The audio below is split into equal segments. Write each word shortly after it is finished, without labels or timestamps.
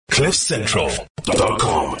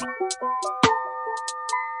CliffCentral.com.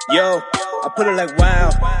 Yo, I put it like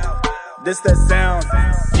wow, this that sound.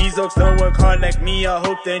 These oaks don't work hard like me, I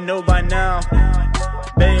hope they know by now.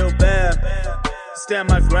 Bayo Bab, stand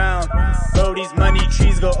my ground. Bro, these money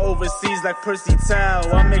trees go overseas like Percy Tau.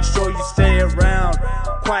 I'll make sure you stay around,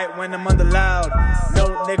 quiet when I'm under loud.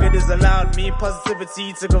 No negatives allowed, me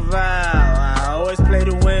positivity took a vow. I always play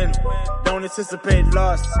to win, don't anticipate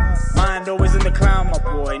loss. Mind always in the clown, my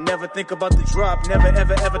boy. Never think about the drop, never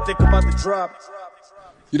ever ever think about the drop.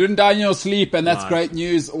 You didn't die in your sleep, and that's great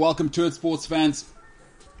news. Welcome to it, sports fans.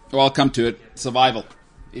 Welcome to it. Survival.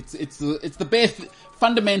 It's the best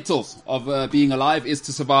fundamentals of being alive is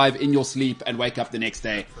to survive in your sleep and wake up the next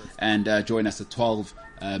day and join us at 12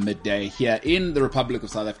 midday here in the Republic of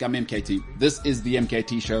South Africa. I'm MKT. This is the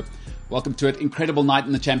MKT show. Welcome to it. Incredible night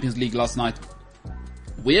in the Champions League last night.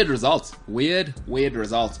 Weird results. Weird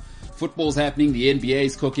results. Football's happening. The NBA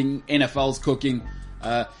is cooking. NFL's cooking.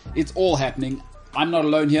 It's all happening. I'm not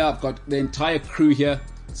alone here. I've got the entire crew here.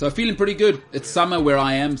 So feeling pretty good. It's summer where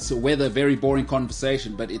I am, so weather, very boring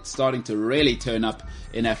conversation, but it's starting to really turn up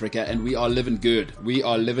in Africa, and we are living good. We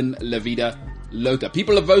are living La Vida Loca.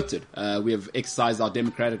 People have voted. We have exercised our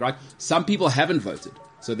democratic right. Some people haven't voted,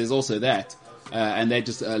 so there's also that. And they're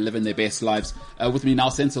just living their best lives. With me now,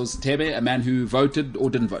 Senso's Tebe, a man who voted or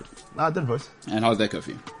didn't vote. No, I didn't vote. And how did that go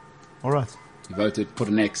for you? All right. You voted, put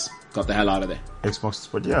an X, got the hell out of there. Xbox,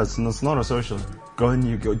 but yeah, it's not a social. Go and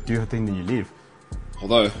you go do your thing, then you leave.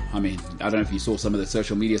 Although, I mean, I don't know if you saw some of the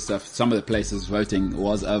social media stuff. Some of the places voting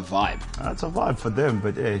was a vibe. It's a vibe for them,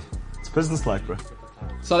 but hey, it's business-like, bro.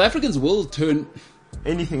 South Africans will turn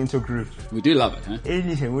anything into a groove. We do love it, huh?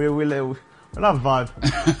 Anything. We love vibe.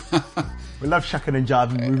 We love shacking and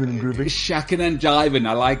jiving, moving and grooving. Shacking and jiving,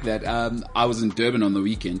 I like that. I was in Durban on the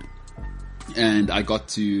weekend, and I got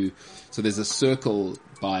to. So there's a circle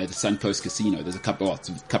by the Suncoast Casino. There's a couple of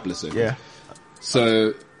circles. Yeah.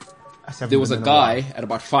 So there was a guy at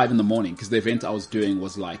about 5 a.m, because the event I was doing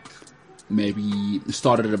was like maybe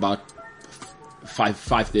started at about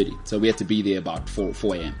 5:30. So we had to be there about 4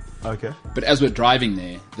 a.m. Okay. But as we're driving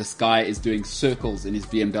there, this guy is doing circles in his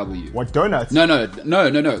BMW. What, donuts? No,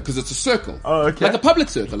 because it's a circle. Oh, okay. Like a public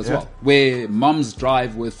circle as well, where mums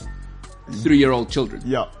drive with 3-year-old children.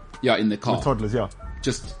 Yeah. Yeah, in the car. With toddlers, yeah.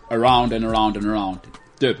 Just around and around and around.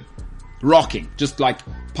 Durban. Rocking. Just like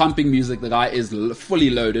pumping music. The guy is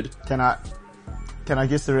fully loaded. Can I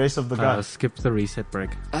guess the race of the guy? Skip the reset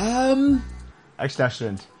break. Actually, I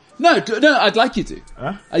shouldn't. No, I'd like you to.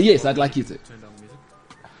 Huh? Yes, I'd like you to.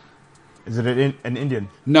 Is it an Indian?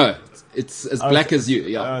 No, it's as black as you.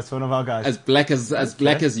 Yeah, it's one of our guys. As black as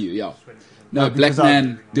you. Yeah. No, black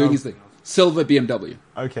man doing his thing. Silver BMW.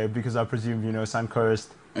 Okay, because I presume Suncoast.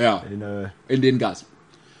 Yeah. Indian guys.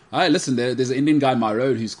 Alright, listen, there's an Indian guy on my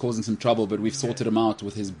road who's causing some trouble, but we've sorted him out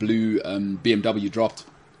with his blue BMW dropped.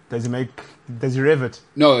 Does he rev it?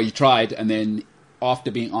 No, he tried, and then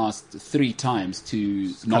after being asked 3 times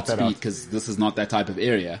to not speed, because this is not that type of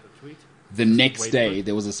area, the next day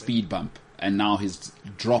there was a speed bump, and now his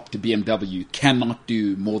dropped BMW cannot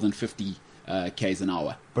do more than 50 k's an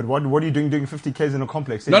hour. But what are you doing 50 k's in a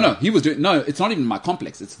complex? No, he was doing, it's not even my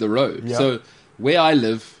complex, it's the road. Yeah. So where I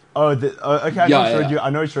live... okay, I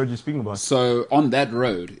know which road you're speaking about. So on that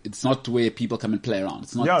road, it's not where people come and play around.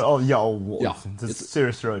 It's not. It's a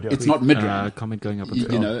serious road. Yeah. It's not mid-road. Comment going up.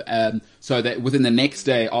 So that within the next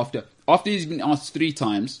day, after he's been asked 3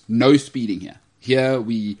 times, no speeding here. Here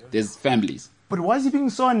there's families. But why is he being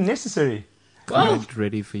so unnecessary? Well,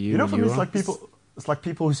 ready for you. For me, it's like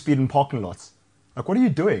people who speed in parking lots. Like, what are you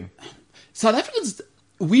doing? South Africans.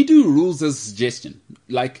 We do rules as a suggestion,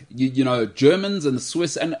 like Germans and the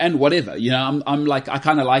Swiss and whatever. I'm like, I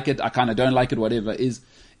kind of like it, I kind of don't like it. Whatever it's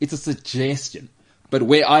a suggestion. But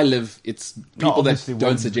where I live, it's people that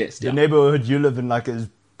don't suggest. The neighborhood you live in, is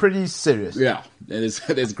pretty serious. Yeah,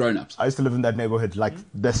 there's grown-ups. I used to live in that neighborhood,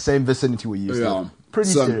 the same vicinity we used to.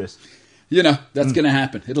 Pretty serious. That's going to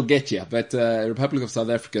happen. It'll get you. But Republic of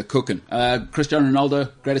South Africa cooking. Cristiano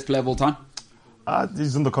Ronaldo, greatest player of all time.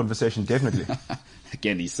 He's in the conversation, definitely.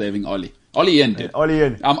 Again, he's saving Ollie. Ollie in, dude. Ollie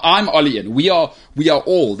in. I'm Ollie in. We are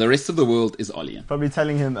all. The rest of the world is Ollie in. Probably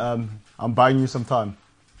telling him, I'm buying you some time.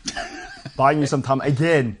 Buying you some time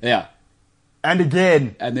again. Yeah. And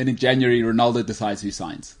again. And then in January, Ronaldo decides who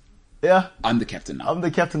signs. Yeah. I'm the captain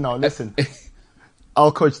now. Listen.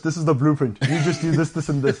 Our coach, this is the blueprint. You just do this,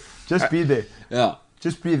 and this. Just be there. Yeah.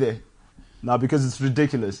 Just be there. Now, because it's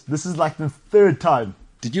ridiculous. This is like the 3rd time.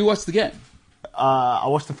 Did you watch the game? I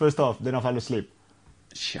watched the first half, then I fell asleep.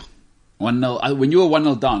 Sure. 1-0. When you were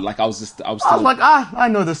 1-0 down, I was still... I was like, I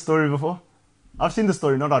know this story before. I've seen the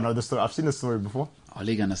story. Not I know the story. I've seen the story before.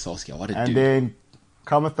 Ole Gunnar Solskjaer, what a And dude. then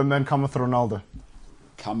cometh the man, cometh Ronaldo.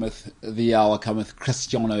 Cometh the hour, cometh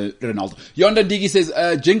Cristiano Ronaldo. Yonda Digi says,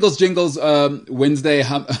 jingles, Wednesday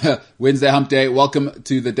hump day. Welcome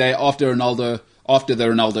to the day after the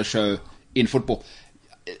Ronaldo show in football.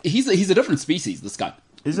 He's a different species, this guy.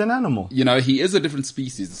 He's an animal. You know, he is a different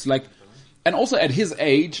species. It's like, and also at his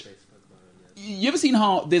age, you ever seen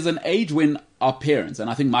how there's an age when our parents,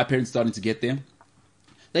 and I think my parents starting to get there,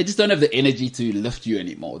 they just don't have the energy to lift you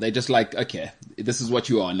anymore. They're just like, okay, this is what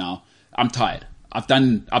you are now. I'm tired. I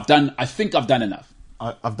think I've done enough.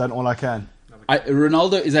 I've done all I can.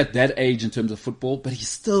 Ronaldo is at that age in terms of football, but he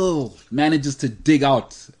still manages to dig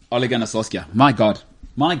out Ole Gunnar Solskjaer. My God.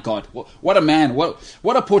 What a man. What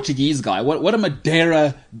a Portuguese guy. What a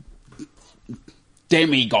Madeira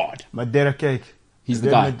demigod. Madeira cake. He's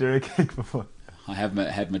the guy. Madeira cake before. I have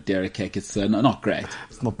had Madeira cake. It's not great.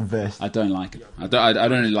 It's not the best. I don't like it. I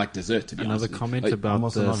don't really like dessert, to be Another honest. comment I'm about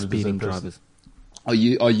also the not a speeding dessert person.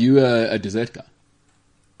 drivers. Are you a dessert guy?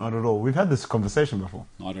 Not at all. We've had this conversation before.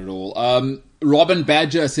 Not at all. Robin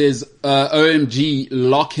Badger says, OMG,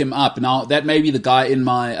 lock him up. Now, that may be the guy in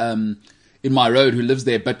my road who lives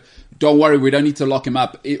there, but don't worry, we don't need to lock him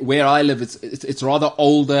up. Where I live, it's rather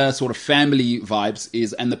older sort of family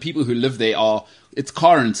vibes and the people who live there it's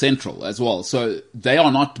Karen Central as well. So they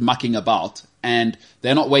are not mucking about and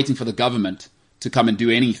they're not waiting for the government to come and do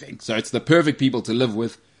anything. So it's the perfect people to live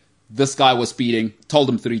with. This guy was speeding, told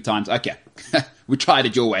him 3 times, okay, we tried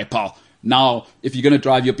it your way, pal. Now, if you're going to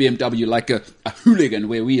drive your BMW like a hooligan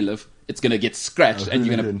where we live, it's going to get scratched and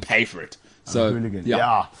you're going to pay for it. So, hooligan.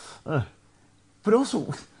 yeah. But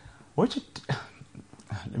also, what you...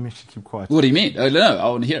 Let me actually keep quiet. What do you mean? No, I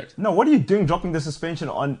want to hear it. No, what are you doing dropping the suspension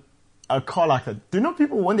on a car like that? Do you know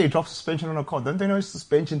people, when they drop suspension on a car, don't they know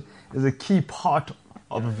suspension is a key part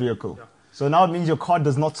of a vehicle? So now it means your car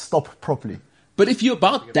does not stop properly. But if you're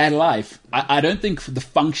about that life, I don't think the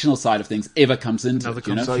functional side of things ever comes into Another it,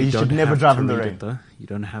 you know? So concept, you should don't never have drive to in the read rain. it, though. You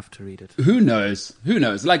don't have to read it. Who knows?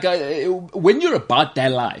 Like, when you're about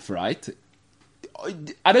that life, right?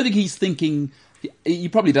 I don't think he's thinking... He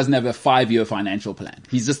probably doesn't have a 5-year financial plan.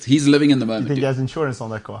 He's living in the moment. You think dude. he has insurance on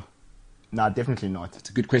that car? Nah, definitely not. It's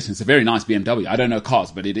a good question. It's a very nice BMW. I don't know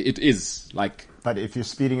cars, but it is like... But if you're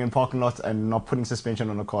speeding in parking lots and not putting suspension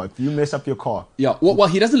on a car, if you mess up your car... Yeah, well,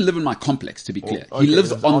 he doesn't live in my complex, to be clear. okay, He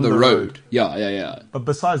lives it's on the road. Yeah. But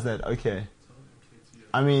besides that, okay.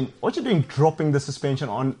 I mean, what you doing dropping the suspension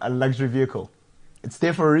on a luxury vehicle? It's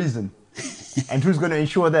there for a reason. And who's going to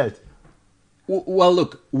ensure that? Well,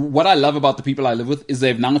 look, what I love about the people I live with is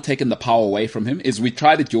they've now taken the power away from him. Is we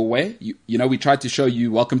tried it your way. You know, we tried to show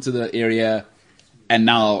you welcome to the area, and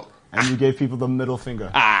now... And you gave people the middle finger.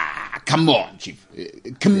 Come on, Chief.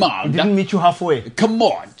 Come on. It didn't meet you halfway. Come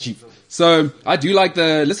on, Chief. So I do like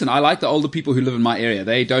I like the older people who live in my area.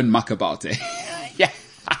 They don't muck about it. Yeah.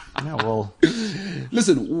 Yeah, well...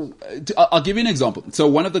 Listen, I'll give you an example. So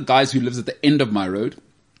one of the guys who lives at the end of my road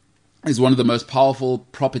is one of the most powerful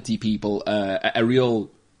property people, a real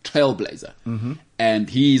trailblazer. Mm-hmm. And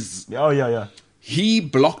he's... Oh, yeah. He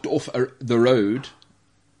blocked off the road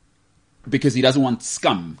because he doesn't want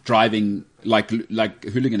scum driving like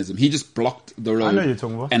hooliganism. He just blocked the road. I know you're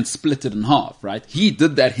talking about. And split it in half, right? He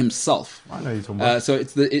did that himself. I know you're talking about. So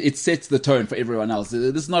it sets the tone for everyone else.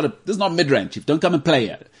 This is not mid-range, Chief. Don't come and play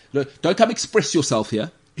here. Look, don't come express yourself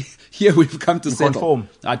here. Here we've come to settle. Conform.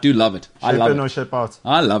 I do love it. I love Shape in it. or shape out.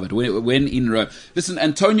 I love it. When in Rome. Listen,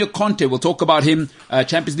 Antonio Conte, we'll talk about him.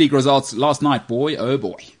 Champions League results last night. Boy, oh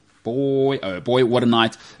boy. Boy, oh boy, what a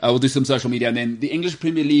night. We'll do some social media. And then the English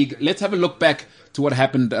Premier League. Let's have a look back to what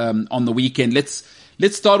happened on the weekend. Let's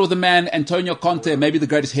start with the man, Antonio Conte, maybe the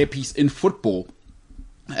greatest hairpiece in football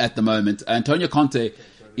at the moment. Antonio Conte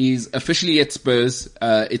is officially at Spurs.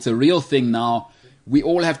 It's a real thing now. We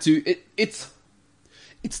all have to...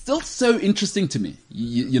 It's still so interesting to me.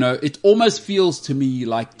 You know, it almost feels to me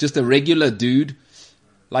like just a regular dude,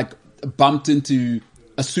 like bumped into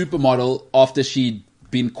a supermodel after she'd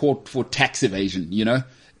been caught for tax evasion, you know?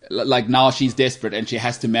 Like now she's desperate and she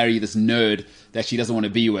has to marry this nerd that she doesn't want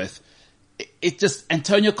to be with. It just,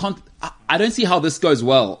 Antonio Conte, I don't see how this goes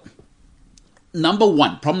well.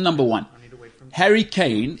 Problem number one. Harry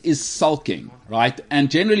Kane is sulking, right?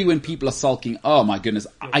 And generally when people are sulking, oh my goodness,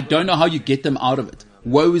 I don't know how you get them out of it.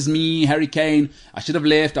 Woe is me, Harry Kane. I should have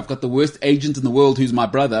left. I've got the worst agent in the world who's my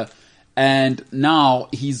brother. And now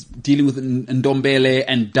he's dealing with Ndombele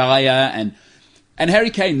and Dyer and Harry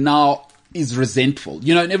Kane now is resentful.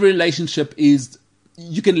 You know, in every relationship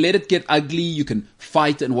you can let it get ugly, you can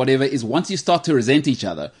fight and whatever, is once you start to resent each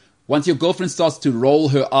other, once your girlfriend starts to roll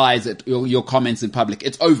her eyes at your comments in public,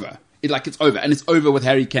 it's over. It's over. And it's over with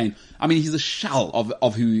Harry Kane. I mean, he's a shell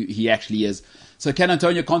of who he actually is. So can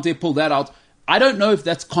Antonio Conte pull that out? I don't know if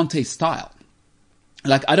that's Conte's style.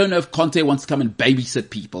 Like, I don't know if Conte wants to come and babysit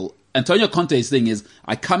people. Antonio Conte's thing is,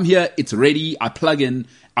 I come here, it's ready, I plug in,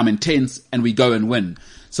 I'm intense, and we go and win.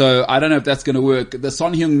 So I don't know if that's going to work. The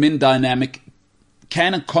Son Heung-min dynamic,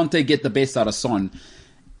 can Conte get the best out of Son?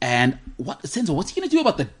 And what's he going to do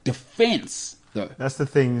about the defense, though? That's the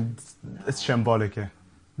thing. It's shambolic, yeah.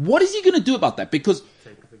 What is he going to do about that? Because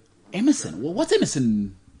Emerson, well, what's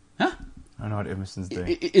Emerson? Huh? I don't know what Emerson's doing.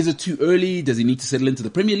 Is it too early? Does he need to settle into the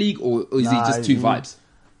Premier League, or is he just two vibes?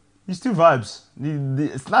 He's two vibes.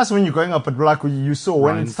 It's nice when you're going up, but like you saw,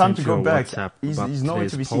 when Ryan it's time to go back, WhatsApp he's nowhere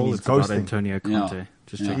to be seen. He's It's about ghosting. Antonio Conte. Yeah.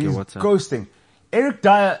 Just check He's your WhatsApp. ghosting.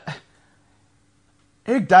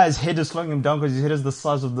 Eric Dyer's head is slowing him down because his head is the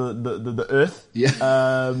size of the earth.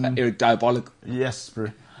 Yeah. Eric Diabolic. Yes, bro.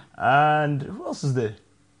 And who else is there?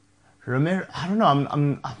 Romero. I don't know.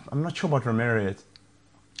 I'm not sure about Romero yet.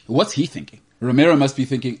 What's he thinking? Romero must be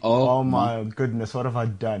thinking, Oh my goodness, what have I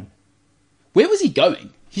done? Where was he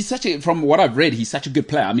going? He's from what I've read, he's such a good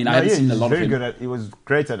player. I mean, I haven't seen a lot of him. He was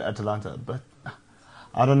great at Atalanta, but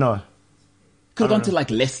I don't know. Could have gone to like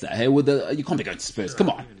Leicester. Hey, you can't be going to Spurs. Come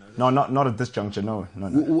on. No, not at this juncture. No.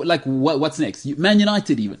 Like, what's next? Man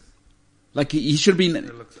United even. Like, he should have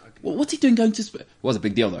been... What's he doing going to Spurs? It was a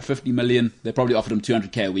big deal though. 50 million. They probably offered him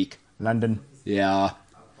 200k a week. London. Yeah.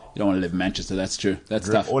 You don't want to live in Manchester, that's true. That's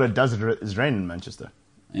tough. All it does is rain in Manchester.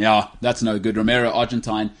 Yeah, that's no good. Romero,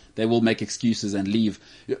 Argentine, they will make excuses and leave.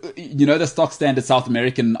 You know the stock standard South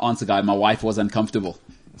American answer guy, my wife was uncomfortable.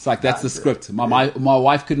 It's like, that's the script. My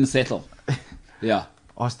wife couldn't settle. Yeah.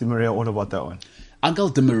 Ask Di Maria all about that one. Angel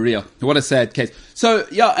Di Maria. What a sad case. So,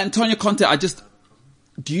 yeah, Antonio Conte,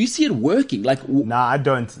 do you see it working? Like, Nah, I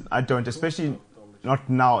don't, especially not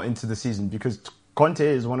now into the season, because Conte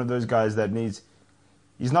is one of those guys that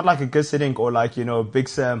he's not like a Gussedink or like, Big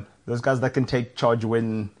Sam, those guys that can take charge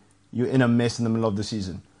when you're in a mess in the middle of the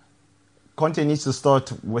season. Conte needs to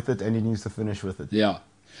start with it and he needs to finish with it. Yeah.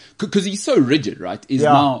 Because he's so rigid, right?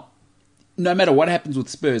 Now, no matter what happens with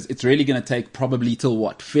Spurs, it's really going to take probably till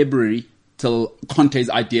what? February, till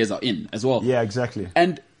Conte's ideas are in as well. Yeah, exactly.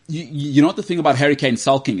 And you know what the thing about Harry Kane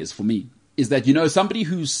sulking is for me? Is that, somebody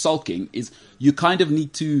who's sulking is you kind of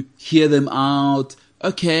need to hear them out.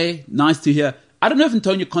 Okay, nice to hear. I don't know if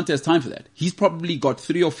Antonio Conte has time for that. He's probably got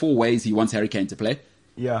 3 or 4 ways he wants Harry Kane to play.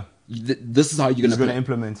 Yeah. This is how you're going to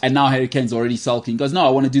implement. And now Harry Kane's already sulking. He goes, no, I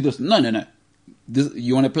want to do this. No.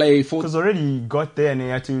 You want to play 4... Because already he got there and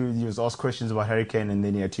he was asked questions about Harry Kane and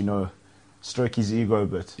then he had to, stroke his ego a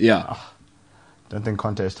bit. Yeah. Don't think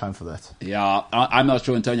Conte has time for that. Yeah, I'm not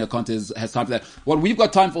sure Antonio Conte has time for that. What we've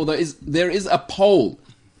got time for, though, is there is a poll.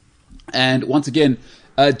 And once again...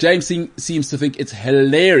 James seems to think it's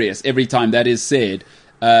hilarious every time that is said,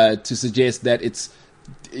 to suggest that it's,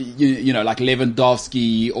 like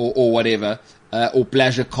Lewandowski or whatever, or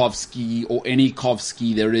Blazhkovsky or any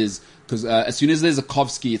Kovsky there is. Because as soon as there's a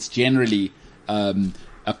Kovsky, it's generally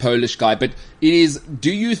a Polish guy. But it is,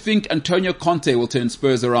 do you think Antonio Conte will turn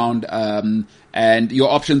Spurs around? And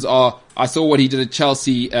your options are, I saw what he did at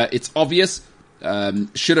Chelsea. It's obvious.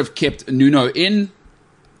 Should have kept Nuno in.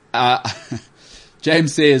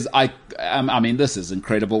 James says, I mean, this is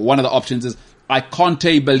incredible. One of the options is, I can't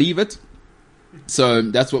believe it. So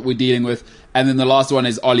that's what we're dealing with. And then the last one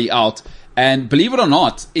is Ollie out. And believe it or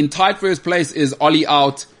not, in tied first place is Ollie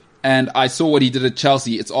out. And I saw what he did at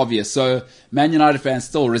Chelsea. It's obvious. So Man United fans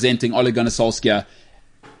still resenting Ole Gunnar Solskjaer.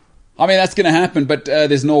 I mean, that's going to happen, but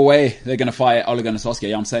there's no way they're going to fire Ole Gunnar Solskjaer.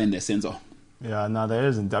 Yeah, I'm saying this, Senzo. Yeah, no, there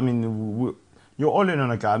isn't. I mean, you're all in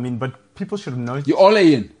on a guy. I mean, but people should have known. You're all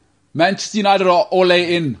in. Manchester United are all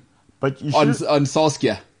in, but you on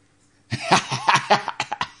Solskjaer.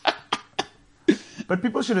 But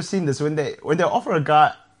people should have seen this when they offer a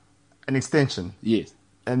guy an extension. Yes.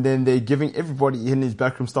 And then they're giving everybody in his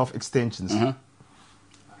backroom staff extensions. Uh-huh.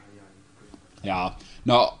 Yeah.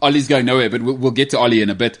 No, Ollie's going nowhere, but we'll get to Ollie in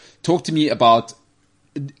a bit. Talk to me about,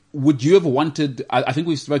 would you have wanted, I think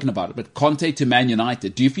we've spoken about it, but Conte to Man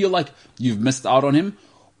United, do you feel like you've missed out on him?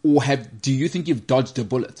 Or do you think you've dodged a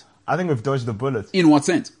bullet? I think we've dodged the bullet. In what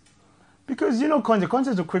sense? Because,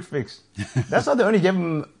 Conte's a quick fix. That's why they only gave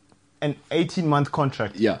him an 18-month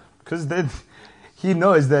contract. Yeah. Because he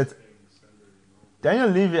knows that Daniel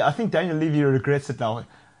Levy regrets it now.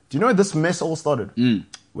 Do you know where this mess all started?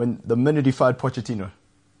 When the minute he fired Pochettino.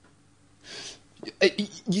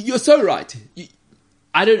 You're so right.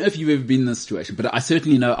 I don't know if you've ever been in this situation, but I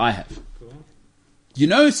certainly know I have.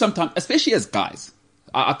 Sometimes, especially as guys,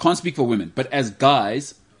 I can't speak for women, but as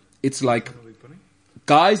guys, it's like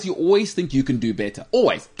guys, you always think you can do better.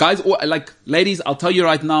 Always. Guys, like, ladies, I'll tell you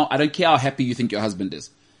right now, I don't care how happy you think your husband is.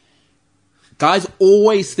 Guys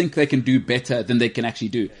always think they can do better than they can actually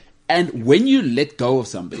do. And when you let go of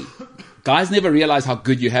somebody, guys never realize how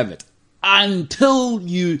good you have it. Until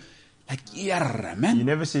you, like, yeah, man. You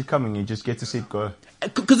never see it coming, you just get to see it go.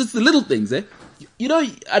 Because it's the little things, eh? You know,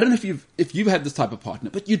 I don't know if you've had this type of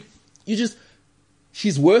partner, but you just,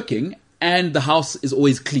 she's working and the house is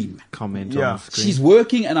always clean. Comment on the screen. She's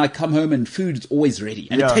working and I come home and food's always ready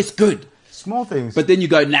and it tastes good. Small things. But then you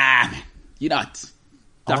go, nah, man, you're not.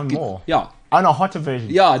 I want more. Yeah. I know, a hotter version.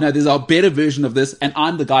 Yeah, no, there's a better version of this, and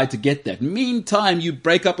I'm the guy to get that. Meantime, you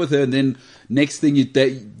break up with her, and then next thing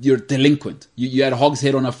you're delinquent. You had a hog's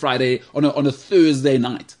head on a Friday, on a Thursday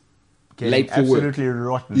night, late for work. Absolutely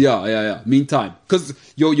rotten. Yeah. Meantime, because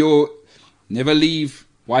you're never leave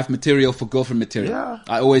wife material for girlfriend material. Yeah.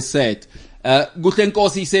 I always say it.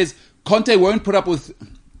 Gutlenkosi says Conte won't put up with.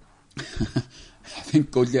 I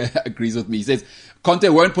think Gutlen agrees with me. He says Conte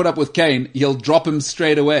won't put up with Kane. He'll drop him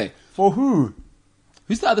straight away. For who?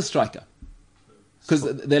 Who's the other striker? Because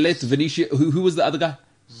they let Vinicius. Who was the other guy?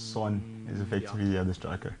 Son is effectively the other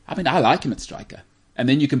striker. I mean, I like him at striker. And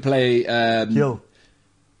then you can play. Gil.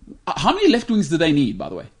 How many left wings do they need, by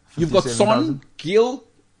the way? You've got Son, Gil,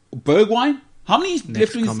 Bergwijn. How many left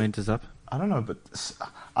Next wings? comment is up. I don't know, but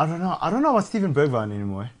I don't know. I don't know about Steven Bergwijn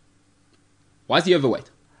anymore. Why is he overweight?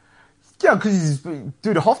 Yeah, because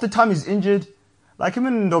dude, half the time he's injured. Like him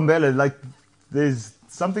and Ndombele, like there's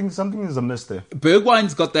something is amiss there.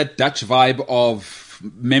 Bergwijn's got that Dutch vibe of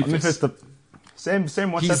Memphis. Same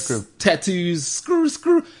WhatsApp His group. tattoos, screw.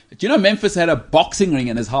 Do you know Memphis had a boxing ring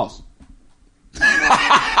in his house?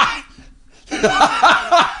 That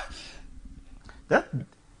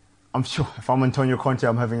I'm sure if I'm Antonio Conte,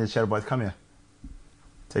 I'm having a chat about. Come here,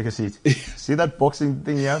 take a seat. See that boxing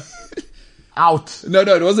thing here? Out. No,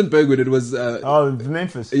 it wasn't Bergwijn. It was.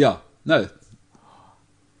 Memphis. Yeah, no.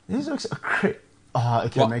 These looks great.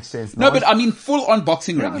 Okay, makes sense. No, but I mean, full on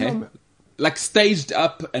boxing ring, hey? no. Like staged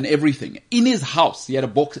up and everything. In his house, he had a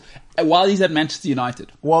box while he's at Manchester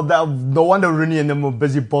United. Well, no wonder Rooney and them were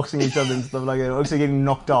busy boxing each other and stuff like that. They're also getting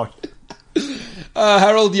knocked out.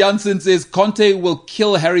 Harold Janssen says Conte will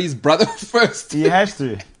kill Harry's brother first. He has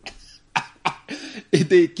to.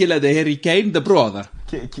 The killer, the Harry Kane, the brother.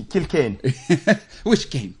 Kill Kane. Which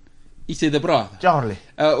Kane? He said the brother. Charlie.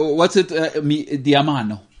 What's it?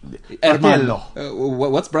 Diamano. Fratello.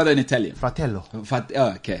 What's brother in Italian? Fratello.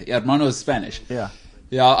 Okay. Hermano is Spanish. Yeah.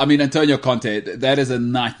 Yeah, I mean, Antonio Conte, that is a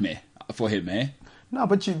nightmare for him, eh? No,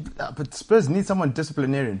 but Spurs need someone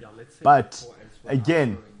disciplinarian. But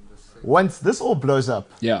again, once this all blows up,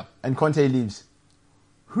 and Conte leaves,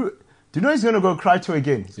 do you know he's going to go cry to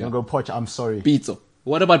again? He's going to go, Poch, I'm sorry. Pizzo.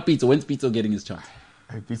 What about Pizzo? When's Pizzo getting his chance?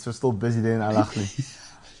 Pizzo's still busy there in Al-Ahly.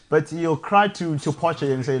 But he'll cry to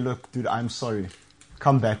Poch and say, look, dude, I'm sorry.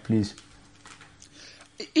 Come back, please.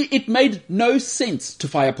 It made no sense to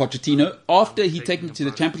fire Pochettino after he taken to the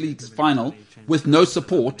Champions League final with no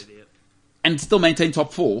support and still maintain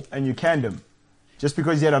top 4. And you canned him. Just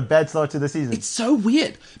because he had a bad start to the season. It's so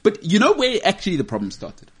weird. But you know where actually the problem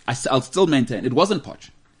started? I'll still maintain it wasn't Poch.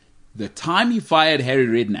 The time he fired Harry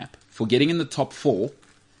Redknapp for getting in the top 4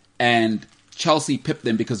 and Chelsea pipped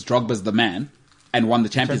them because Drogba's the man and won the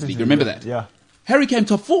Champions League. Remember that? Yeah. Harry came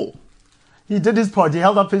top 4. He did his part. He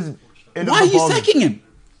held up his... Why are you sacking him?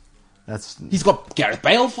 He's got Gareth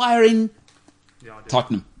Bale firing.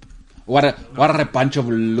 Tottenham. What a bunch of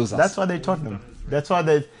losers. That's why they Tottenham. That's why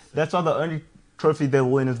the only trophy they'll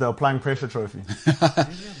win is the applying pressure trophy.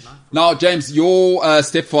 Now, James, your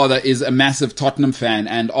stepfather is a massive Tottenham fan,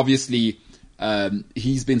 and obviously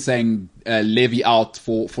he's been saying Levy out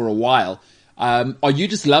for a while. Are you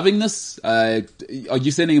just loving this? Are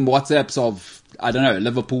you sending him WhatsApps of, I don't know,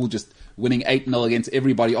 Liverpool just winning 8-0 against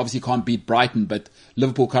everybody? Obviously can't beat Brighton, but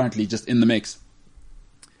Liverpool currently just in the mix.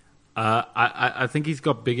 I think he's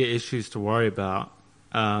got bigger issues to worry about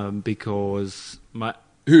because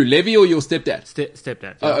Who, Levy or your stepdad? Stepdad.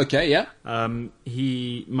 Yeah. Oh, okay, yeah. My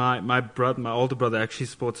older brother actually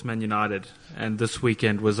supports Man United, and this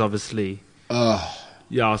weekend was obviously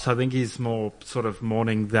yeah. So I think he's more sort of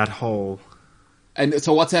mourning that whole. And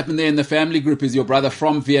so what's happened there in the family group is your brother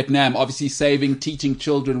from Vietnam, obviously teaching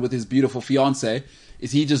children with his beautiful fiance.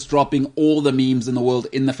 Is he just dropping all the memes in the world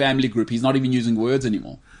in the family group? He's not even using words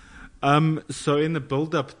anymore. So in the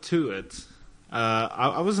build-up to it,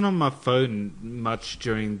 I wasn't on my phone much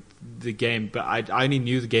during the game, but I only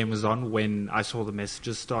knew the game was on when I saw the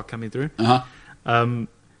messages start coming through. So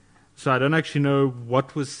I don't actually know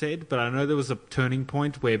what was said, but I know there was a turning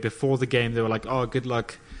point where before the game they were like, "Oh, good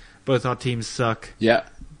luck. Both our teams suck. Yeah.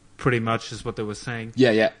 pretty much is what they were saying.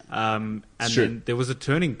 Yeah. And Sure. then there was a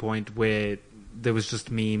turning point where there was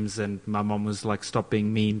just memes, and my mom was like, "Stop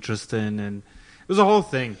being mean, Tristan," and it was a whole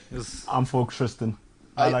thing. It was, I'm for Tristan.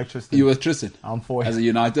 I like Tristan. You were Tristan. I'm for As him. a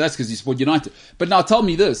United. That's because you support United. But now tell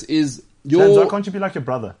me this: is James, why your can't you be like your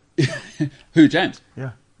brother? who James?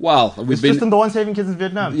 Yeah. Well, we've Is been. Tristan the one saving kids in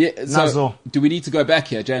Vietnam? Yeah. So Nazo. do we need to go back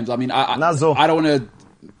here, James? I mean, I Nazo. don't want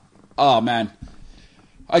to. Oh man.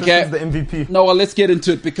 Okay. Tristan's the MVP. No, well, let's get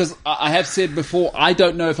into it because I have said before, I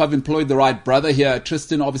don't know if I've employed the right brother here.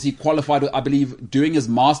 Tristan obviously qualified, I believe, doing his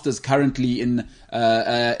master's currently in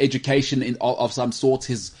education of some sort.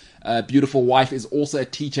 His beautiful wife is also a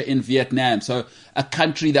teacher in Vietnam. So a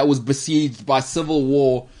country that was besieged by civil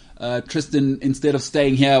war. Tristan, instead of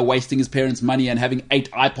staying here, wasting his parents' money and having 8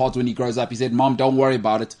 iPods when he grows up, he said, "Mom, don't worry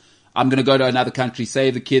about it. I'm going to go to another country,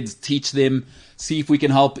 save the kids, teach them, see if we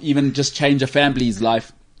can help even just change a family's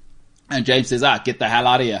life." And James says, get the hell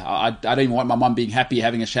out of here. I don't even want my mom being happy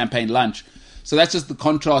having a champagne lunch. So that's just the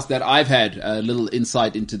contrast that I've had, a little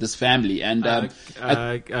insight into this family. And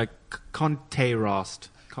Conte Rost.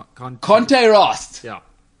 Conte Rost. Yeah.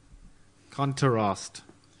 Conte Rost.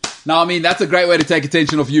 Now, I mean, that's a great way to take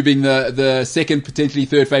attention off you being the second, potentially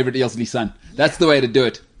third favorite Ilsley son. That's the way to do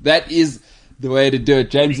it. That is the way to do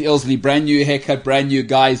it. James Ilsley, brand new haircut, brand new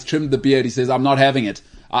guy. He's trimmed the beard. He says, I'm not having it.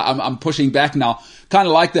 I'm pushing back now. Kind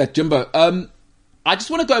of like that, Jimbo. I just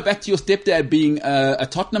want to go back to your stepdad being a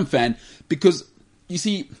Tottenham fan because, you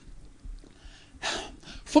see,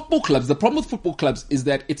 football clubs, the problem with football clubs is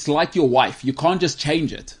that it's like your wife. You can't just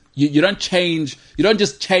change it. You don't change. You don't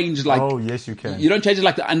just change like. Oh, yes, you can. You don't change it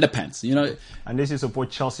like the underpants, you know. Unless you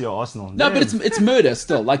support Chelsea or Arsenal. No, but it's murder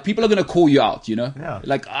still. Like people are going to call you out, you know. Yeah.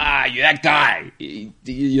 Like you're that guy,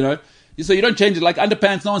 you know. So you don't change it like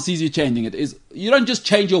underpants. No one sees you changing it. You don't just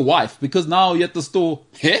change your wife because now you're at the store.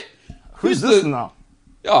 Hey, Who's this now?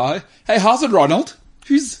 Yeah. Hey, how's it, Ronald?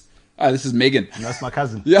 Who's? Oh, this is Megan. That's my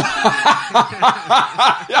cousin. Yeah.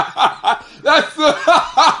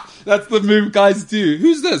 That's the move guys do.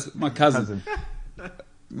 Who's this? My cousin.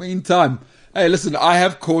 Meantime, hey, listen, I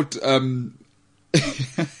have caught, yeah,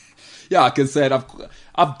 I can say it.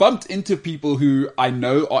 I've bumped into people who I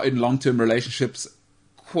know are in long-term relationships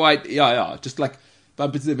quite, just like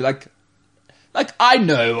bump into them like I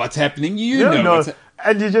know what's happening. You know what's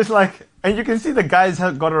and you just like, and you can see the guy's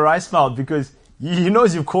got a rice mouth because he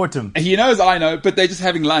knows you've caught him. He knows I know, but they're just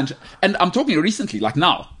having lunch. And I'm talking recently, like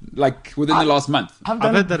now, like within the last month. I've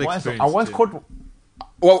had that twice. experience I once too. caught.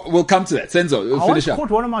 Well, we'll come to that. Senzo, we'll I finish once up.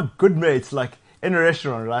 caught one of my good mates, like in a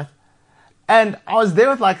restaurant, right? And I was there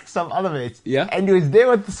with like some other mates. Yeah. And he was there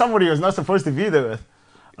with somebody he was not supposed to be there with.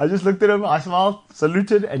 I just looked at him, I smiled,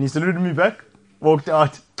 saluted, and he saluted me back, walked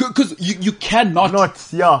out. Because you cannot.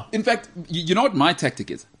 Yeah. In fact, you know what my tactic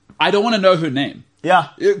is? I don't want to know her name. Yeah.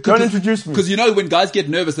 Don't introduce me. Because you know when guys get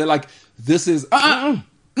nervous, they're like, this is...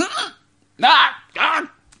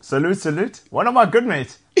 Salute. One of my good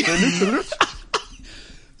mates. Salute.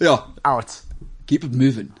 Yeah. Out. Keep it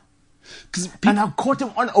moving. And I caught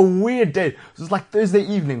him on a weird day. It was like Thursday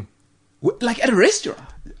evening. Like at a restaurant.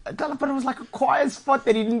 But it was like a quiet spot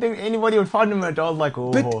that he didn't think anybody would find him at. I was like,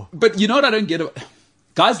 oh. But you know what I don't get?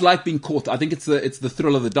 Guys like being caught. I think it's the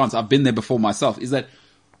thrill of the dance. I've been there before myself. Is that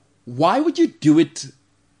why would you do it?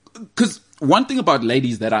 Because one thing about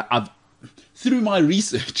ladies that I've through my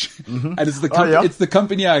research, and it's the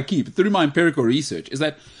company I keep through my empirical research, is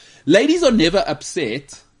that ladies are never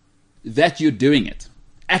upset that you're doing it.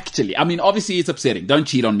 Actually, I mean, obviously it's upsetting. Don't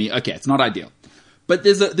cheat on me. Okay, it's not ideal. But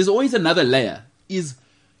there's always another layer. Is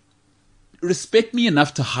respect me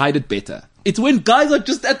enough to hide it better. It's when guys are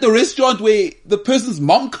just at the restaurant where the person's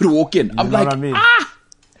mom could walk in. I'm like,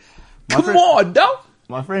 come on, no.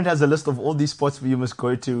 My friend has a list of all these spots where you must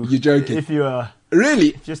go to. You're joking. If you're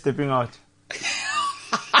stepping out.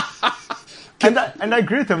 And I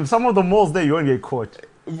agree with him. Some of the malls there, you won't get caught.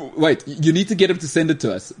 Wait, you need to get him to send it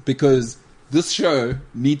to us because this show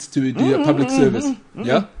needs to do a public service.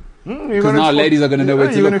 Yeah? Because now ladies are going to know where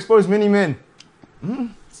to You're going to look. expose many men.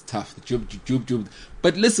 It's tough. Jub.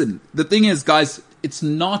 But listen, the thing is, guys, it's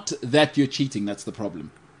not that you're cheating. That's the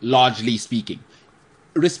problem, largely speaking.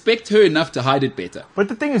 Respect her enough to hide it better. But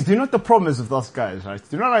the thing is, do you know what the problem is with us guys, right?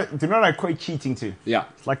 Do you know what I equate cheating to? Yeah.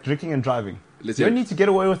 It's like drinking and driving. Let's you hear don't it. need to get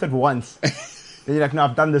away with it once. Then you're like, no,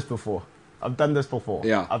 I've done this before.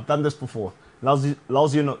 Yeah. I've done this before. Allows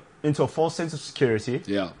you into a false sense of security.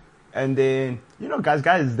 Yeah. And then,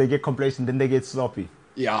 guys, they get complacent, then they get sloppy.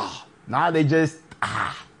 Yeah. Now they just,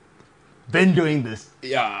 been doing this.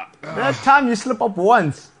 Yeah. That time you slip up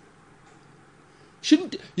once.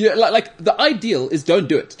 shouldn't, like the ideal is don't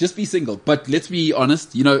do it. Just be single. But let's be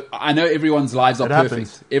honest, I know everyone's lives are perfect.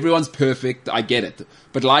 Happens. Everyone's perfect. I get it.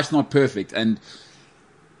 But life's not perfect. And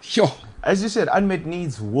sure. As you said, unmet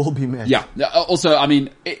needs will be met. Yeah. Also, I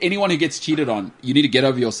mean, anyone who gets cheated on, you need to get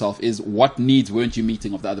over yourself is what needs weren't you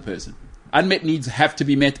meeting of the other person? Unmet needs have to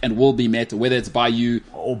be met and will be met, whether it's by you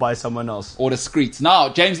Or by someone else. or discreet. Now,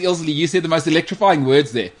 James Ilsley, you said the most electrifying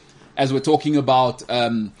words there as we're talking about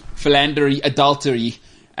philandering, adultery,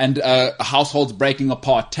 and households breaking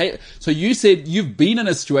apart. So you said you've been in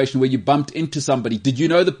a situation where you bumped into somebody. Did you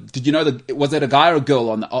know was it a guy or a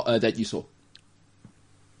girl on that you saw?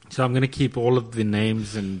 So I'm going to keep all of the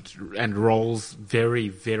names and roles very,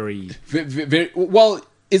 very... Very, well,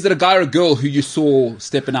 is it a guy or a girl who you saw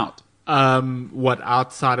stepping out? What,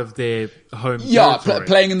 outside of their home Yeah, territory?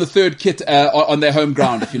 playing in the third kit on their home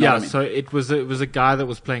ground, if you know Yeah, what I mean. so it was a guy that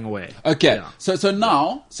was playing away. Okay, Yeah. so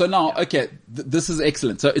now, okay, this is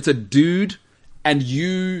excellent. So it's a dude, and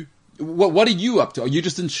you. What are you up to? Are you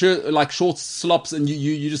just in short slops, and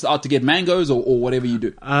you just out to get mangoes or whatever you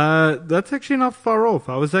do? That's actually not far off.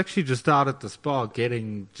 I was actually just out at the spa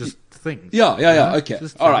getting just things. Yeah. Okay,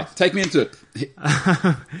 just all right. things. Take me into it.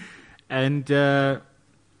 And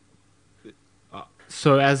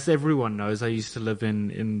so, as everyone knows, I used to live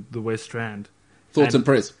in the West Rand. Thoughts and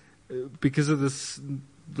prayers. Because of this,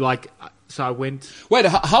 so I went. Wait,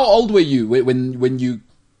 how old were you when you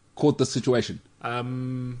caught this situation?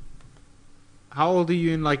 How old are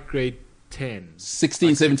you in grade 10?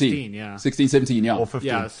 16, 17. 16, yeah. 16, 17, yeah. Or 15.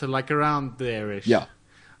 Yeah, so around there-ish. Yeah.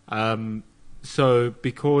 So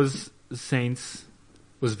because Saints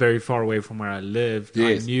was very far away from where I lived,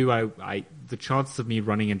 Yes. I knew the chances of me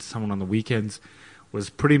running into someone on the weekends was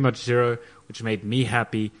pretty much zero, which made me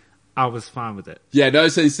happy. I was fine with it. Yeah, no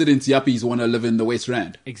incidents yuppies want to live in the West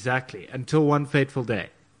Rand. Exactly. Until one fateful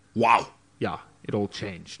day. Wow. Yeah, it all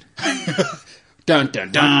changed. Dun,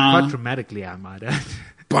 dun, Quite dun. dramatically, I might add.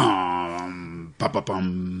 Bum, ba, ba,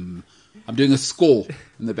 bum. I'm doing a score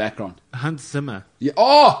in the background. Hans Zimmer. Yeah.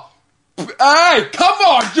 Oh! Hey, come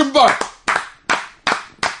on, Jimbo!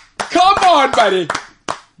 Come on, buddy!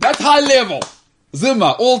 That's high level.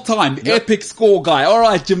 Zimmer, all time, epic score guy. All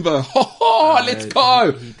right, Jimbo. Let's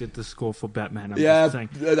go. He did the score for Batman. I'm Yeah, just saying.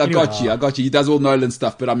 I got you. He does all Nolan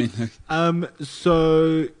stuff, but I mean...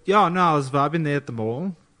 So yeah, no, I was vibing there at the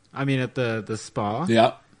mall. I mean, at the spa.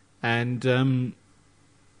 yeah. And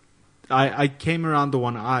I came around the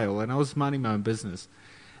one aisle, and I was minding my own business.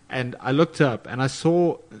 And I looked up, and I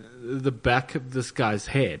saw the back of this guy's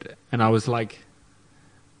head, and I was like,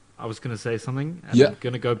 I was going to say something, and I'm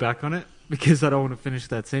going to go back on it because I don't want to finish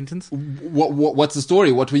that sentence. What's the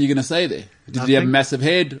story? What were you going to say there? Did he have a massive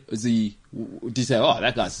head? Did you say, oh,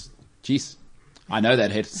 that guy's, jeez, I know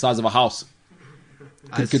that head, size of a house.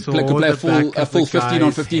 Could play a full 15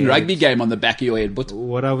 on 15 rugby game on the back of your head. But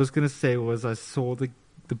what I was going to say was I saw the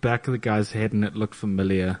back of the guy's head and it looked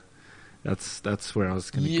familiar. That's where I was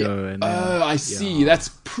going to go. And I see. That's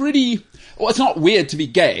pretty... Well, it's not weird to be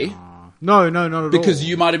gay. No, not at all. Because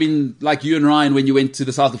you might have been like you and Ryan when you went to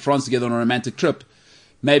the south of France together on a romantic trip.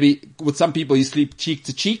 Maybe with some people you sleep cheek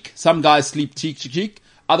to cheek. Some guys sleep cheek to cheek.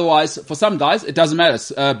 Otherwise, for some guys, it doesn't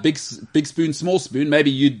matter. Big spoon, small spoon.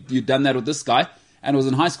 Maybe you'd done that with this guy and it was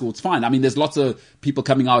in high school. It's fine. I mean, there's lots of people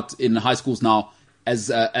coming out in high schools now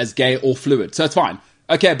as gay or fluid. So it's fine.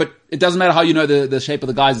 Okay, but it doesn't matter how you know the shape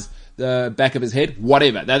of the back of his head.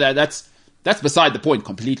 Whatever. That's beside the point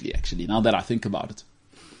completely, actually, now that I think about it.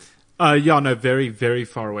 Yeah, no, very, very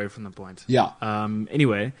far away from the point. Yeah.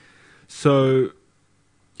 Anyway, so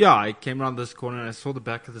yeah, I came around this corner and I saw the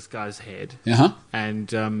back of this guy's head. Uh-huh.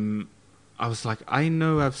 And I was like, I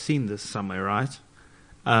know I've seen this somewhere, right?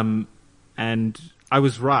 And I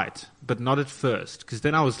was right, but not at first, because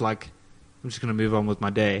then I was like, I'm just going to move on with my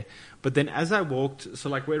day. But then as I walked, so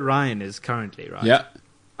like where Ryan is currently, right? Yeah.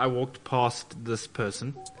 I walked past this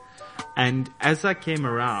person, and as I came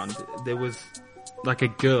around, there was like a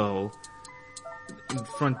girl in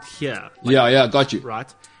front here. Like, Yeah, got you.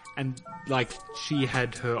 Right? And like she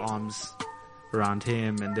had her arms around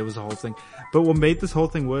him, and there was a whole thing. But what made this whole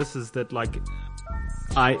thing worse is that like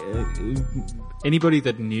anybody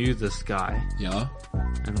that knew this guy, Yeah.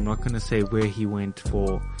 and I'm not going to say where he went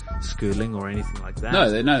for schooling or anything like that.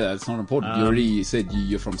 No, that's not important. You already said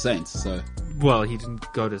you're from Saints, so. Well, he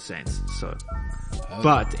didn't go to Saints, so.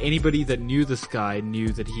 But anybody that knew this guy knew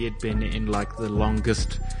that he had been in like the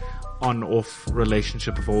longest on-off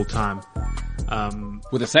relationship of all time.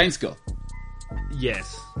 With a Saints girl.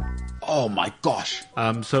 Yes. Oh my gosh.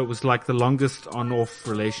 So it was like the longest on-off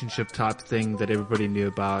relationship type thing that everybody knew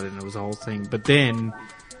about, and it was a whole thing. But then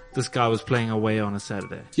this guy was playing away on a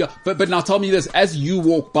Saturday. Yeah, but now tell me this: as you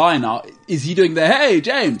walk by now, is he doing the "Hey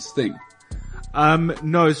James" thing?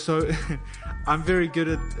 No. So I'm very good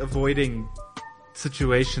at avoiding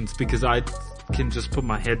situations because I can just put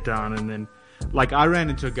my head down and then. Like, I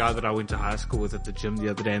ran into a guy that I went to high school with at the gym the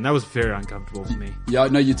other day, and that was very uncomfortable for me. Yeah,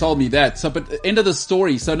 no, you told me that. So, but end of the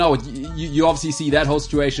story. So, no, you obviously see that whole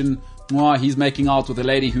situation. He's making out with a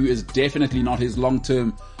lady who is definitely not his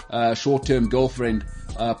long-term, short-term girlfriend.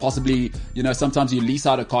 Possibly, sometimes you lease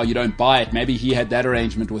out a car, you don't buy it. Maybe he had that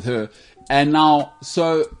arrangement with her. And now,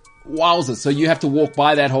 so, wowzers. So you have to walk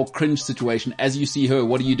by that whole cringe situation. As you see her,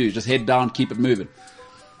 what do? Just head down, keep it moving.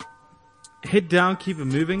 Head down, keep it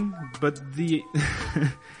moving, but the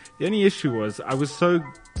the only issue was I was so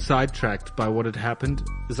sidetracked by what had happened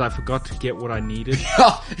is I forgot to get what I needed.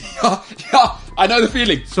 Yeah, I know the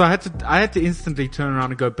feeling. So I had to instantly turn around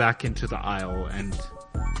and go back into the aisle and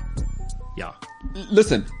yeah.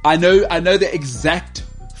 Listen, I know the exact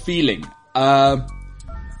feeling. Yeah,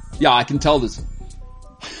 I can tell this.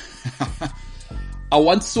 I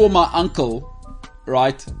once saw my uncle,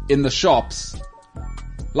 right, in the shops.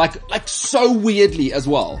 Like so weirdly as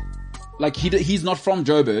well. Like he's not from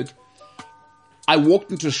Joburg. I walked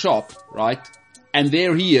into a shop, right? And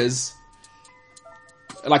there he is.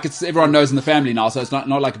 Like everyone knows in the family now, so it's not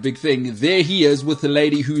like a big thing. There he is with a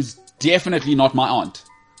lady who's definitely not my aunt.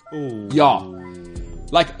 Ooh. Yeah.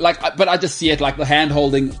 But I just see it like the hand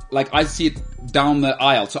holding, like I see it down the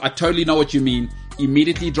aisle. So I totally know what you mean.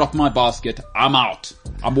 Immediately drop my basket. I'm out.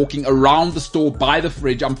 I'm walking around the store by the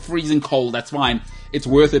fridge. I'm freezing cold. That's fine. It's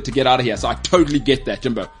worth it to get out of here. So I totally get that,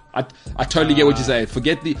 Jimbo. I totally get what you say.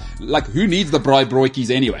 Forget who needs the broikies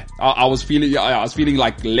anyway? I was feeling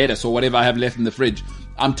like lettuce or whatever I have left in the fridge.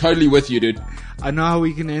 I'm totally with you, dude. I know how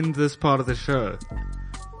we can end this part of the show,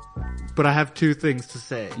 but I have two things to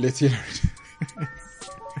say. Let's hear it.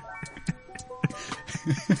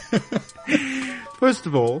 First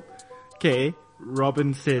of all, okay,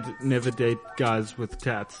 Robin said never date guys with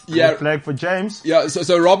tats. Yeah. Red flag for James. Yeah,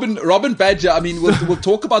 so Robin Badger, I mean, we'll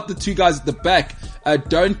talk about the two guys at the back.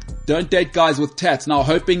 Don't date guys with tats. Now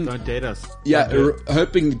hoping... Don't date us. Yeah,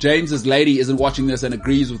 hoping James's lady isn't watching this and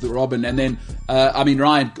agrees with Robin. And then,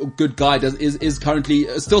 Ryan, good guy, is currently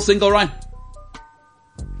still single, Ryan?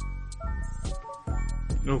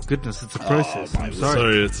 Oh goodness, it's a process. I'm sorry.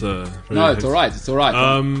 Sorry, it's it's alright. It's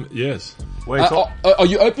alright. Yes. Wait, are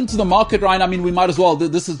you open to the market, Ryan? I mean, we might as well.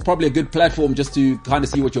 This is probably a good platform just to kind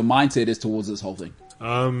of see what your mindset is towards this whole thing.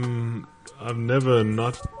 I've never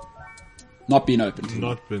not been open to.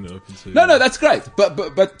 Not been open to. No, that's great.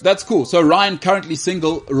 But that's cool. So Ryan currently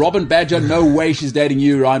single. Robin Badger, no way she's dating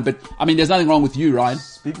you, Ryan. But I mean, there's nothing wrong with you, Ryan.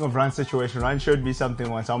 Speaking of Ryan's situation, Ryan showed me something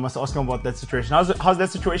once. I must ask him about that situation. How's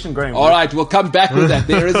that situation going? All right, we'll come back with that.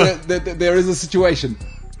 There is a situation.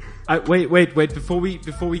 Wait. Before we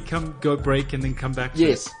go break and then come back to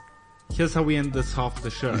yes. it. Here's how we end this half of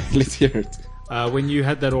the show. Let's hear it. When you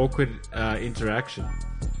had that awkward interaction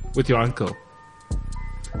with your uncle.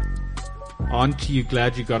 Aren't you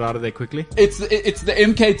glad you got out of there quickly? It's the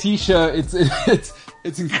MKT show.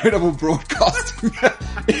 It's incredible broadcasting.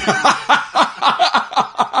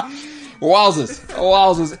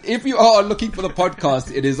 Wowzers. If you are looking for the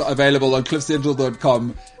podcast, it is available on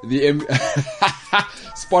cliffcentral.com,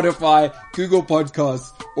 Spotify, Google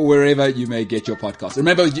Podcasts, or wherever you may get your podcasts.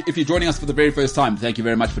 Remember, if you're joining us for the very first time, thank you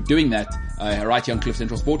very much for doing that, right here on Cliff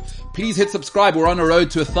Central Sport. Please hit subscribe. We're on a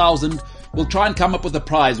road to 1,000. We'll try and come up with a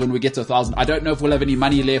prize when we get to 1,000. I don't know if we'll have any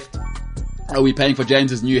money left. Are we paying for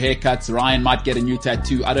James's new haircuts? Ryan might get a new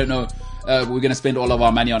tattoo. I don't know. We're going to spend all of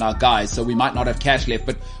our money on our guys, so we might not have cash left,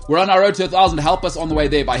 but we're on our road to 1,000. Help us on the way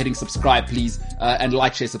there by hitting subscribe, please, and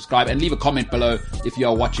like, share, subscribe, and leave a comment below if you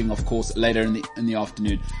are watching, of course, later in the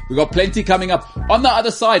afternoon. We've got plenty coming up. On the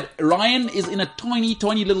other side, Ryan is in a tiny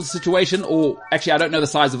little situation, or actually, I don't know the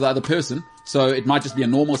size of the other person, so it might just be a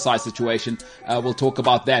normal size situation. We'll talk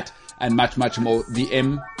about that and much, much more. The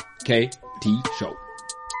MKT Show.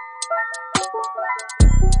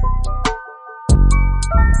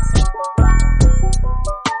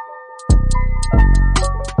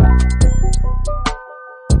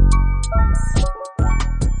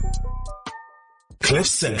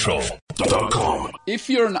 CliffCentral.com. If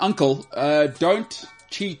you're an uncle, don't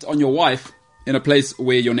cheat on your wife in a place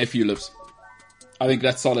where your nephew lives. I think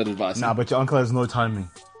that's solid advice. Nah, but your uncle has no timing.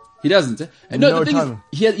 He doesn't. No, the thing timing.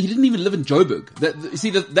 is, he didn't even live in Joburg.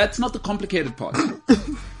 That's not the complicated part.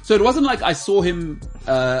 So it wasn't like I saw him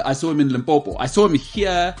in Limpopo. I saw him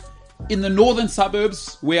here in the northern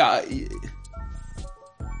suburbs where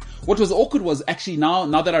what was awkward was actually now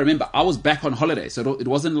that I remember, I was back on holiday. So it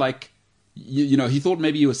wasn't like he thought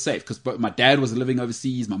maybe he was safe because my dad was living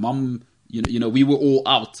overseas, my mom, we were all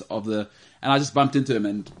out of and I just bumped into him,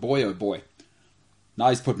 and boy, oh boy, now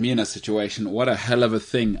he's put me in a situation. What a hell of a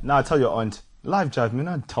thing. Now I tell your aunt, live chat, man,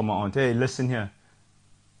 I'd tell my aunt, hey, listen here,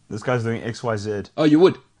 this guy's doing XYZ. Oh, you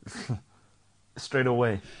would? Straight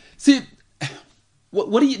away. See,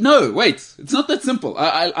 what do you... No, wait. It's not that simple.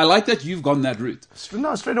 I like that you've gone that route.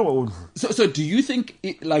 No, straight away. So do you think,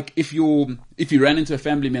 if you ran into a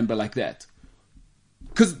family member like that...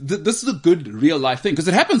 Because this is a good real-life thing. Because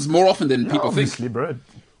it happens more often than people obviously, think. Bro.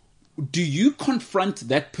 Do you confront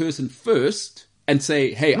that person first and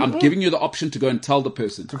say, hey, I'm giving you the option to go and tell the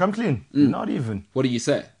person? To come clean? Not even. What do you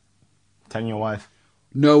say? Telling your wife.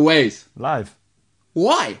 No ways. Live.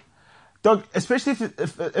 Why? Dog, especially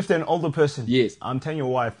if they're an older person. Yes. I'm telling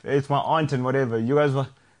your wife, it's my aunt and whatever. You guys were,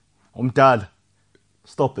 I'm dad.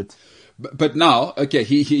 Stop it. But now, okay,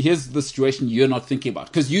 here's the situation you're not thinking about.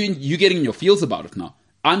 Because you're getting in your feels about it now.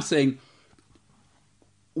 I'm saying,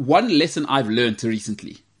 one lesson I've learned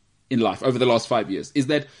recently in life over the last 5 years is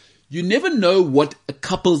that you never know what a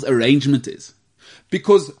couple's arrangement is.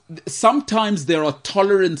 Because sometimes there are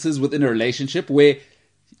tolerances within a relationship where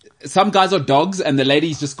some guys are dogs and the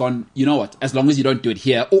lady's just gone, you know what, as long as you don't do it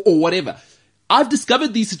here or whatever. I've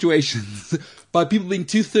discovered these situations by people being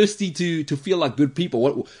too thirsty to feel like good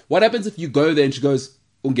people. What happens if you go there and she goes,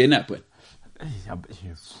 Ungena?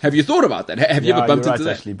 Have you thought about that? Have you ever bumped into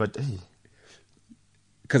that? Actually, but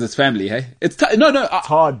because it's family, hey? It's it's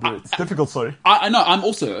hard, bro. It's difficult. Sorry. I know. I'm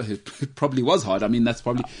also. It probably was hard. I mean, that's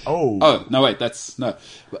probably. Oh no! Wait, that's no.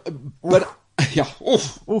 But yeah.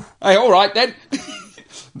 Oof. Hey, all right then.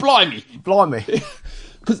 Blimey.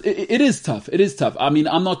 Because it is tough. It is tough. I mean,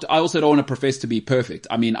 I also don't want to profess to be perfect.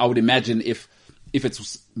 I mean, I would imagine if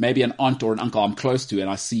it's maybe an aunt or an uncle I'm close to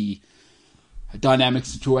and I see a dynamic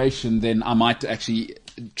situation, then I might actually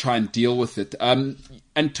try and deal with it.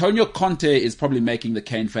 Antonio Conte is probably making the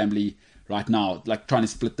Kane family right now, like trying to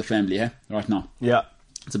split the family, right now. Yeah.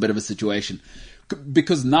 It's a bit of a situation.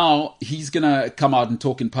 Because now he's going to come out and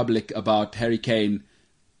talk in public about Harry Kane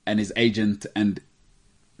and his agent. And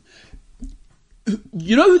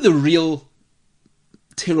you know who the real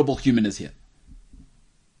terrible human is here?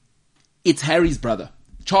 It's Harry's brother.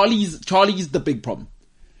 Charlie's the big problem.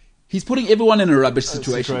 He's putting everyone in a rubbish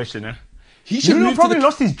situation. He should have probably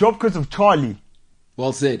lost his job because of Charlie.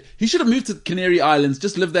 Well said. He should have moved to the Canary Islands,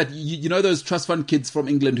 just lived that, you know those trust fund kids from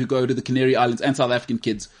England who go to the Canary Islands, and South African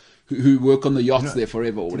kids who work on the yachts there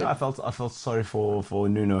forever or whatever. I felt sorry for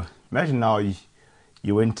Nuno. Imagine now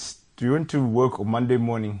you went to work on Monday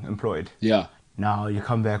morning employed. Yeah. Now you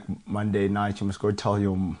come back Monday night, you must go tell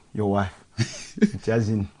your wife.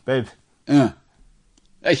 Jazin, babe.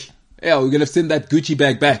 Hey, yeah, we're going to send that Gucci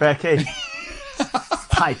bag back. Back, hey.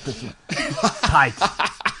 Tight.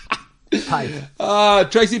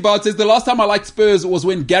 Tracy Bard says, the last time I liked Spurs was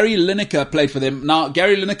when Gary Lineker played for them. Now,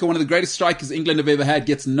 Gary Lineker, one of the greatest strikers England have ever had,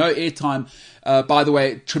 gets no airtime. By the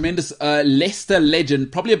way, tremendous Leicester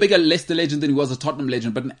legend, probably a bigger Leicester legend than he was a Tottenham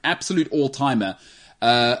legend, but an absolute all-timer.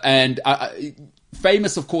 And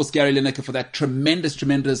famous, of course, Gary Lineker for that tremendous,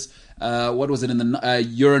 what was it in the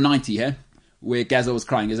Euro 90, where Gazza was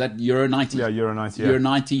crying. Is that Euro 90? Yeah, Euro 90. Euro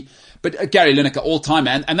 90. But Gary Lineker,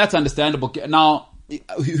 all-timer, and that's understandable. Now,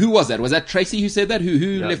 who was that? Was that Tracy who said that?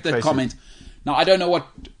 Who left that comment? Now, I don't know what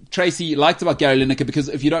Tracy liked about Gary Lineker, because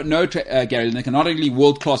if you don't know Gary Lineker, not only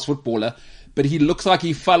world-class footballer, but he looks like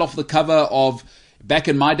he fell off the cover of, back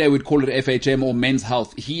in my day, we'd call it FHM or Men's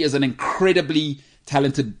Health. He is an incredibly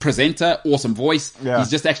talented presenter, awesome voice. Yeah.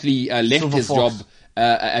 He's just actually left Silver his Fox. Job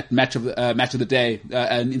at Match of the Day,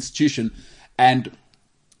 an institution. And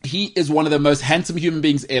he is one of the most handsome human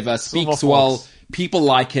beings ever, speaks well, people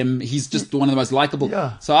like him. He's just one of the most likable.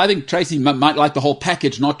 Yeah. So I think Tracy might like the whole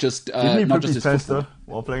package, not just his pants though,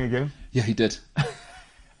 while playing a game. Yeah, he did.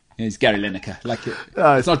 He's Gary Lineker. Like,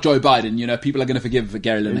 it's not Joe Biden, people are going to forgive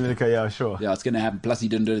Gary Lineker. Yeah, sure. Yeah, it's going to happen. Plus, he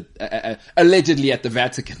didn't do it allegedly at the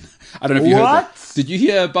Vatican. I don't know if you heard that. Did you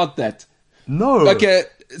hear about that? No. Okay,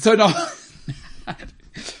 so no.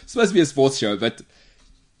 It's supposed to be a sports show, but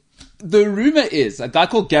the rumor is a guy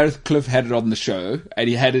called Gareth Cliff had it on the show, and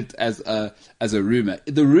he had it as a rumor.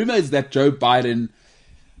 The rumor is that Joe Biden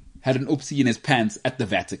had an oopsie in his pants at the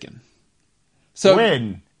Vatican. So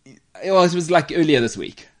when? It was like earlier this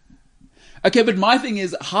week. Okay, but my thing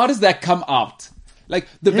is, how does that come out? Like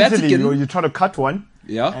the Vatican, you try to cut one,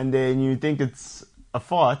 yeah, and then you think it's a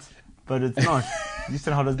fart, but it's not. You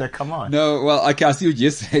said, how does that come out? No, well, okay, I see what you're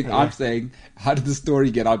saying. Yeah. I'm saying, how did the story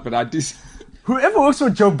get out? But I do. Whoever works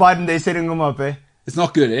with Joe Biden, they're setting him up, eh? It's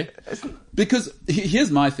not good, eh? Because here's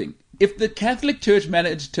my thing. if the Catholic Church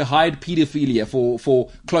managed to hide pedophilia for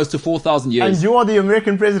close to 4,000 years, and you are the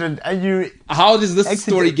American president, and you how does this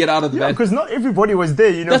story get out of the van? Because not everybody was there.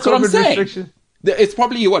 You know, That's what I'm COVID saying. restriction. It's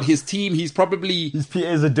probably what his team. His PA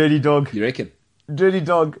is a dirty dog. You reckon? Dirty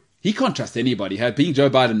dog. He can't trust anybody. Being Joe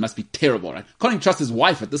Biden must be terrible, right? Can't even trust his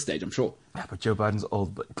wife at this stage, I'm sure. Yeah, but Joe Biden's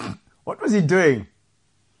old. But what was he doing?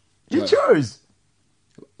 You chose.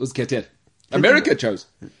 It was Keter. America chose.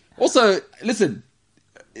 Also, listen,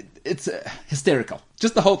 it's hysterical.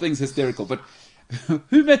 Just the whole thing's hysterical. But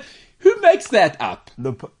who makes that up?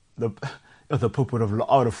 The Pope I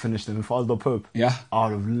would have finished him if I was the Pope. Yeah, I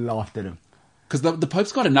would have laughed at him. Because the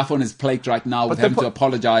Pope's got enough on his plate right now with having to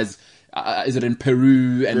apologize. Is it in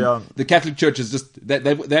Peru? And the Catholic Church is just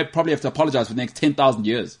they probably have to apologize for the next 10,000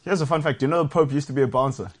 years. Here's a fun fact: you know, the Pope used to be a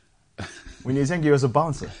bouncer. When he was young, he was a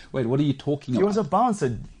bouncer. Wait, what are you talking about? He was a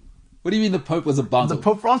bouncer. What do you mean the Pope was a bouncer? The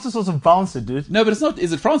Pope Francis was a bouncer, dude. No, but it's not.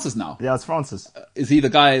 Is it Francis now? Yeah, it's Francis. Is he the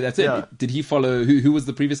guy? That's it. Yeah. Did he follow? Who was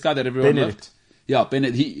the previous guy that everyone loved? Yeah,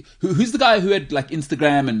 Benedict. Who's the guy who had like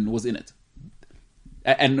Instagram and was in it?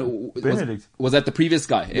 And Benedict. Was that the previous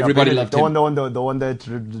guy? Everybody loved him. The one that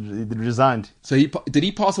resigned. So did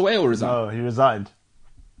he pass away or resign? No, he resigned.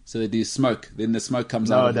 So they do smoke. Then the smoke comes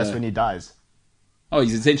out. No, that's when he dies. Oh,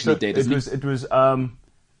 he's essentially dead, isn't he? It was.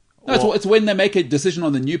 No, it's when they make a decision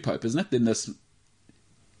on the new pope, isn't it? Then this.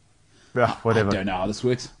 Yeah, whatever. I don't know how this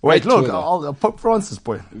works. Wait, look, Pope Francis,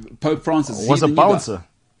 boy. Pope Francis was a bouncer.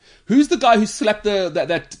 Who's the guy who slapped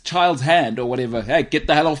that child's hand or whatever? Hey, get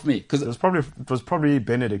the hell off me! Because it was probably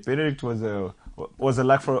Benedict. Benedict was a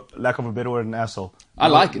lack of a better word, an asshole. I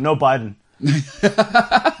like it. No Biden.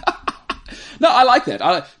 No, I like that.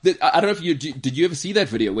 I don't know if did you ever see that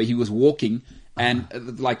video where he was walking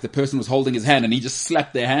and like the person was holding his hand and he just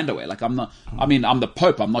slapped their hand away. Like I'm the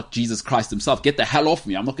Pope. I'm not Jesus Christ himself. Get the hell off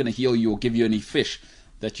me. I'm not going to heal you or give you any fish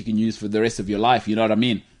that you can use for the rest of your life. You know what I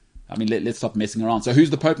mean? Let's stop messing around. So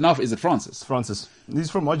who's the Pope now? Is it Francis? Francis. He's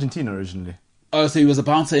from Argentina originally. Oh, so he was a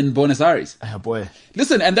bouncer in Buenos Aires. Oh, boy.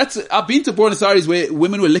 Listen, and I've been to Buenos Aires where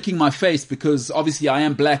women were licking my face because obviously I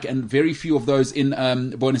am black and very few of those in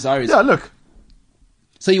Buenos Aires. Yeah, look.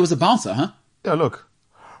 So he was a bouncer, huh? Yeah, look.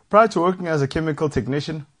 Prior to working as a chemical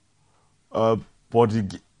technician,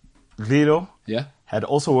 Bordiglio had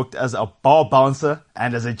also worked as a bar bouncer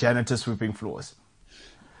and as a janitor sweeping floors.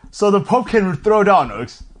 So the Pope can throw down,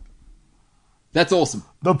 Oaks. That's awesome.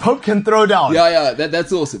 The Pope can throw down. Yeah,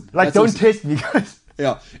 that's awesome. Like, don't test me, guys.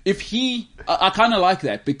 Yeah. I kind of like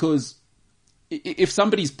that because if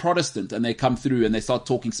somebody's Protestant and they come through and they start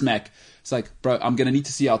talking smack, it's like, bro, I'm going to need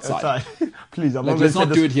to see outside. Please, let's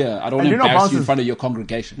not do it here. I don't want to embarrass you in front of your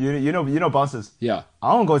congregation. You know bouncers. Yeah.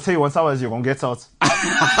 I don't go tell you once hours you're going to get out.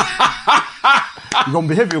 You're going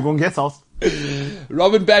to behave, you're going to get out.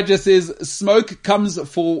 Robin Badger says smoke comes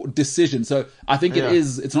for decision. So I think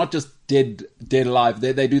it's not just dead alive.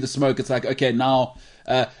 They do the smoke. It's like, okay, now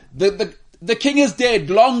the king is dead.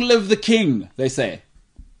 Long live the king, they say.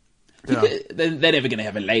 Yeah. They're never going to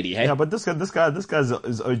have a lady, hey? Yeah, but this guy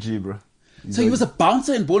is OG, bro. So he was a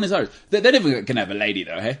bouncer in Buenos Aires. They're never going to have a lady,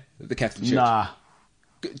 though, hey? The Catholic Church. Nah.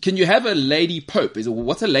 Can you have a lady pope?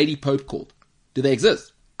 What's a lady pope called? Do they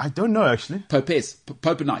exist? I don't know, actually. Popes,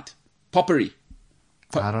 Popenite, Poppery.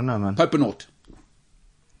 I don't know, man. Popenout,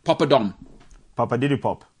 Papadom. Papa Diddy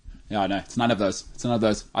Pop. Yeah, I know. It's none of those.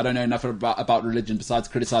 I don't know enough about religion besides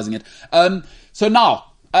criticizing it. So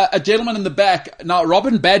now, a gentleman in the back. Now,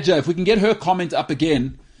 Robin Badger, if we can get her comment up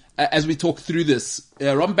again as we talk through this.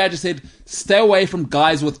 Robin Badger said, stay away from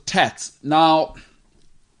guys with tats. Now,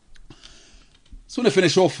 just want to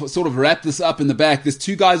finish off, sort of wrap this up in the back. There's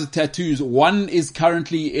two guys with tattoos. One is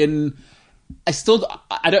currently in...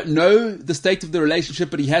 I don't know the state of the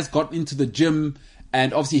relationship, but he has gotten into the gym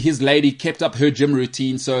and obviously his lady kept up her gym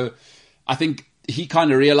routine. So I think he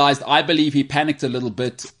kind of realized, I believe he panicked a little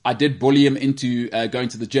bit. I did bully him into going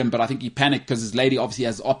to the gym, but I think he panicked because his lady obviously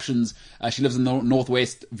has options. She lives in the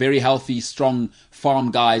Northwest, very healthy, strong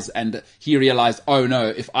farm guys. And he realized, oh no,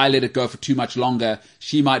 if I let it go for too much longer,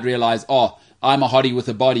 she might realize, oh, I'm a hottie with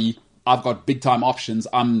a body. I've got big time options.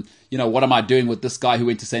 What am I doing with this guy who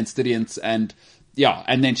went to St. Stidians? And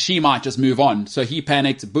then she might just move on. So he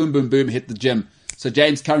panicked, boom, boom, boom, hit the gym. So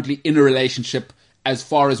James currently in a relationship as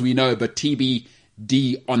far as we know, but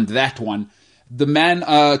TBD on that one. The man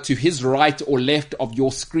to his right or left of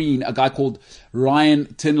your screen, a guy called Ryan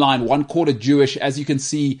Tinline, 1/4 Jewish. As you can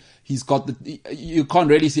see, he's got you can't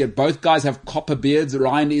really see it. Both guys have copper beards.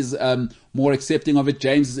 Ryan is more accepting of it.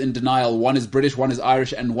 James is in denial. One is British, one is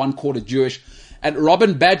Irish, and 1/4 Jewish. And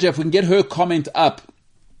Robin Badger, if we can get her comment up,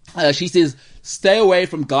 she says, stay away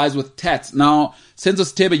from guys with tats. Now, Senzo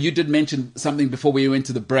Steba, you did mention something before we went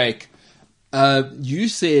to the break. You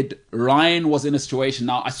said Ryan was in a situation.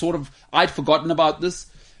 Now, I'd forgotten about this,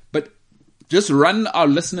 but just run our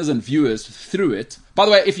listeners and viewers through it. By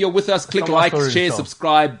the way, if you're with us, click like, share,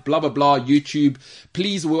 subscribe, blah, blah, blah, YouTube.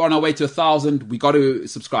 Please, we're on our way to 1,000. We got to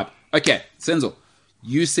subscribe. Okay, Senzo,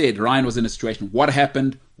 you said Ryan was in a situation. What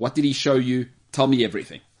happened? What did he show you? Tell me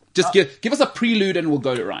everything. Just give us a prelude and we'll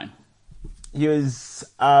go to Ryan. He was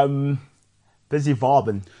busy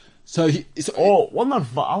vibing. I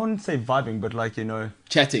wouldn't say vibing, but like,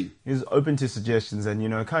 chatting. He was open to suggestions and,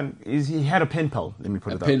 he had a pen pal, let me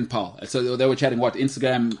put it that way. A pen pal. So they were chatting what?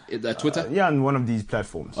 Instagram, Twitter? Yeah, on one of these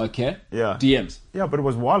platforms. Okay. Yeah. DMs. Yeah, but it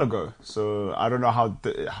was a while ago. So I don't know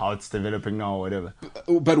how it's developing now or whatever.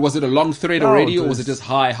 But was it a long thread already or was it just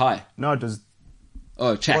hi? No, it was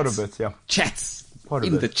chats. Quite a bit, yeah. Chats. Quite a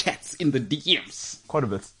in bit. the chats, in the DMs. Quite a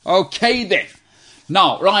bit. Okay then.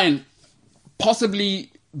 Now, Ryan,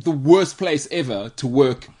 possibly the worst place ever to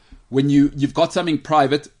work when you've got something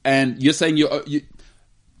private and you're saying let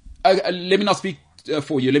me not speak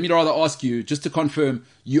for you. Let me rather ask you just to confirm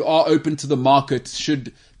you are open to the market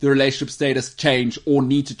should the relationship status change or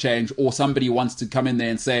need to change or somebody wants to come in there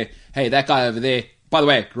and say, hey, that guy over there. By the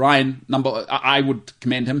way, Ryan, I would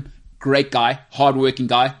commend him. Great guy, hardworking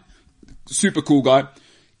guy, super cool guy.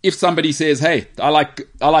 If somebody says, hey, I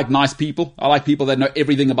like nice people. I like people that know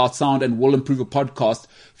everything about sound and will improve a podcast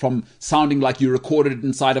from sounding like you recorded it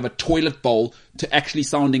inside of a toilet bowl to actually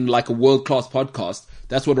sounding like a world-class podcast.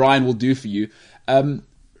 That's what Ryan will do for you. Ryan,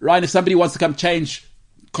 if somebody wants to come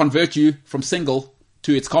convert you from single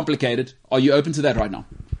to it's complicated, are you open to that right now?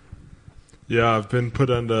 Yeah, I've been put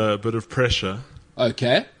under a bit of pressure.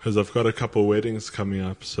 Okay. Because I've got a couple weddings coming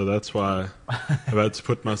up, so that's why I've had to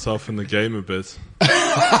put myself in the game a bit.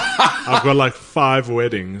 I've got like 5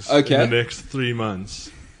 weddings in the next 3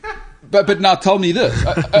 months. But now tell me this.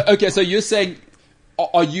 Okay, so you're saying,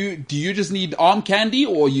 do you just need arm candy,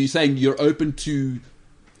 or are you saying you're open to,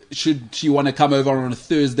 should she want to come over on a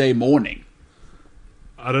Thursday morning?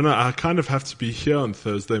 I don't know. I kind of have to be here on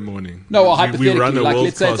Thursday morning. No, well, hypothetically, we run a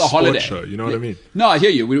let's say it's a holiday show. You know what I mean? No, I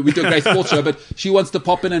hear you. We do a great sports show, but she wants to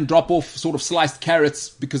pop in and drop off sort of sliced carrots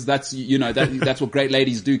because that's that's what great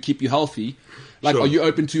ladies do, keep you healthy. Like, sure. Are you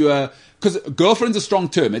open to because girlfriend's a strong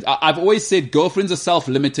term. I've always said girlfriend's a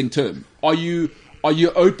self-limiting term. Are you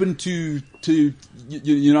open to you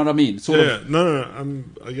know what I mean? No.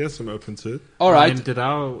 I guess I'm open to it. All right. And did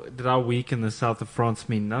our week in the south of France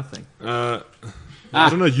mean nothing? I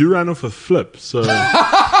don't know. You ran off a flip, so.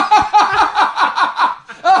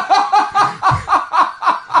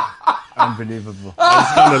 Unbelievable. I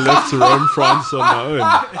was kind of left to roam France on my own.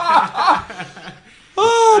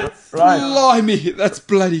 Oh, blimey. That's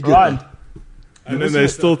bloody good. Ryan. And then they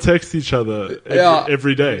still text each other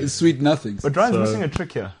every day. Sweet nothings. But Ryan's missing a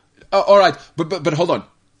trick here. All right. But hold on.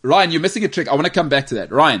 Ryan, you're missing a trick. I want to come back to that.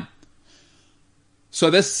 Ryan. So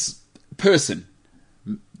this person,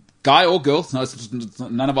 guy or girl, no, it's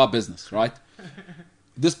none of our business, right?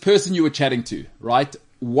 This person you were chatting to, right?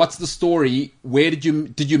 What's the story? Where did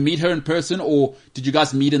you meet her in person, or did you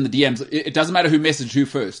guys meet in the DMs? It doesn't matter who messaged who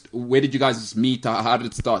first. Where did you guys meet? How did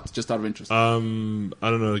it start? Just out of interest. I don't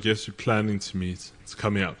know. I guess you're planning to meet. It's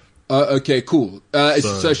coming up. Okay, cool.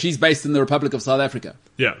 So she's based in the Republic of South Africa.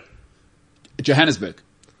 Yeah. Johannesburg.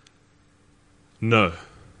 No.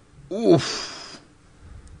 Oof.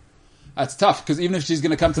 That's tough, because even if she's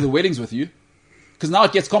going to come to the weddings with you, because now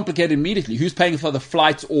it gets complicated immediately. Who's paying for the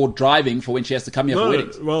flights or driving for when she has to come here for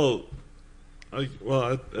weddings? Well, I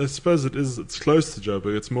suppose it's close to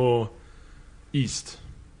Joburg. It's more east.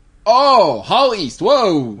 Oh, how east?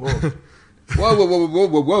 Whoa.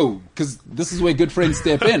 Whoa. Because this is where good friends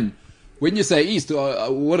step in. When you say east,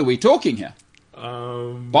 what are we talking here?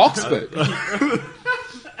 Boxburg.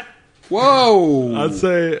 Whoa. I'd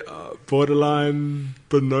say borderline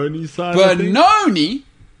Benoni side. Benoni?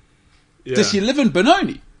 Yeah. Does she live in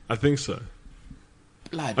Benoni? I think so.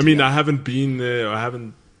 Bloody I mean, hell. I haven't been there. I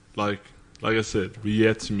haven't, like I said, we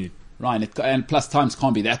yet to meet. Ryan, and plus times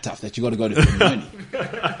can't be that tough that you got to go to Benoni.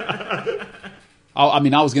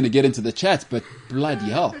 I was going to get into the chat, but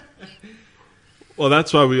bloody hell. Well,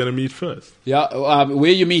 that's why we're going to meet first. Yeah,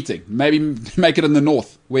 where are you meeting? Maybe make it in the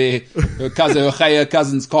north, where her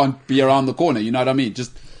cousins can't be around the corner. You know what I mean?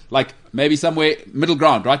 Just like maybe somewhere middle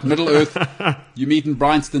ground, right? Middle Earth. You meet in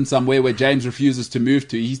Bryanston somewhere where James refuses to move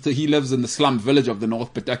to. He lives in the slum village of the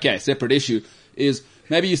north. But okay, separate issue is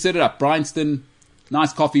maybe you set it up. Bryanston,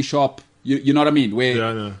 nice coffee shop. You know what I mean? Where Yeah,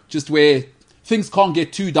 I know. just where things can't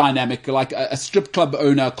get too dynamic. Like a strip club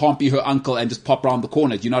owner can't be her uncle and just pop around the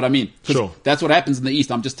corner. Do you know what I mean? Sure. That's what happens in the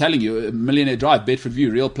East. I'm just telling you, Millionaire Drive, Bedford View,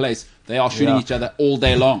 real place. They are shooting each other all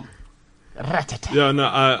day long. Yeah, no,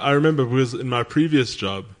 I remember because in my previous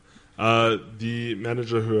job, the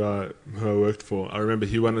manager who I worked for, I remember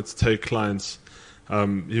he wanted to take clients.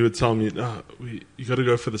 He would tell me, "No, you got to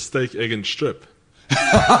go for the steak, egg, and strip."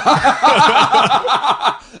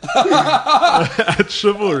 At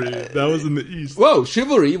Chivalry, that was in the East. Whoa,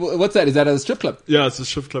 Chivalry? What's that? Is that a strip club? Yeah, it's a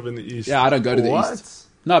strip club in the East. Yeah, I don't go to the East.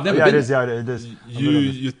 No, I've never been. It is.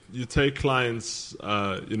 You take clients,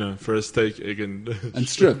 for a steak, egg, and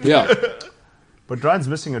strip. Yeah. But Ryan's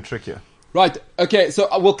missing a trick here. Right. Okay. So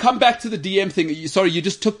we'll come back to the DM thing. Sorry, you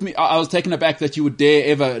just took me. I was taken aback that you would dare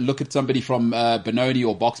ever look at somebody from Benoni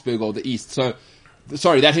or Boksburg or the East. So,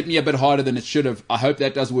 sorry, that hit me a bit harder than it should have. I hope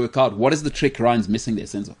that does work out. What is the trick Ryan's missing there,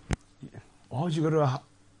 Senzo? Why would you go to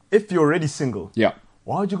if you're already single? Yeah.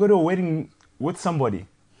 Why would you go to a wedding with somebody?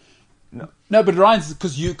 No, but Ryan's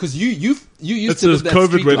because you used it's to a live that COVID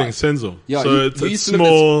street wedding, life. Senzo. Yeah, so it's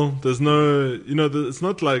small. There's no, it's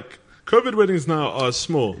not like COVID weddings now are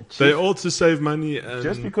small. They're all to save money. And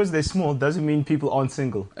Just because they're small doesn't mean people aren't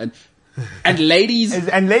single. And ladies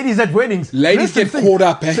and ladies at weddings. Ladies get caught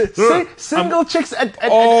up. Single chicks at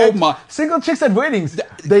single chicks at weddings.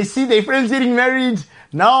 They see their friends getting married.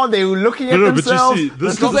 Now they're looking at themselves. But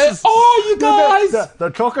you see, you guys! The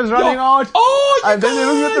chalk is running out. And then they're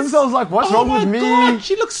looking at themselves like, what's wrong with me? God,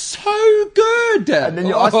 she looks so good. And then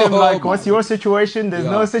you ask them like, what's your situation? There's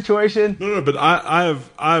no situation. No, but I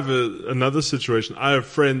have another situation. I have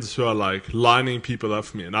friends who are like lining people up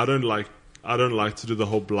for me, and I don't like to do the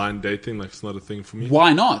whole blind date thing. Like, it's not a thing for me.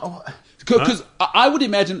 Why not? Because I would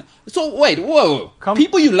imagine. So wait, whoa!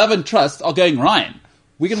 People you love and trust are going, Ryan,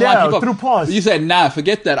 we can line people through pause. You say, nah,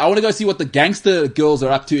 forget that. I want to go see what the gangster girls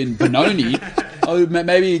are up to in Benoni.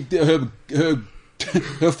 Maybe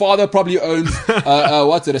her father probably owns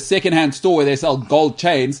a second-hand store where they sell gold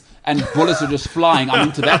chains and bullets are just flying. I'm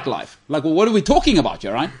into that life. Like, well, what are we talking about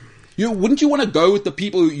here, right? Wouldn't you want to go with the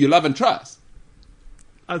people you love and trust?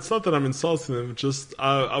 It's not that I'm insulting them. Just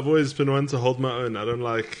I've always been one to hold my own. I don't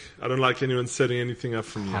like anyone setting anything up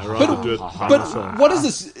for me. I rather do it by myself. But what is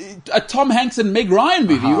this? A Tom Hanks and Meg Ryan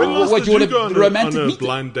movie? When last did you go on a meeting?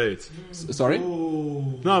 blind date? Sorry?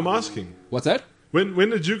 No, I'm asking. What's that? When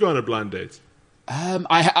did you go on a blind date? I've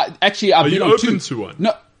Are been you on open two. to one?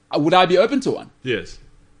 No, would I be open to one? Yes.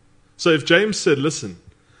 So if James said, "Listen,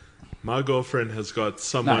 my girlfriend has got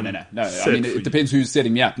someone," No. I mean, it depends who's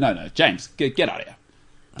setting me up. No, James, get out of here.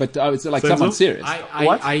 But it's like someone serious.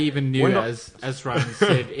 I even knew, as Ryan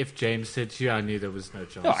said, if James said to you, I knew there was no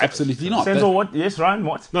chance. No, absolutely not. Senzo, what? Yes, Ryan,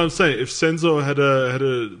 what? No, I'm saying if Senzo had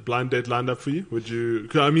a blind date lined up for you, would you?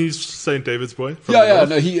 I mean, he's St. David's boy. No,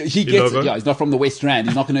 he gets it. Yeah, he's not from the West Rand.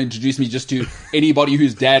 He's not going to introduce me just to anybody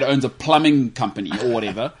whose dad owns a plumbing company or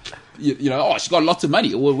whatever. She's got lots of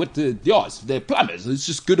money. Or they're plumbers. It's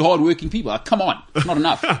just good, hard-working people. Like, come on, it's not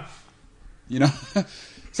enough.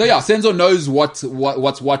 So yeah, Senzo knows what's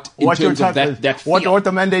what in terms of that. What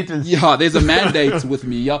the mandate is. Yeah, there's a mandate with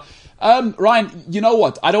me. Yeah, Ryan, you know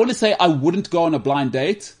what? I don't want to say I wouldn't go on a blind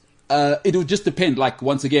date. It would just depend. Like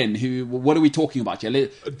once again, what are we talking about? Yeah,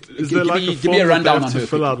 is there like a form that they have to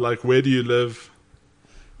fill out? Like, where do you live?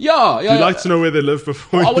 Yeah. Do you like to know where they live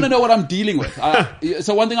before? I want to know what I'm dealing with.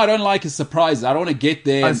 So one thing I don't like is surprises. I don't want to get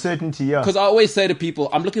there. Uncertainty, yeah. Because I always say to people,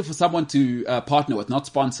 I'm looking for someone to partner with, not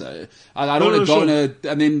sponsor. I don't want to go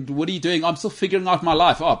and then what are you doing? I'm still figuring out my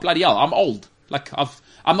life. Oh, bloody hell, I'm old. Like I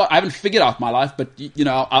haven't figured out my life, but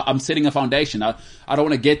I'm setting a foundation. I don't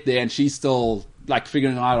want to get there and she's still like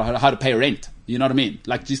figuring out how to pay rent. You know what I mean?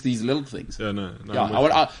 Like just these little things. Yeah, no. Yeah, I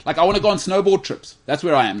want to go on snowboard trips. That's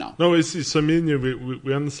where I am now. No, so me and you,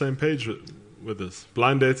 we're on the same page with this.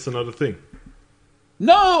 Blind dates are not a thing.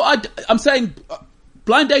 No, I'm saying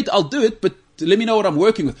blind date. I'll do it, but let me know what I'm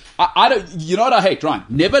working with. I don't. You know what I hate, Ryan?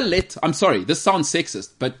 I'm sorry. This sounds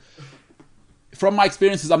sexist, but from my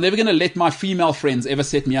experiences, I'm never going to let my female friends ever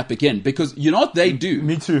set me up again because you know what they do.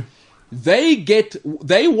 Me too.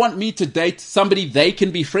 They want me to date somebody they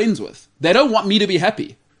can be friends with. They don't want me to be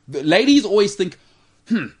happy. The ladies always think,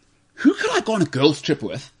 who could I go on a girls' trip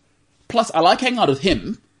with? Plus, I like hanging out with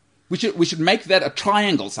him. We should make that a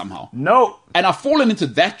triangle somehow. No. And I've fallen into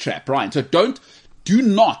that trap, Ryan. So do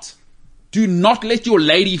not let your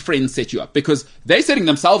lady friends set you up because they're setting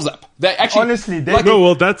themselves up. They actually honestly,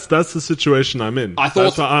 that's the situation I'm in. I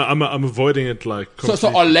thought I'm avoiding it like completely.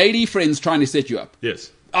 So are lady friends trying to set you up?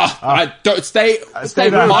 Yes. I don't stay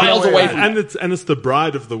miles away from and it's the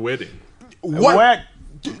bride of the wedding. What?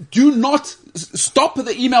 do not stop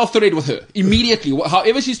the email thread with her immediately.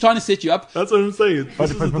 However she's trying to set you up. That's what I'm saying.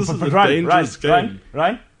 This is a dangerous game.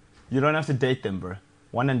 Ryan, you don't have to date them, bro.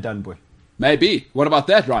 One and done, boy. Maybe. What about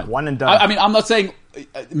that, Ryan? One and done. I mean, I'm not saying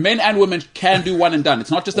men and women can do one and done.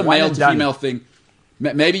 It's not just a male to female thing.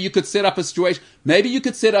 Maybe you could set up a situation. Maybe you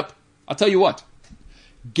could set up, I'll tell you what.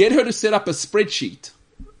 Get her to set up a spreadsheet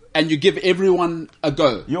and you give everyone a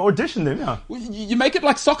go. You audition them, yeah. You make it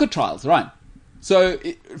like soccer trials, right? So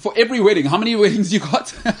for every wedding, how many weddings you got?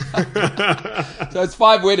 So it's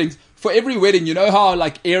 5 weddings. For every wedding, you know how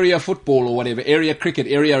like area football or whatever, area cricket,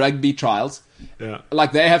 area rugby trials, yeah.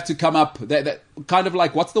 Like they have to come up, they kind of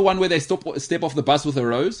like, what's the one where they step off the bus with a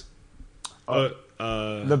rose?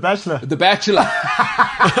 The Bachelor. The Bachelor.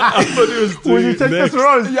 I thought he was doing Will you take this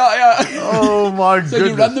rose? Yeah. Oh my goodness. So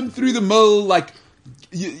you run them through the mill, like,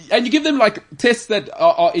 and you give them like tests that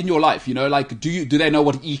are in your life, you know, like do they know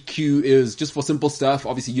what EQ is, just for simple stuff.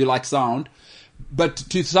 Obviously you like sound, but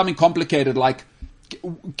to something complicated like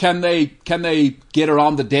can they get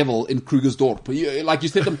around the devil in Krugersdorp? Like you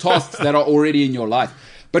set them tasks that are already in your life.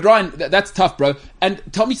 But Ryan, that's tough, bro. And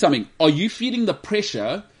tell me something, are you feeling the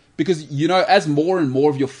pressure because, you know, as more and more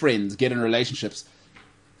of your friends get in relationships,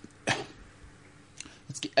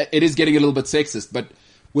 it is getting a little bit sexist, but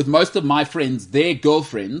with most of my friends, their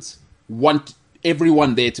girlfriends want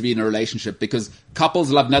everyone there to be in a relationship because couples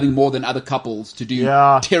love nothing more than other couples to do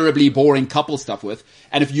terribly boring couple stuff with.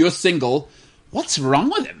 And if you're single, what's wrong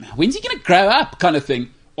with him? When's he going to grow up kind of thing?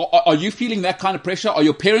 Are you feeling that kind of pressure? Are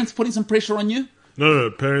your parents putting some pressure on you? No,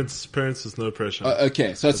 parents is no pressure.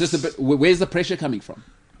 Okay, so it's just a bit, where's the pressure coming from?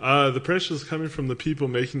 The pressure is coming from the people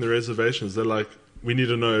making the reservations. They're like, we need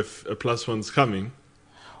to know if a +1's coming.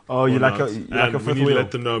 Oh, you're like a and fifth we need wheel. to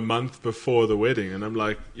let them know a month before the wedding. And I'm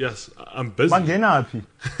like, yes, I'm busy.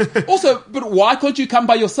 Also, but why can't you come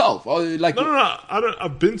by yourself? Like, No.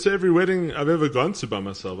 I've been to every wedding I've ever gone to by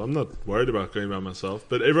myself. I'm not worried about going by myself.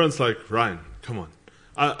 But everyone's like, Ryan, come on.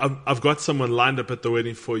 I've got someone lined up at the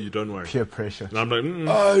wedding for you. Don't worry. Peer pressure. And I'm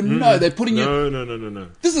like, no, they're putting you. No.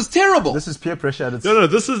 This is terrible. This is peer pressure at its... No.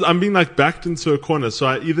 I'm being like backed into a corner. So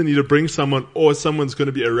I either need to bring someone or someone's going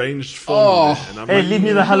to be arranged for me. And I'm hey, leave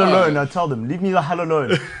me the hell alone. I tell them, leave me the hell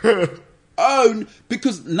alone.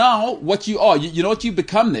 Because now what you are, you know what you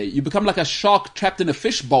become there? You become like a shark trapped in a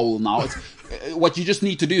fish bowl now. It's, what you just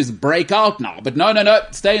need to do is break out now. But no,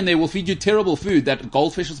 stay in there. We'll feed you terrible food that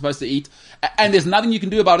goldfish are supposed to eat. And there's nothing you can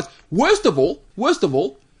do about it. Worst of all,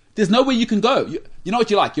 there's nowhere you can go. You know what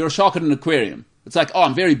you're like? You're a shark in an aquarium. It's like,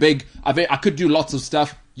 I'm very big. I could do lots of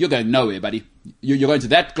stuff. You're going nowhere, buddy. You're going to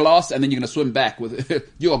that glass and then you're going to swim back with it.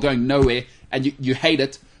 You are going nowhere and you hate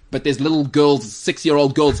it. But there's little girls,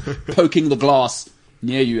 6-year-old girls poking the glass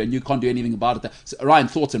near you and you can't do anything about it. So, Ryan,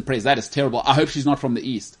 thoughts and prayers. That is terrible. I hope she's not from the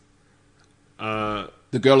East.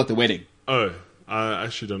 The girl at the wedding. Oh, I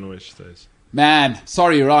actually don't know where she stays. Man,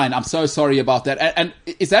 sorry, Ryan. I'm so sorry about that. And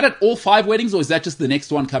is that at all 5 weddings or is that just the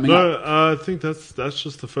next one coming up? No, I think that's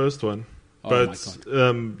just the first one. Oh, but,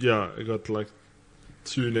 yeah, I got like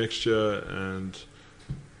 2 next year and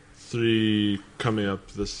 3 coming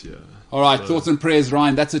up this year. All right, thoughts and prayers,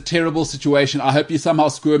 Ryan. That's a terrible situation. I hope you somehow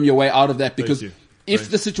squirm your way out of that because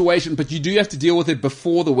the situation, but you do have to deal with it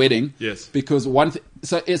before the wedding. Yes. Because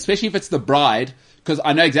so especially if it's the bride, because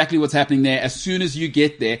I know exactly what's happening there. As soon as you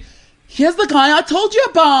get there, here's the guy I told you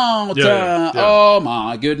about. Yeah. Oh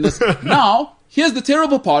my goodness. Now, here's the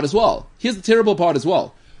terrible part as well.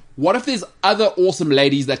 What if there's other awesome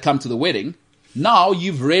ladies that come to the wedding? Now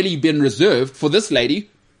you've really been reserved for this lady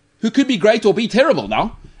who could be great or be terrible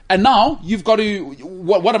now. And now you've got to,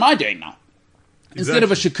 what am I doing now? Instead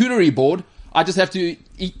of a charcuterie board, I just have to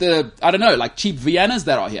eat like cheap Viennas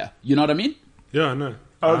that are here. You know what I mean? Yeah, I know.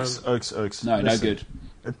 Oaks. No, no good.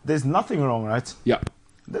 There's nothing wrong, right? Yeah.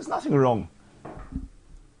 There's nothing wrong.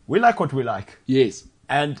 We like what we like. Yes.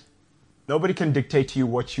 And nobody can dictate to you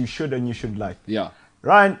what you should and you should like. Yeah.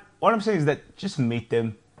 Ryan, what I'm saying is that just meet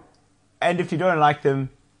them. And if you don't like them,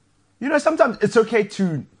 you know, sometimes it's okay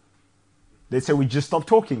to, let's say we just stop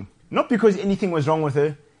talking. Not because anything was wrong with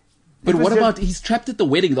her. But what about, he's trapped at the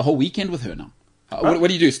wedding the whole weekend with her now. What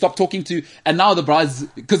do you do? Stop talking to, and now the bride's,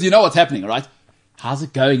 because you know what's happening, right? How's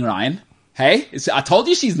it going, Ryan? Hey, I told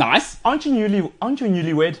you she's nice. Aren't you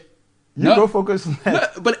newlywed? Go focus on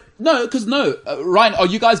that. Ryan, are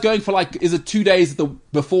you guys going for like, is it 2 days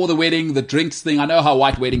before the wedding, the drinks thing? I know how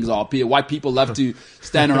white weddings are. White people love to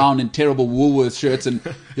stand around in terrible Woolworths shirts and,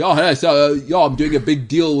 I'm doing a big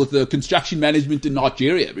deal with the construction management in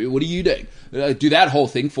Nigeria. What are you doing? Do that whole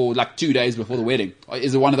thing for like 2 days before the wedding.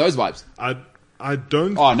 Is it one of those vibes? I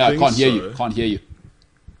don't Oh, no, think can't so. hear you.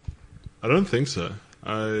 I don't think so.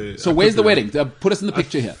 So where's the wedding? Put us in the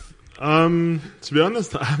picture here. To be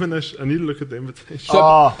honest, I haven't actually, I need to look at the invitation. So,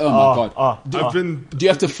 oh my God. Do you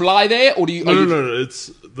have to fly there, or do you? No.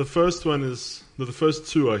 It's the first one is the first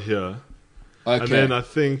two are here, Okay. and then I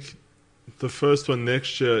think the first one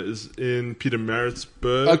next year is in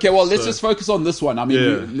Pietermaritzburg. Okay, well, let's just focus on this one. I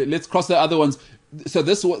mean, Yeah. let's cross the other ones. So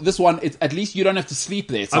this one, it's, at least you don't have to sleep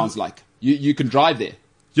there. It sounds like you can drive there.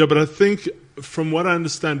 Yeah, but I think from what I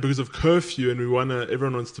understand, because of curfew and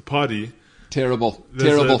everyone wants to party. Terrible.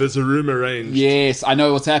 There's a room arranged. Yes, I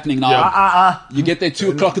know what's happening now. Yeah. You get there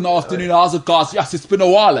 2 o'clock in the afternoon. How's it, guys? Yes, it's been a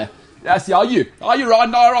while. Eh? Yes, how are you? Are you right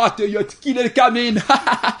now? Right, your tequila to come in.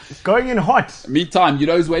 Going in hot. Meantime, you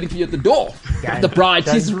know who's waiting for you at the door? The bride.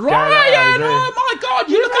 She's Ryan. Oh my God,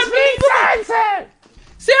 you look amazing.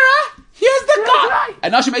 Sarah, here's the guy.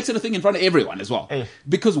 And now she makes it a thing in front of everyone as well. Hey.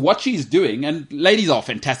 Because what she's doing, and ladies are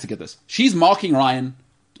fantastic at this, she's marking Ryan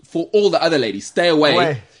for all the other ladies. Stay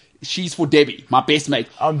away. She's for Debbie, my best mate.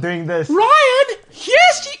 I'm doing this. Ryan, here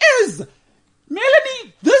she is.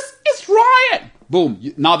 Melanie, this is Ryan.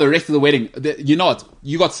 Boom. Now the rest of the wedding, you know what?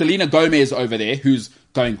 You got Selena Gomez over there who's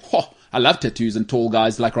going, I love tattoos and tall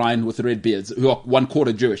guys like Ryan with the red beards who are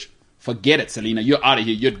 1/4 Jewish. Forget it, Selena. You're out of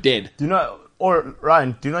here. You're dead. Do you know, or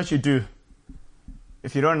Ryan, do you know what you do?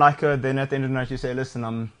 If you don't like her, then at the end of the night you say, listen,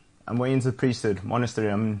 I'm way into the priesthood, monastery,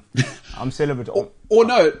 I'm celibate. Or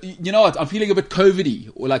no, you know what? I'm feeling a bit COVID-y.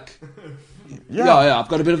 Or like, yeah, I've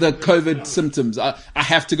got a bit of the COVID symptoms. I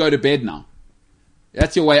have to go to bed now.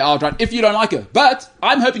 That's your way out, right? If you don't like her. But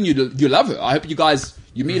I'm hoping you love her. I hope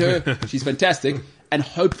you meet her. She's fantastic. And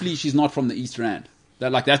hopefully she's not from the East Rand.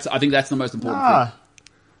 I think that's the most important thing.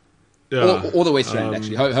 Yeah. Or the West Rand,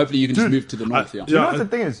 actually. Hopefully you can just move to the north. Do you know what the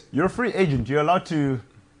thing is? You're a free agent. You're allowed to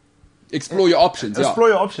explore your options. Explore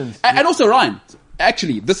your options. And also, Ryan,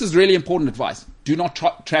 actually, this is really important advice. Do not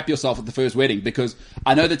trap yourself at the first wedding, because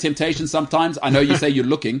I know the temptation sometimes. I know you say you're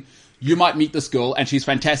looking. You might meet this girl and she's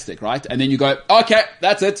fantastic, right? And then you go, okay,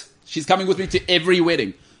 that's it. She's coming with me to every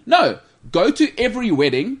wedding. No, go to every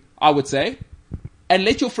wedding, I would say, and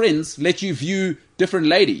let your friends let you view different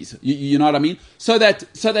ladies. You know what I mean? So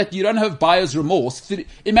that you don't have buyer's remorse.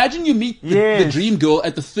 Imagine you meet the dream girl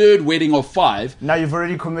at the third wedding of 5. Now you've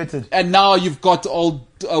already committed. And now you've got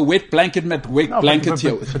wet blanket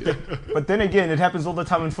here. But then again, it happens all the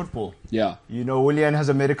time in football. Yeah. You know, Willian has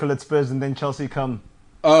a medical at Spurs and then Chelsea come.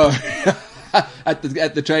 At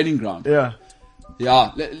the training ground. Yeah.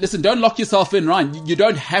 Yeah. Listen, don't lock yourself in, Ryan. You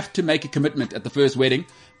don't have to make a commitment at the first wedding.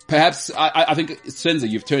 Perhaps, I think, Senza,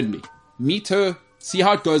 you've turned me. Meet her, see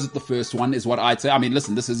how it goes at the first one is what I'd say. I mean,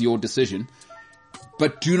 listen, this is your decision.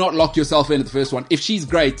 But do not lock yourself in at the first one. If she's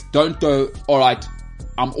great, don't go, all right,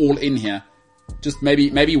 I'm all in here. Just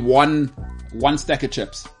maybe one stack of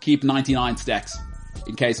chips. Keep 99 stacks.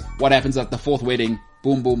 In case, what happens at the 4th wedding,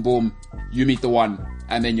 boom, boom, boom, you meet the one.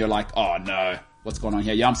 And then you're like, oh no, what's going on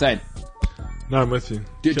here? Yeah, I'm saying. No, I'm with you.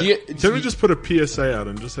 Can we just put a PSA out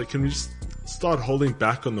and just say, can we just start holding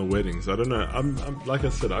back on the weddings? I don't know. I'm like I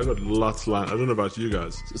said, I got lots lined. I don't know about you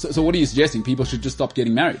guys. So what are you suggesting? People should just stop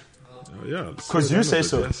getting married? Yeah. Because you say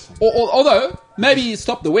so. Yes. Although, maybe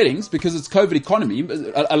stop the weddings because it's COVID economy.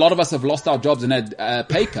 A lot of us have lost our jobs and had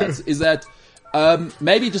pay cuts. Is that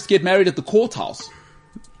maybe just get married at the courthouse?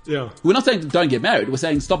 Yeah. We're not saying don't get married. We're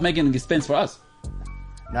saying stop making an expense for us.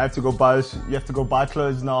 Now you have to go buy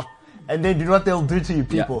clothes now. And then you know what they'll do to you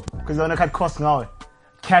people? Because they're going to cut costs now.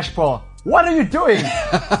 Cash bar. What are you doing?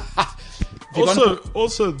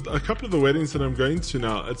 Also, a couple of the weddings that I'm going to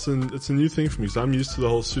now, it's a new thing for me. So I'm used to the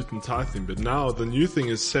whole suit and tie thing, but now the new thing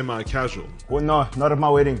is semi-casual. Well, no, not at my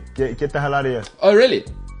wedding. Get the hell out of here. Oh, really?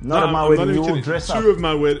 Not at my wedding. You will dress up.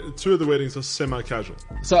 Two of the weddings are semi-casual.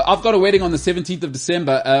 So I've got a wedding on the 17th of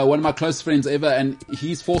December. One of my close friends ever, and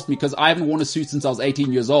he's forced me because I haven't worn a suit since I was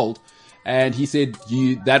 18 years old. And he said,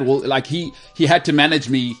 he had to manage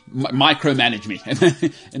me, micromanage me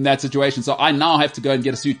in that situation. So I now have to go and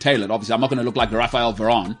get a suit tailored. Obviously, I'm not going to look like Raphael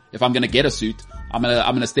Varane. If I'm going to get a suit, I'm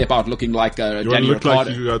going to step out looking like Danny Ricciardo. You look like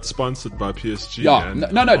you got sponsored by PSG. Yeah.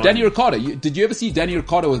 No, Danny Ricciardo. Did you ever see Danny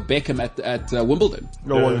Ricciardo with Beckham at Wimbledon?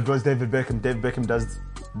 No, well, it was David Beckham. David Beckham does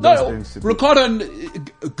things. Ricciardo,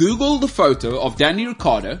 Google the photo of Danny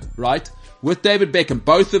Ricciardo, right, with David Beckham,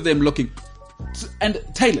 both of them looking and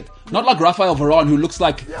tailored. Not like Raphael Varane, who looks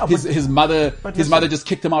like his mother just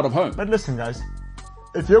kicked him out of home. But listen, guys,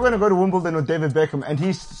 if you're going to go to Wimbledon with David Beckham and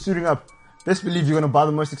he's suiting up, best believe you're going to buy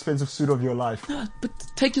the most expensive suit of your life. No, but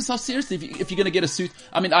take yourself seriously if you're going to get a suit.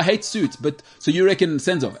 I mean, I hate suits, but so you reckon,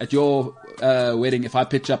 Senzo, at your wedding, if I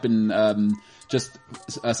pitch up in just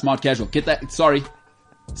a smart casual, get that? Sorry,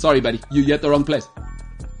 buddy, you're at the wrong place.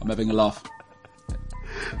 I'm having a laugh.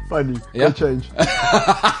 Funny. Yeah. Good change.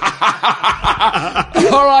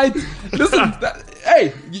 All right. Listen,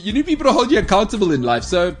 hey, you need people to hold you accountable in life.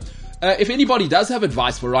 So, if anybody does have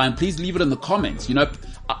advice for Ryan, please leave it in the comments. You know,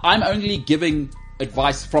 I'm only giving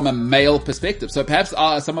advice from a male perspective. So perhaps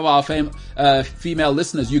some of our female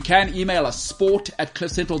listeners, you can email us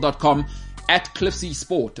sport@cliffcentral.com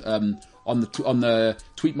 @CliffCSport on the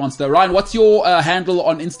tweet monster. Ryan, what's your handle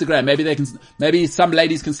on Instagram? Maybe some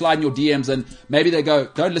ladies can slide in your DMs and maybe they go,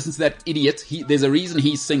 don't listen to that idiot. There's a reason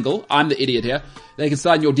he's single. I'm the idiot here. They can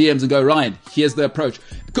slide in your DMs and go, Ryan, here's the approach.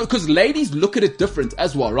 Because ladies look at it different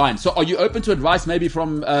as well, Ryan. So are you open to advice maybe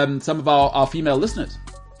from some of our female listeners?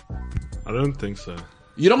 I don't think so.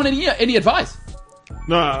 You don't want any advice?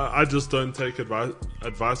 No, I just don't take advice.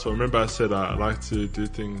 Remember I said I like to do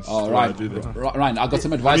things the way I do them. Ryan, I got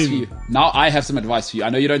some advice for you. Now I have some advice for you. I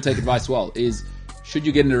know you don't take advice well. Should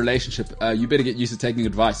you get in a relationship, you better get used to taking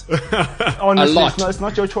advice. Honestly, a lot. It's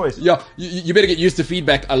not your choice. Yeah, you better get used to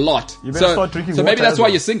feedback a lot. You better start drinking water. So maybe that's why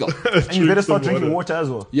well. you're single. And you better start drinking water as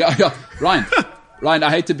well. Yeah. Ryan,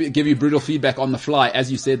 I hate to give you brutal feedback on the fly.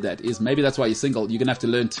 As you said that, maybe that's why you're single. You're going to have to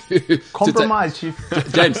learn to... Compromise, Chief.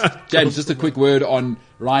 James, just a quick word on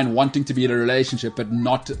Ryan wanting to be in a relationship but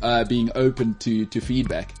not being open to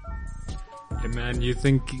feedback. Hey man, you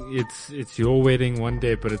think it's your wedding one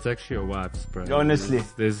day, but it's actually your wife's, bro. Honestly.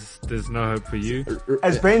 There's no hope for you.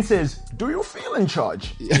 As Ben says, do you feel in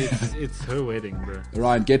charge? It's her wedding, bro.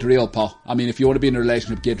 Ryan, get real, pal. I mean, if you want to be in a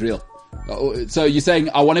relationship, get real. So you're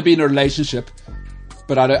saying, I want to be in a relationship,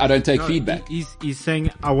 but I don't take feedback. He's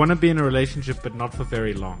saying, I want to be in a relationship, but not for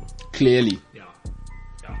very long. Clearly. Yeah.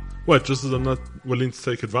 What, just as I'm not willing to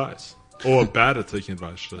take advice? Or bad at taking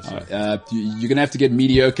advice, should I say. You're going to have to get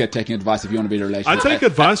mediocre at taking advice if you want to be in a relationship. I take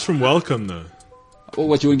advice from Welcome, though.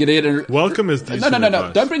 What, you want to get in? Welcome is decent No.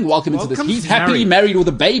 advice. Don't bring Welcome into this. Welcome's He's happily married with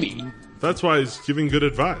a baby. That's why he's giving good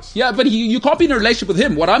advice. Yeah, but you can't be in a relationship with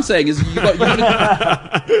him. What I'm saying is you got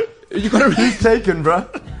to... He's taken, bro.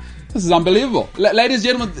 This is unbelievable. Ladies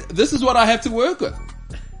and gentlemen, this is what I have to work with.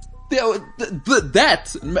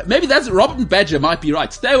 Maybe that's Robert Badger might be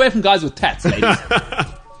right. Stay away from guys with tats, ladies.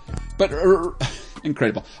 But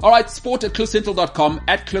incredible. All right, sport@cliffcentral.com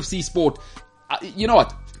 @CliffCSport. You know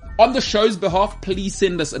what? On the show's behalf, please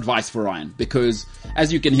send us advice for Ryan because,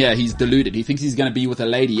 as you can hear, he's deluded. He thinks he's going to be with a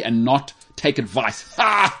lady and not take advice.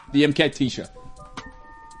 Ha! The MK T-shirt.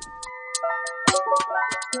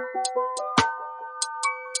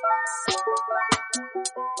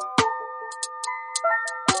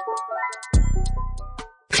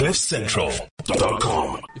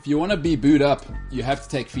 CliffCentral.com. If you want to be booed up, you have to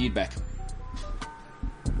take feedback.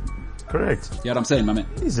 Correct. You know what I'm saying, my man?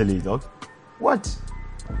 Easily, dog. What?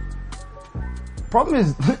 Problem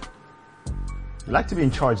is, you like to be in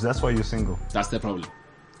charge. That's why you're single. That's the problem.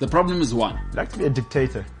 The problem is one. You like to be a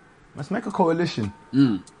dictator. Let's make a coalition.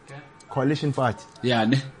 Coalition fight. Yeah,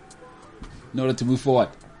 in order to move forward.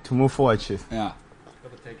 To move forward, Chief. Yeah.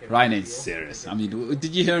 Ryan is serious. I mean,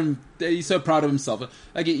 did you hear him? He's so proud of himself.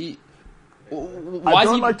 Like, I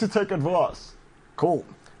don't like to take advice. Cool.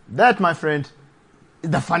 That, my friend, is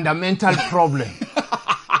the fundamental problem.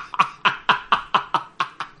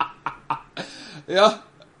 Yeah.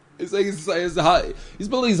 He's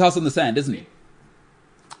building his house on the sand, isn't he?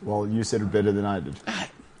 Well, you said it better than I did.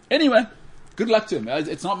 Anyway, good luck to him.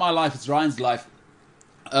 It's not my life, it's Ryan's life.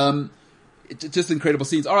 Just incredible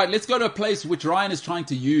scenes. All right, let's go to a place which Ryan is trying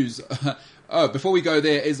to use. Before we go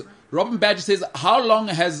there, is Robin Badger says, how long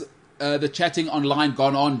has the chatting online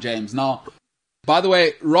gone on, James? Now, by the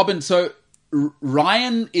way, Robin, so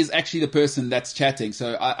Ryan is actually the person that's chatting.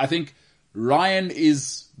 So I think Ryan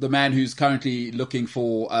is the man who's currently looking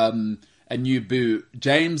for a new boo.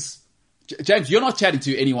 James, you're not chatting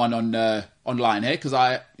to anyone on online, hey?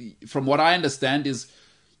 Because from what I understand, is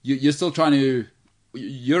you're still trying to.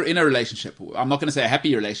 You're in a relationship. I'm not going to say a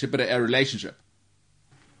happy relationship, but a relationship.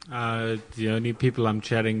 The only people I'm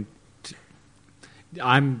chatting to,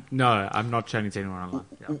 I'm not chatting to anyone online.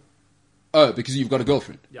 Yeah. Oh, because you've got a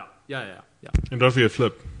girlfriend. Yeah. And don't forget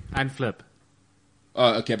Flip. And Flip.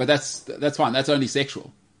 Oh, okay, but that's fine. That's only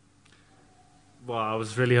sexual. Well, I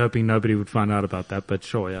was really hoping nobody would find out about that, but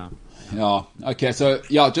sure, yeah. Yeah. Okay. So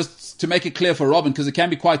just to make it clear for Robin, because it can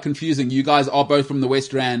be quite confusing. You guys are both from the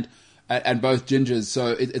West Rand. And both gingers, so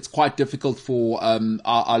it's quite difficult for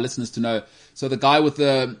our listeners to know. So the guy with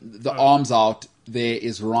the arms out there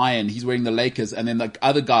is Ryan. He's wearing the Lakers, and then the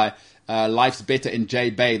other guy, Life's Better in J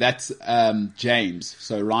Bay. That's James.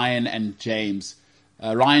 So Ryan and James.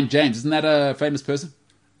 Ryan James, isn't that a famous person?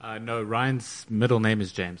 No, Ryan's middle name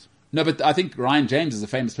is James. No, but I think Ryan James is a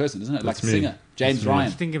famous person, isn't it? Like a singer, James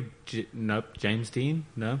Ryan. Think of James Dean.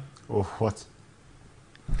 No. Oh, what?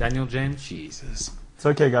 Daniel James. Jesus. It's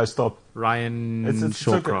okay, guys. Stop. Ryan It's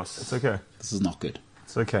okay. Shawcross. It's okay. This is not good.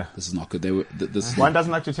 It's okay. This is not good. This One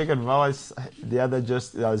doesn't like to take advice. The other it's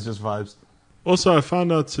just vibes. Also, I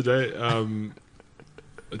found out today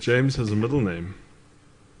James has a middle name.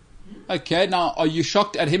 Okay, now, are you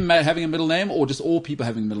shocked at him having a middle name, or just all people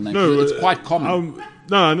having a middle name? No, It's quite common.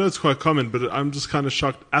 No, I know it's quite common, but I'm just kind of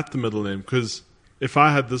shocked at the middle name, because if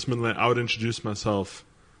I had this middle name, I would introduce myself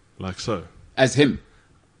like so. As him.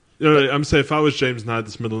 I'm saying if I was James and I had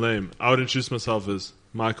this middle name, I would introduce myself as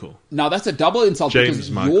Michael. Now, that's a double insult James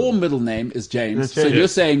because Michael. your middle name is James. It's So James. you're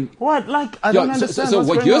saying... What? Like, I don't understand. So what's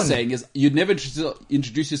what going you're on. saying is you'd never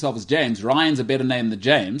introduce yourself as James. Ryan's a better name than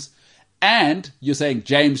James. And you're saying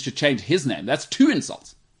James should change his name. That's two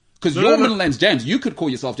insults. Because your middle name's James. You could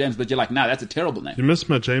call yourself James, but you're like, no, that's a terrible name. You missed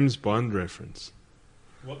my James Bond reference.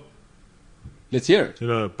 Let's hear it. You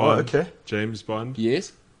know, Bond. okay. James Bond.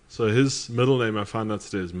 Yes? So his middle name I found out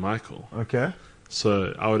today is Michael. Okay.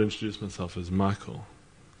 So I would introduce myself as Michael.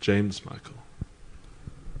 James Michael.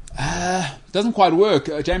 Doesn't quite work.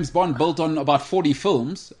 James Bond built on about 40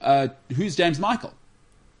 films. Who's James Michael?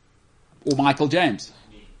 Or Michael James?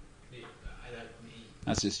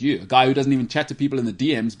 That's just you. A guy who doesn't even chat to people in the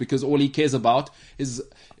DMs because all he cares about is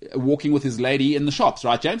walking with his lady in the shops,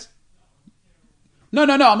 right, James? No.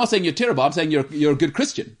 I'm not saying you're terrible. I'm saying you're a good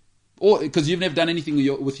Christian. Or because you've never done anything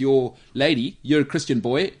with your lady. You're a Christian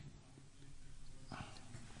boy.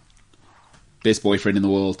 Best boyfriend in the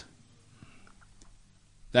world.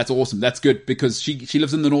 That's awesome. That's good because she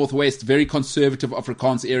lives in the Northwest, very conservative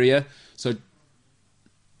Afrikaans area. So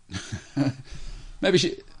maybe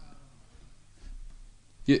she...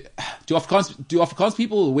 Do Afrikaans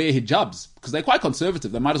people wear hijabs? Because they're quite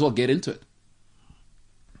conservative. They might as well get into it.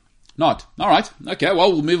 Not. All right. Okay,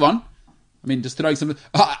 well, we'll move on. I mean, just throwing some...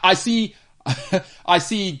 I see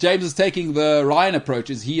James is taking the Ryan approach.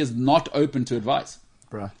 Is he is not open to advice.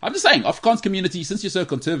 Bruh. I'm just saying, Afrikaans community, since you're so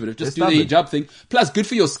conservative, just They're do the stubborn. hijab thing. Plus, good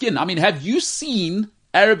for your skin. I mean, have you seen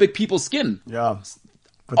Arabic people's skin? Yeah.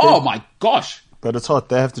 But Oh my gosh. But it's hot.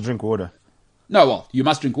 They have to drink water. No, well, you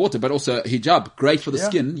must drink water, but also hijab, great for the Yeah.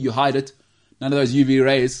 skin. You hide it. None of those UV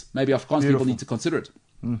rays. Maybe Afrikaans people Beautiful. need to consider it.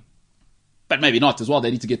 But maybe not as well.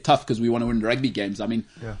 They need to get tough because we want to win rugby games. I mean,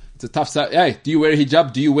 Yeah. it's a tough sell. Hey, do you wear a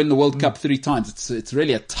hijab? Do you win the World Cup 3 times? It's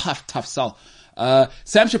really a tough sell.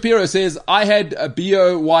 Sam Shapiro says, I had a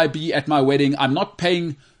BOYB at my wedding. I'm not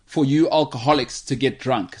paying for you alcoholics to get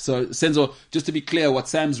drunk. So, Senzo, just to be clear, what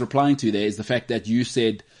Sam's replying to there is the fact that you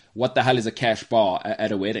said, what the hell is a cash bar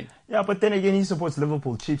at a wedding? Yeah, but then again, he supports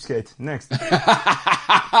Liverpool. Cheapskate. Next. I'm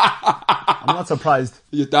not surprised.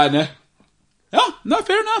 You die now. Yeah, no,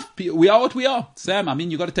 fair enough. We are what we are. Sam, I mean,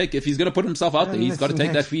 you got to take, if he's going to put himself out there, he's got to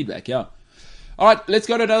take that feedback, yeah. All right, let's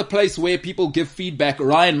go to another place where people give feedback.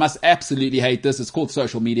 Ryan must absolutely hate this. It's called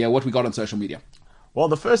social media. What we got on social media? Well,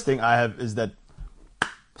 the first thing I have is that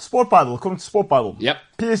Sport Bible, according to Sport Bible, Yep.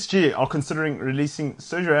 PSG are considering releasing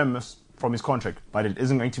Sergio Ramos from his contract, but it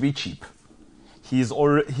isn't going to be cheap. He has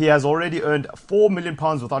already earned £4 million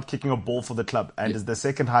without kicking a ball for the club and is the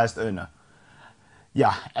second highest earner.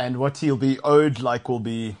 Yeah, and what he'll be owed will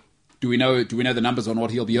be... Do we know the numbers on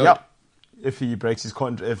what he'll be owed? Yeah, if he breaks his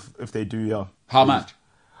contract, if they do, yeah. How much?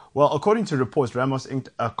 Well, according to reports, Ramos inked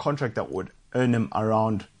a contract that would earn him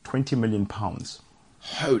around £20 million.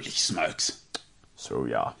 Holy smokes. So,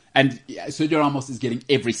 yeah. And Sergio Ramos is getting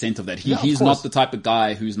every cent of that. Yeah, of He's course. not the type of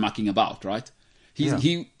guy who's mucking about, right? He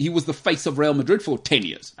was the face of Real Madrid for 10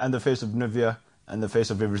 years. And the face of Nivea and the face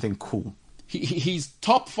of everything cool. He's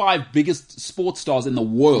top 5 biggest sports stars in the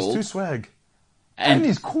world. He's too swag. And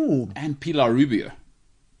he's cool. And Pilar Rubio.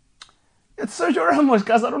 It's Sergio Ramos,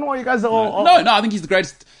 guys. I don't know why you guys are all... No, I think he's the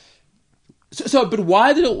greatest. But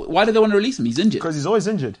why do they want to release him? He's injured. Because he's always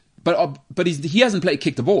injured. But he hasn't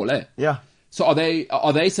kicked the ball, eh? Yeah. So are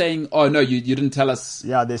they saying, oh no, you didn't tell us?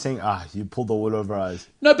 Yeah, they're saying, you pulled the wool over our eyes.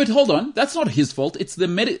 No, but hold on, that's not his fault. It's the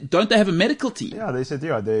don't they have a medical team? Yeah, they said,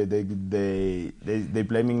 they're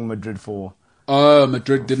blaming Madrid for... Oh,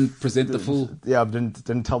 Madrid didn't present the full... Yeah,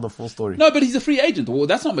 didn't tell the full story. No, but he's a free agent. Well,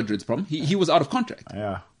 that's not Madrid's problem. He was out of contract.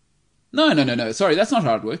 Yeah. No. Sorry, that's not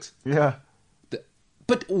how it works. Yeah.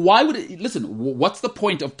 But why would it... Listen, what's the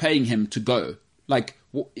point of paying him to go? Like,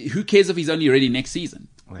 who cares if he's only ready next season?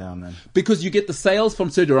 Yeah, man. Because you get the sales from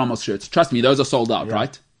Sergio Ramos shirts. Trust me, those are sold out,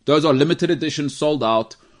 right? Those are limited edition, sold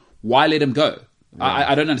out. Why let him go? Yeah.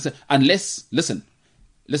 I don't understand. Unless, listen,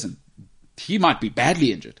 he might be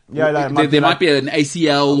badly injured. Yeah, there might be an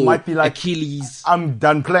ACL or might be like, Achilles. I'm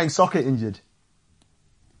done playing soccer injured.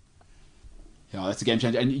 Yeah, that's a game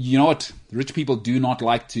changer. And you know what? Rich people do not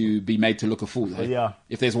like to be made to look a fool. Eh? Yeah.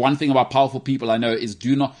 If there's one thing about powerful people I know is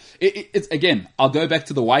do not... It's again, I'll go back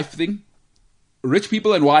to the wife thing. Rich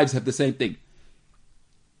people and wives have the same thing.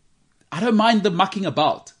 I don't mind them mucking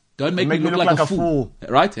about. Don't make me look like a fool.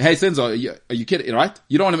 Right? Hey, Senzo, are you kidding? Right?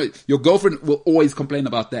 You don't want to... Your girlfriend will always complain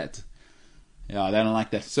about that. Yeah, they don't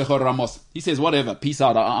like that. Sergio Ramos, he says, whatever, peace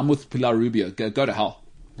out. I'm with Pilar Rubio. Go to hell.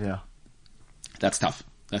 Yeah. That's tough.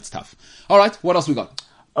 That's tough. All right, what else we got?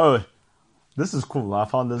 Oh, this is cool. I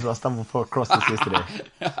found this. I stumbled across this yesterday.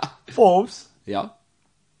 Forbes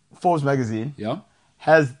magazine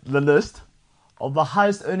has the list of the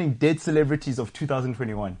highest earning dead celebrities of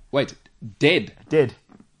 2021. Wait, dead? Dead.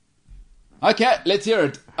 Okay, let's hear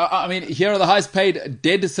it. I mean, here are the highest paid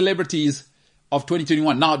dead celebrities of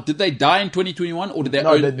 2021. Now, did they die in 2021 or did they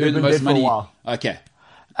earn the most money? For a while. Okay.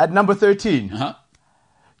 At number 13,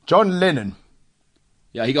 John Lennon.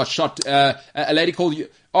 Yeah, he got shot. A lady called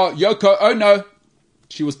Yoko. Oh, no.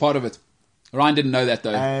 She was part of it. Ryan didn't know that,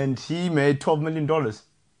 though. And he made $12 million.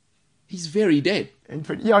 He's very dead. In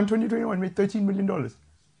 2021, he made $13 million.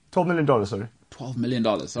 $12 million, sorry. $12 million.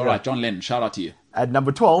 All right, John Lennon, shout out to you. At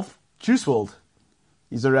number 12, Juice WRLD.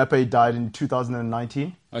 He's a rapper. He died in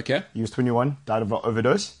 2019. Okay. He was 21, died of an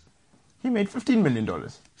overdose. He made $15 million.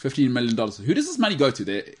 $15 million. Who does this money go to?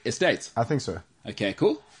 The estates? I think so. Okay,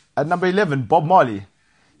 cool. At number 11, Bob Marley.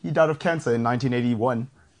 He died of cancer in 1981,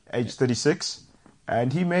 age 36,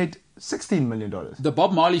 and he made $16 million. The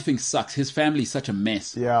Bob Marley thing sucks. His family's such a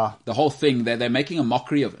mess. Yeah. The whole thing, they're making a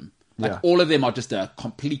mockery of him. Like, all of them are just a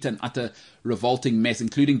complete and utter revolting mess,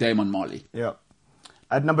 including Damon Marley. Yeah.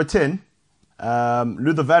 At number 10,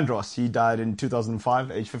 Luther Vandross. He died in 2005,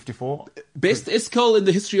 age 54. Best Eskil in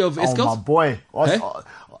the history of Eskils? Oh, my boy. Hey?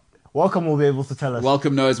 Welcome will be able to tell us.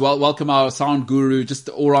 Welcome, Noah, as well. Welcome our sound guru, just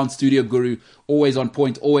all-round studio guru, always on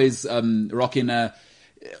point, always rocking.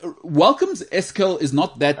 Welcome's Eskil is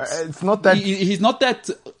not that... it's not that... He's not that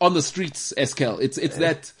on the streets Eskil. It's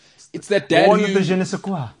that dad who...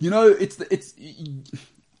 You know,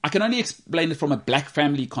 I can only explain it from a black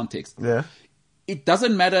family context. Yeah. It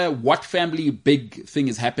doesn't matter what family big thing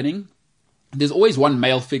is happening. There's always one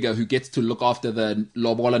male figure who gets to look after the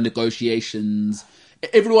lobola negotiations.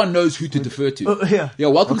 Everyone knows who to defer to. Yeah,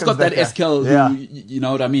 Welcome's got that Eskil who, you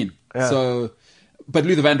know what I mean? Yeah. So, but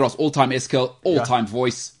Luther Vandross, all-time Eskil, all-time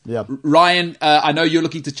voice. Yeah. Ryan, I know you're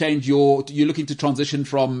looking to you're looking to transition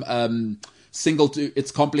from single to It's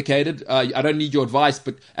Complicated. I don't need your advice,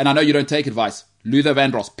 and I know you don't take advice. Luther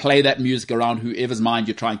Vandross, play that music around whoever's mind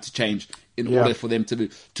you're trying to change in order for them to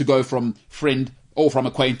go from friend or from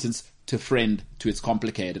acquaintance to friend to It's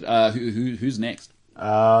Complicated. Who's next?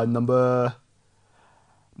 Number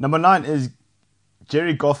 9 is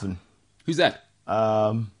Jerry Goffin. Who's that?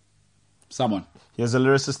 Someone. He is a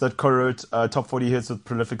lyricist that co-wrote top 40 hits with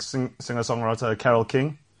prolific singer-songwriter Carole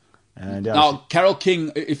King. And now, Carole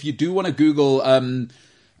King, if you do want to Google,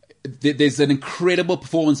 there's an incredible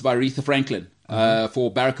performance by Aretha Franklin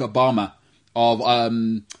for Barack Obama of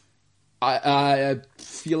I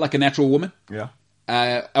Feel Like a Natural Woman. Yeah.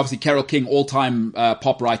 Obviously, Carole King, all-time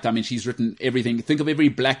pop writer. I mean, she's written everything. Think of every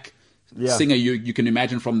black singer you can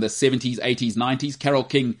imagine from the 70s, 80s, 90s. Carole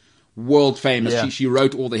King, world famous. Yeah. She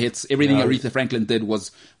wrote all the hits. Everything Aretha Franklin did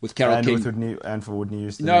was with Carole King. And for Whitney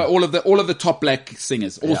Houston. No, all of the top black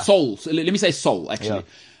singers. Or soul. Let me say soul, actually.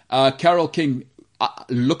 Carole King,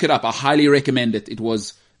 look it up. I highly recommend it. It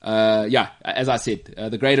was, as I said,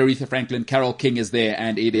 the great Aretha Franklin, Carole King is there,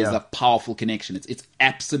 and it is a powerful connection. It's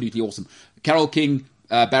absolutely awesome. Carole King,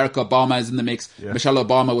 Barack Obama is in the mix. Yeah. Michelle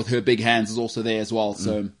Obama with her big hands is also there as well.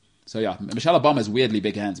 So yeah, Michelle Obama has weirdly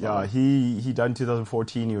big hands. Yeah, he died in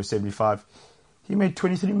 2014. He was 75. He made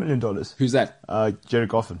 $23 million. Who's that? Jerry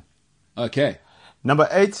Goffin. Okay. Number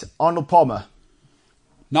 8, Arnold Palmer.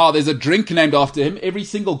 Now, there's a drink named after him. Every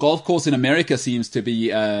single golf course in America seems to be,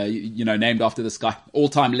 named after this guy.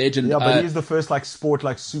 All-time legend. Yeah, but he's the first sport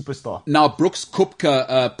superstar. Now, Brooks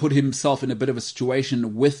Koepka put himself in a bit of a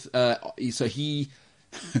situation with, so he's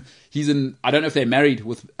in, I don't know if they're married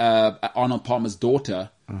with Arnold Palmer's daughter.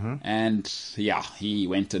 Mm-hmm. And he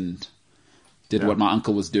went and did what my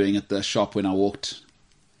uncle was doing at the shop when I walked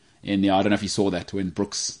in. I don't know if you saw that when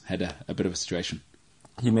Brooks had a bit of a situation.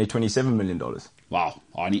 He made $27 million. Wow,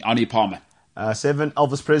 Arnie Palmer. 7,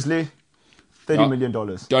 Elvis Presley, $30 million.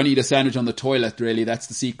 Don't eat a sandwich on the toilet, really. That's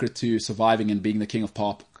the secret to surviving and being the king of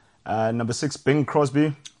pop. Number 6, Bing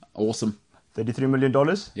Crosby. Awesome. $33 million.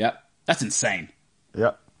 Yeah, that's insane.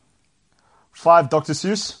 Yeah. 5, Dr.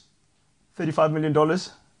 Seuss, $35 million.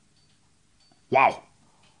 Wow.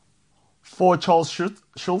 4, Charles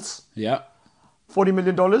Schultz. Yeah. $40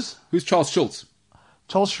 million. Who's Charles Schultz?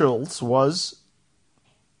 Charles Schultz was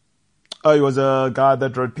Oh, he was a guy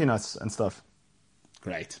that wrote Peanuts and stuff.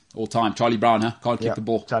 Great. All time. Charlie Brown, huh? Can't kick the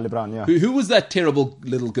ball. Charlie Brown, yeah. Who was that terrible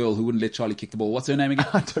little girl who wouldn't let Charlie kick the ball? What's her name again?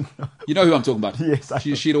 I don't know. You know who I'm talking about? Yes, I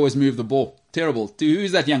do. She'd always move the ball. Terrible.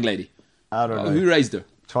 Who's that young lady? I don't know. Who raised her?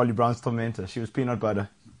 Charlie Brown's tormentor. She was peanut butter.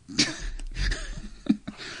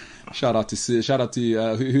 Shout out to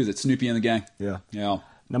who's it? Snoopy and the gang. Yeah.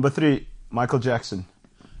 Number 3, Michael Jackson.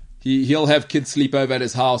 He'll have kids sleep over at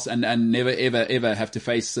his house and never ever ever have to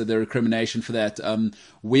face the recrimination for that.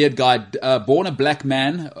 Weird guy, born a black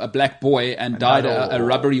man, a black boy, and died a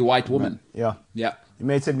rubbery white woman. Yeah. Yeah. He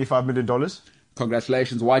made $75 million.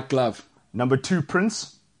 Congratulations, white glove. Number 2,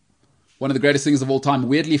 Prince. One of the greatest singers of all time.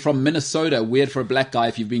 Weirdly from Minnesota. Weird for a black guy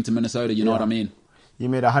if you've been to Minnesota. You know what I mean. He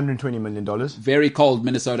made $120 million. Very cold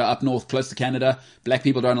Minnesota, up north, close to Canada. Black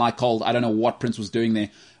people don't like cold. I don't know what Prince was doing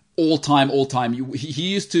there. All time.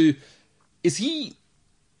 He used to... Is he...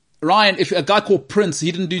 Ryan, if a guy called Prince,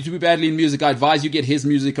 he didn't do too badly in music. I advise you get his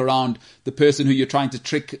music around the person who you're trying to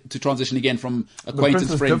trick to transition again from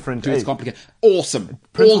acquaintance friend to his complicated. Awesome.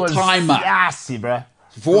 All-timer. Yassy, bruh.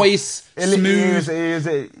 Voice, smooth.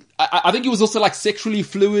 I think he was also like sexually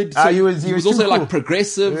fluid. So he was also cool. like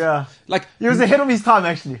progressive. Yeah. Like he was ahead of his time,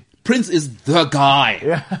 actually. Prince is the guy.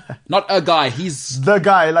 Yeah. Not a guy. He's the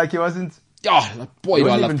guy. Like he wasn't... Oh, boy, do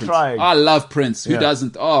I love Prince. Trying. I love Prince. Who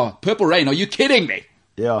doesn't? Oh, Purple Rain. Are you kidding me?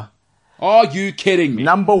 Yeah. Are you kidding me?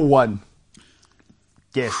 Number 1.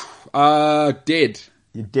 Guess. Dead.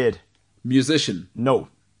 You're dead. Musician. No.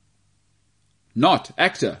 Not.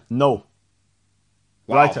 Actor. No.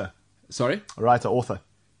 Wow. Writer. Sorry? Writer, author.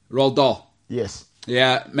 Roald Dahl. Yes.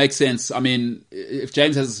 Yeah, makes sense. I mean, if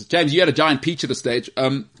James, you had a giant peach at the stage.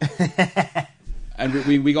 And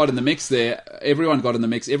we got in the mix there. Everyone got in the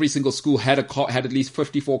mix. Every single school had at least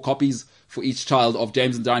 54 copies for each child of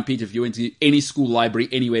James and Giant Peach if you went to any school library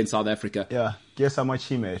anywhere in South Africa. Yeah. Guess how much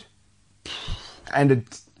he made? And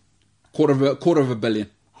it's... Quarter of a billion.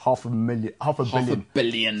 Half a billion. Half a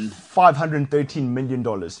billion. $513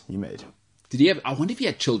 million he made. Did he have... I wonder if he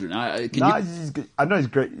had children. I know his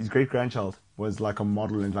great-grandchild was like a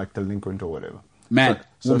model and like delinquent or whatever. Man.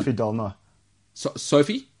 Sophie Dahl, no.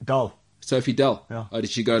 Sophie? Dahl. Sophie Dahl. Yeah. Oh, did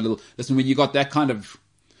she go a little... Listen, when you got that kind of...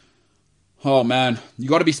 Oh, man. You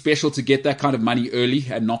got to be special to get that kind of money early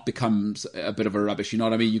and not become a bit of a rubbish. You know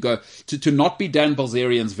what I mean? You go... To not be Dan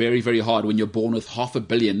Bilzerian's very, very hard when you're born with $500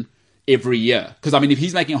 million every year. Because, I mean, if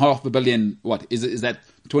he's making $500 million, what? Is that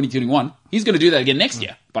 2021? He's going to do that again next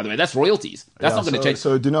year, by the way. That's royalties. That's not going to change.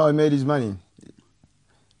 So, do you know how he made his money?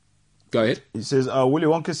 Go ahead. He says, Willy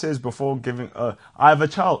Wonka says before giving... I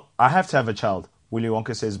have to have a child. Willy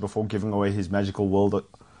Wonka says before giving away his magical world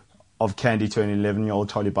of candy to an 11-year-old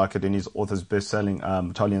Charlie Bucket in his author's best-selling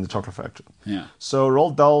Charlie and the Chocolate Factory. Yeah. So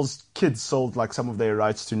Roald Dahl's kids sold like some of their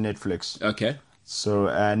rights to Netflix. Okay. So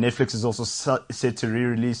Netflix is also set to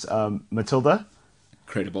re-release Matilda.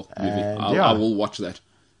 Incredible movie. And, I will watch that.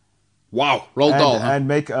 Wow. Roald Dahl. And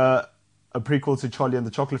make a prequel to Charlie and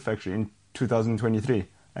the Chocolate Factory in 2023.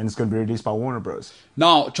 And it's going to be released by Warner Bros.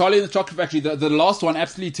 Now, Charlie and the Chocolate Factory, the last one,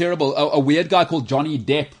 absolutely terrible. A weird guy called Johnny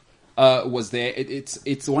Depp was there.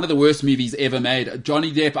 It's one of the worst movies ever made.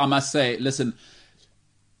 Johnny Depp, I must say, listen,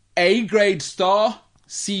 A-grade star,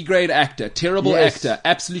 C-grade actor, terrible actor,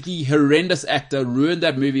 absolutely horrendous actor, ruined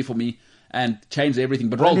that movie for me and changed everything.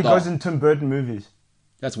 But Roald Dahl. He goes in Tim Burton movies.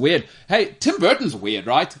 That's weird. Hey, Tim Burton's weird,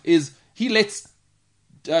 right? He lets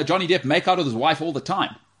Johnny Depp make out with his wife all the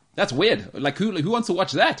time. That's weird. Like, who wants to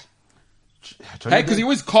watch that? Because he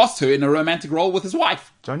always casts her in a romantic role with his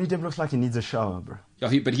wife. Johnny Depp looks like he needs a shower, bro.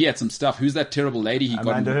 Yeah, but he had some stuff. Who's that terrible lady he got?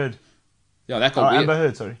 Amanda Heard. Yeah, that got weird. Amber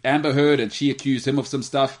Heard, sorry. Amber Heard, and she accused him of some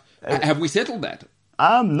stuff. Have we settled that?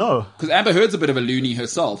 No. Because Amber Heard's a bit of a loony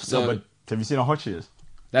herself. So no, but have you seen how hot she is?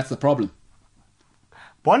 That's the problem.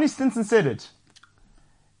 Barney Stinson said it.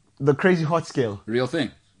 The crazy hot scale. Real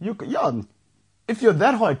thing. If you're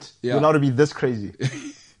that hot, you're allowed to be this crazy.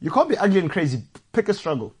 You can't be ugly and crazy. Pick a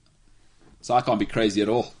struggle. So I can't be crazy at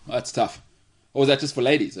all. That's tough. Or is that just for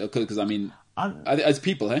ladies? Because, I mean, as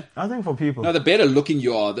people, hey? I think for people. No, the better looking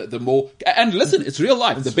you are, the more... And listen, it's real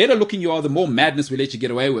life. The better looking you are, the more madness we let you get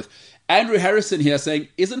away with. Andrew Harrison here saying,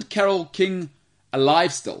 isn't Carole King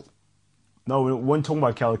alive still? No, we weren't talking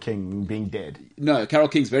about Carole King being dead. No, Carole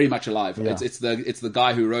King's very much alive. Yeah. It's the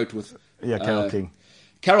guy who wrote with... Yeah, Carole King.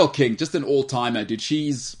 Carole King, just an all-timer, dude.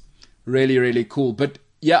 She's really, really cool. But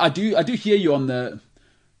yeah, I do hear you on the...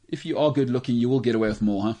 If you are good looking, you will get away with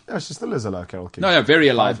more, huh? Yeah, she still is alive, Carole King. No, very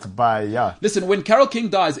alive. Yeah. Listen, when Carole King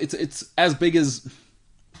dies, it's as big as...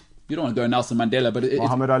 You don't want to go Nelson Mandela, but...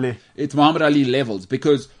 Muhammad Ali. It's Muhammad Ali levels,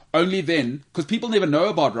 because only then... Because people never know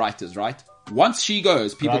about writers, right? Once she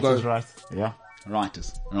goes, people Writers, go... right. Yeah.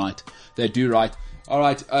 Writers. Right. They do write. All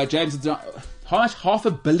right, James, how much?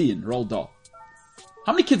 $500 million Roald Dahl.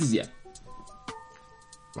 How many kids is he have?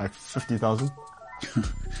 Like 50,000.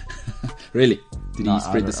 Really? Did he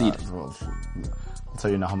spread the seed? I'll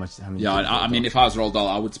tell you now how many. Yeah, I mean, if I was Roald Dahl,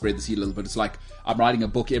 I would spread the seed a little bit. It's like I'm writing a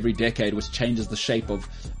book every decade which changes the shape of...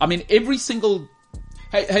 I mean, every single...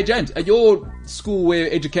 Hey, James, at your school where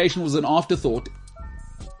education was an afterthought,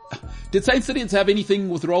 did St. Citizens have anything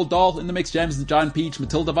with Roald Dahl in the mix? James and Giant Peach,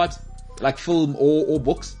 Matilda vibes? Like film or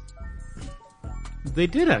books? They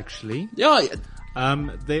did, actually. Yeah.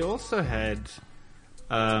 They also had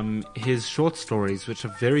his short stories, which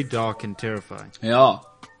are very dark and terrifying. Yeah.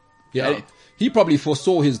 He probably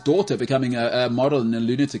foresaw his daughter becoming a model and a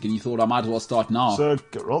lunatic, and he thought, I might as well start now. So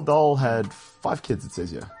Roald Dahl had 5 kids, it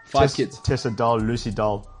says here. 5 kids. Tessa Dahl, Lucy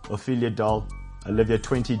Dahl, Ophelia Dahl, Olivia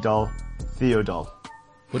 20 Dahl, Theo Dahl.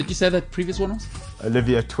 What did you say that previous one was?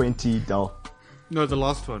 Olivia 20 Dahl. No, the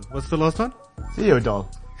last one. What's the last one? Theo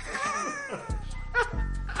Dahl.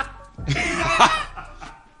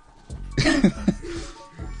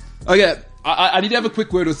 Okay, I need to have a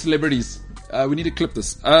quick word with celebrities. We need to clip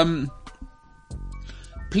this.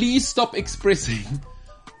 Please stop expressing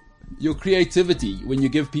your creativity when you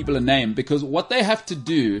give people a name, because what they have to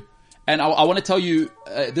do, and I want to tell you,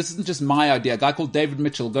 this isn't just my idea. A guy called David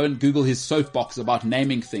Mitchell, go and Google his soapbox about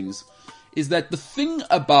naming things, is that the thing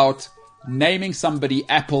about naming somebody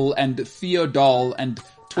Apple and Theodol and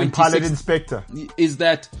 26 And Pilot Inspector. is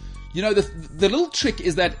that, you know, the little trick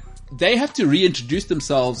is that they have to reintroduce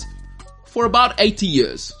themselves for about 80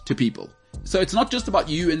 years to people. So it's not just about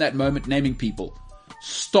you in that moment naming people.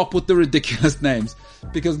 Stop with the ridiculous names,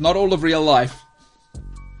 because not all of real life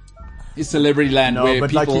is celebrity land where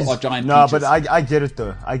people are giant peaches. But I get it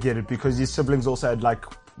though. I get it, because his siblings also had like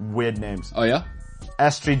weird names. Oh yeah?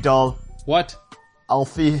 Astrid Dahl. What?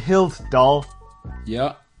 Alfie Hild Dahl.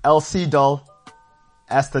 Yeah. Elsie Dahl.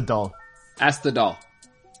 Asta Dahl. Asta Dahl.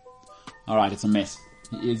 Alright, it's a mess.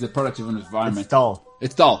 It's a product of an environment. It's Dahl.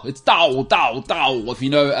 It's Dahl. It's Dahl. If you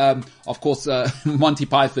know, of course, Monty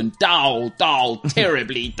Python, Dahl,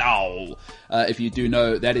 terribly Dahl. If you do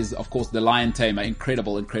know, that is, of course, The Lion Tamer.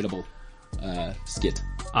 Incredible skit.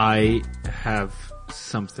 I have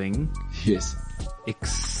something Yes.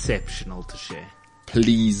 exceptional to share.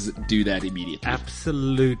 Please do that immediately.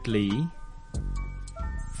 Absolutely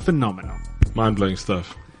phenomenal. Mind-blowing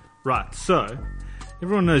stuff. Right, so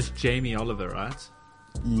everyone knows Jamie Oliver, right?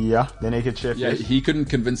 Yeah, the Naked Chef. Yeah, he couldn't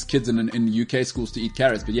convince kids in UK schools to eat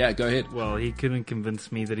carrots, but yeah, go ahead. Well, he couldn't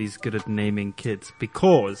convince me that he's good at naming kids,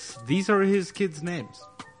 because these are his kids' names.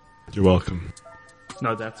 You're welcome.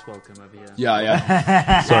 No, that's welcome over here.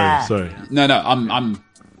 Yeah. Sorry. No, I'm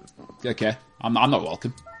okay. I'm not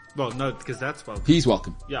welcome. Well, no, because that's welcome. He's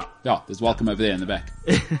welcome. Yeah. Yeah, there's welcome over there in the back.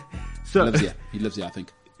 So He lives here, I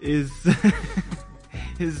think. Is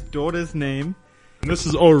his daughter's name And this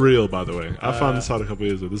is all real, by the way. I found this out a couple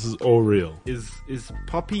of years ago. This is all real. is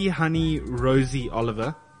Poppy Honey Rosie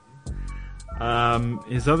Oliver.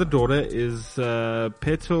 His other daughter is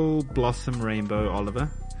Petal Blossom Rainbow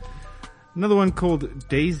Oliver. Another one called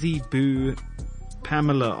Daisy Boo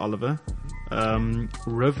Pamela Oliver.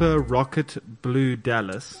 River Rocket Blue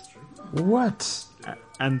Dallas. What?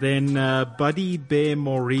 And then Buddy Bear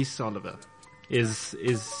Maurice Oliver is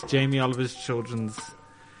Jamie Oliver's children's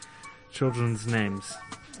names.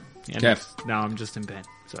 And Okay. now I'm just in pain.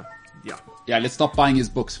 So yeah. Yeah, let's stop buying his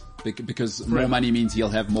books, because more money means he'll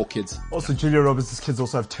have more kids. Also, Julia Roberts' kids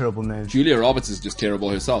also have terrible names. Julia Roberts is just terrible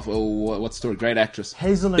herself. Oh, what story? Great actress.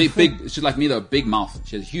 Hazel and big. She's like me though. Big mouth.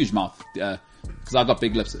 She has a huge mouth. Because I've got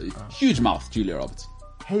big lips. Huge mouth. Julia Roberts.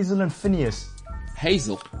 Hazel and Phineas.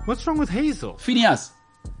 Hazel. What's wrong with Hazel? Phineas.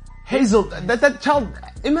 Hazel, that child,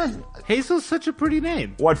 imagine. Hazel's such a pretty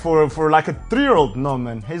name. What, for like a 3-year-old? No,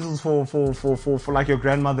 man. Hazel's for like your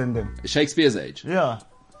grandmother and them. Shakespeare's age. Yeah.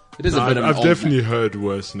 It is a bit of an I've old definitely name. heard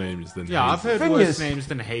worse names than Yeah, I've Hazel. heard worse Phineas. names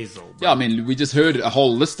than Hazel. Yeah, I mean, we just heard a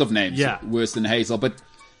whole list of names worse than Hazel, but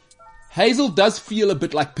Hazel does feel a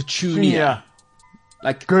bit like Petunia. Yeah.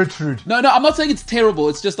 Like Gertrude. No, I'm not saying it's terrible.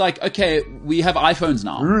 It's just like, okay, we have iPhones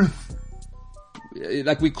now. Ruth.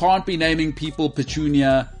 Like, we can't be naming people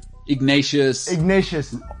Petunia, Ignatius,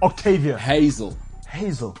 Octavia. Hazel.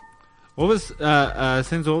 Hazel. What was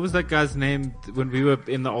Senzo, what was that guy's name when we were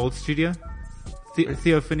in the old studio?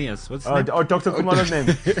 Theophanius. What's his name? Dr. Kumaro's name.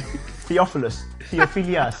 Theophilus.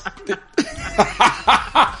 Theophilius.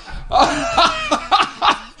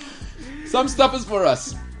 Some stuff is for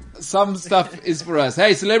us. Some stuff is for us.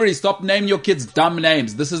 Hey, celebrities, stop naming your kids dumb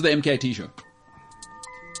names. This is the MKT show.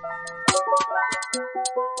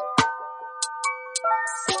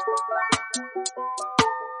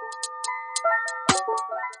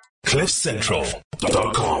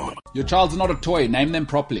 CliffCentral.com. Your child's not a toy. Name them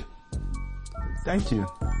properly. Thank you,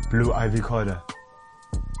 Blue Ivy Corder.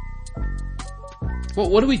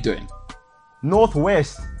 What are we doing?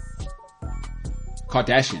 Northwest.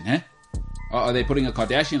 Kardashian, eh? Are they putting a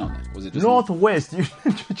Kardashian on that? Was it just Northwest. You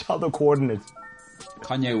named your child the coordinates.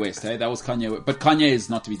 Kanye West, eh? That was Kanye West. But Kanye is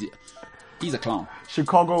not to be... He's a clown.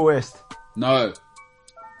 Chicago West. No.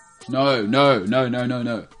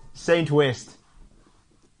 Saint West.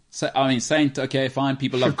 Saint, okay, fine.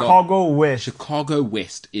 People love God. Chicago West. Chicago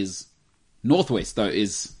West is... Northwest, though,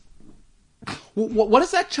 is... What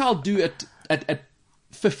does that child do at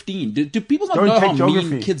 15? Do people not know how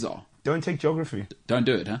mean kids are? Don't take geography. Don't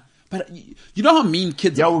do it, huh? But you know how mean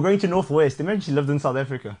kids are? Yeah, we're going to Northwest. Imagine she lived in South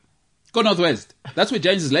Africa. Go Northwest. That's where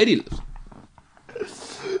James's lady lives.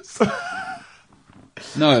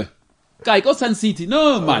 No. Guy, go Sun City.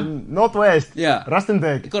 No, man. Northwest. Yeah.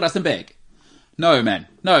 Rustenburg. Go Rustenburg. No, man.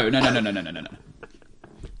 No.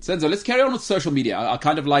 Senzo, let's carry on with social media. I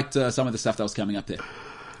kind of liked some of the stuff that was coming up there.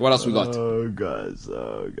 What else we got? Oh, guys.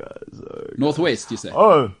 Northwest, you say?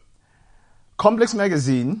 Oh. Complex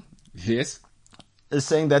Magazine Yes. is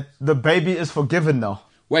saying that the baby is forgiven now.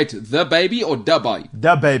 Wait, the baby or the boy?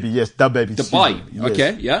 The baby, yes, the baby. The boy. Yes.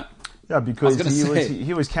 Okay, yeah. Yeah, because I was gonna say.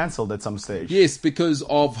 he was cancelled at some stage. Yes, because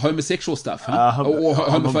of homosexual stuff, huh? Or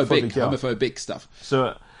homophobic stuff.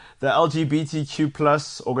 So the LGBTQ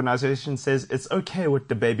plus organization says it's okay with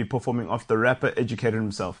the baby performing after the rapper educated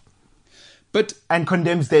himself. But And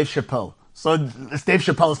condemns Dave Chappelle. So it's Dave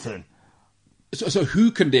Chappelle's turn. so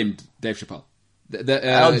who condemned Dave Chappelle? The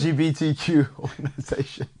LGBTQ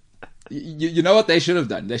organization. You know what they should have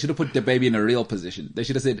done? They should have put the baby in a real position. They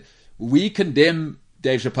should have said, "We condemn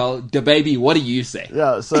Dave Chappelle. The baby, what do you say?"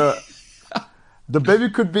 Yeah, so the baby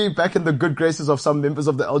could be back in the good graces of some members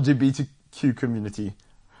of the LGBTQ community,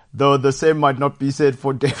 though the same might not be said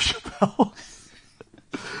for Dave Chappelle.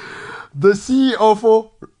 The CEO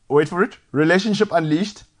for, wait for it, Relationship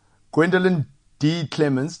Unleashed, Gwendolyn D.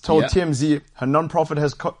 Clemens, told TMZ her non-profit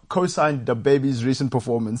has co-signed the baby's recent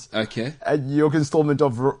performance at York installment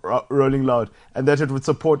of Rolling Loud, and that it would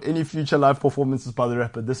support any future live performances by the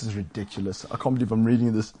rapper. This is ridiculous. I can't believe I'm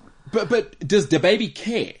reading this. But does the baby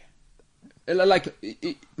care? Like,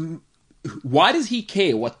 why does he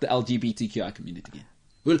care what the LGBTQI community is?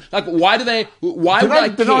 Well, like, why do they? Why would I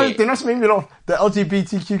care? They're not saying the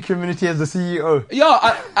LGBTQ community as the CEO. Yeah,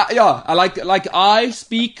 I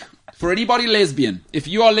speak for anybody lesbian. If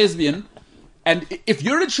you are lesbian, and if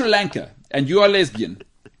you're in Sri Lanka and you are lesbian,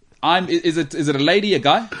 is it a lady, a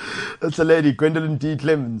guy? It's a lady, Gwendolyn D.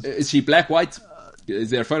 Clemens. Is she black, white?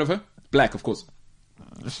 Is there a photo of her? Black, of course.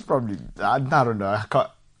 She's probably, I don't know. I can't.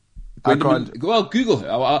 Well, Google her.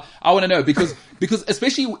 I want to know because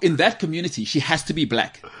especially in that community, she has to be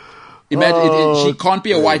black. Imagine she can't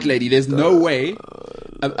be a white lady. There's no way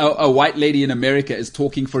a white lady in America is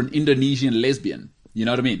talking for an Indonesian lesbian. You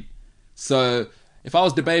know what I mean? So if I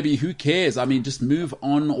was the baby, who cares? I mean, just move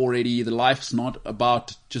on already. The life's not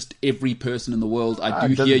about just every person in the world. I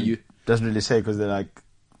do hear you. Doesn't really say because they're like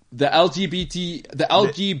the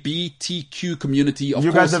LGBTQ community. Of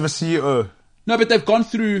you course, guys have a CEO. No, but they've gone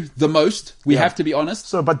through the most. We have to be honest.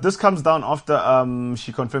 So, but this comes down after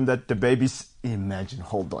she confirmed that the baby's... Imagine,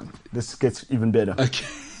 hold on. This gets even better. Okay.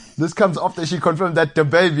 This comes after she confirmed that the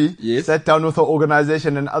baby sat down with her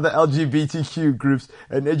organization and other LGBTQ groups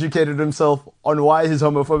and educated himself on why his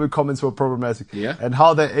homophobic comments were problematic and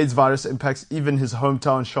how the AIDS virus impacts even his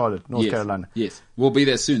hometown, Charlotte, North Carolina. Yes, we'll be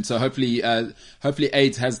there soon. So hopefully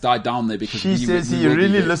AIDS has died down there because she says he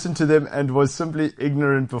really listened to them and was simply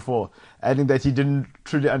ignorant before, adding that he didn't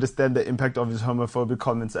truly understand the impact of his homophobic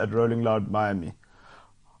comments at Rolling Loud Miami.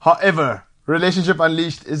 However, Relationship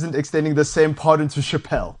Unleashed isn't extending the same pardon to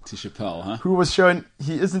Chappelle. Huh? Who was shown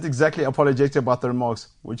he isn't exactly apologetic about the remarks,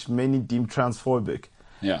 which many deem transphobic.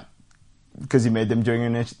 Yeah. Because he made them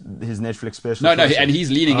during his Netflix special. No, and he's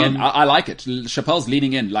leaning in. I like it. Chappelle's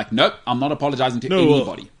leaning in. Like, nope, I'm not apologizing to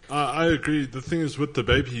anybody. I agree. The thing is with the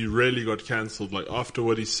baby, he really got cancelled. Like, after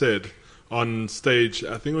what he said on stage,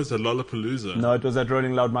 I think it was at Lollapalooza. No, it was at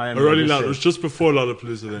Rolling Loud Miami. Rolling Loud. It was just before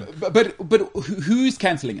Lollapalooza then. But who's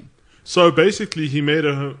cancelling him? So basically, he made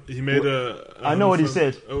a. I know what he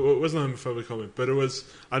said. It wasn't a homophobic comment, but it was.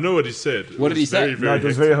 I know what he said. What did he say? No, it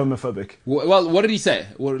was very homophobic. Well, what did he say?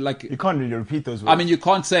 Well, like you can't really repeat those words. I mean, you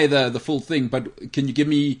can't say the full thing, but can you give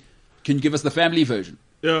us the family version?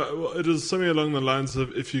 Yeah, well, it was something along the lines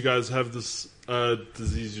of, if you guys have this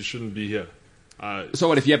disease, you shouldn't be here. So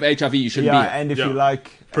what if you have HIV, you shouldn't be here? And if you like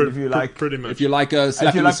pretty much. If you like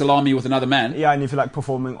slapping the salami with another man. Yeah, and if you like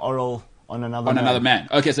performing oral on another man.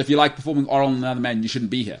 Okay, so if you like performing oral on another man, you shouldn't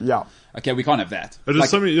be here. Yeah. Okay, we can't have that. But it's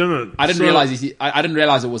something, no. I didn't realize. I didn't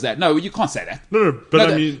realize it was that. No, you can't say that. No, but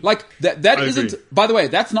I mean, like that I isn't. agree. By the way,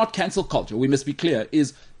 that's not cancel culture. We must be clear.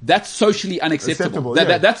 That's socially unacceptable.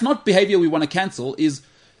 That's not behavior we want to cancel.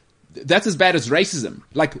 That's as bad as racism.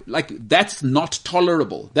 Like that's not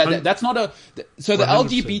tolerable. That's not a. So the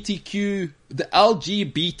 100%.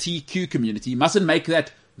 LGBTQ community mustn't make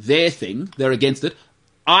that their thing. They're against it.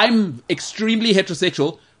 I'm extremely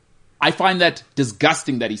heterosexual. I find that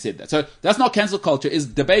disgusting that he said that. So that's not cancel culture.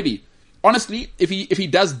 Is the baby? Honestly, if he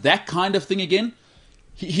does that kind of thing again,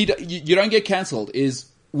 you don't get cancelled.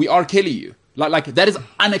 We R. Kelly you. Like that is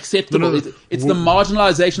unacceptable. No. It's the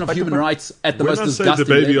marginalization of human rights at the most disgusting. When I say the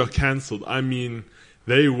baby level. are cancelled, I mean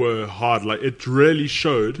they were hard. Like it really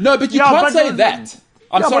showed. No, but you can't say that.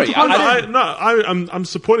 I'm sorry. I'm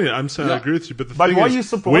supporting it. I'm saying I agree with you. But the thing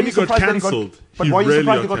is, when he got cancelled, but why are you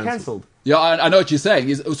surprised he got cancelled? Yeah, I know what you're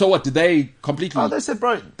saying. So what? Did they completely? Oh, they said,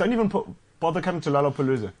 bro, don't even bother coming to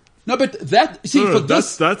Lollapalooza. No, but that's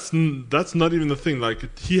not even the thing.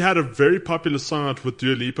 Like he had a very popular song out with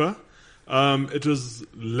Dua Lipa. It was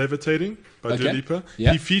Levitating by Dua Lipa.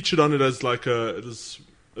 Yeah. He featured on it as like it was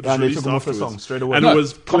released afterwards. Song straight away. And it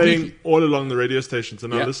was playing all along the radio stations.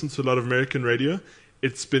 And I listened to a lot of American radio.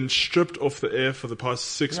 It's been stripped off the air for the past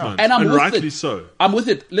 6 months. And rightly so. I'm with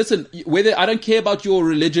it. Listen, I don't care about your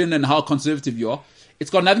religion and how conservative you are. It's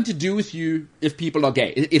got nothing to do with you if people are gay.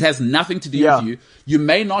 It has nothing to do with you. You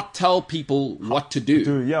may not tell people what to do.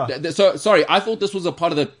 So, sorry, I thought this was a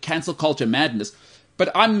part of the cancel culture madness. But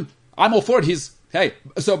I'm all for it.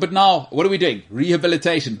 But now, what are we doing?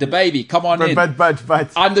 Rehabilitation. The baby, come on in. But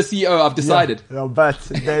I'm the CEO, I've decided. Yeah,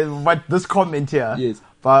 but this comment here. Yes.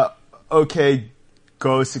 But, okay,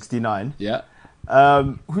 go 69. Yeah.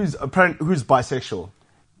 Who's bisexual?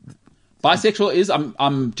 Bisexual is I'm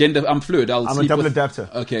fluid. I'm a double adapter.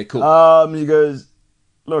 Okay, cool. He goes,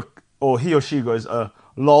 look, or he or she goes,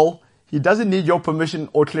 lol. He doesn't need your permission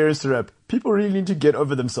or clearance to rap. People really need to get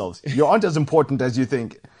over themselves. You aren't as important as you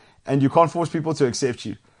think, and you can't force people to accept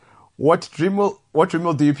you. What dream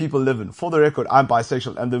world do you people live in? For the record, I'm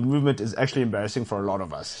bisexual, and the movement is actually embarrassing for a lot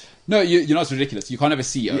of us. No, you know it's ridiculous. You can't have a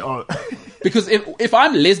CEO because if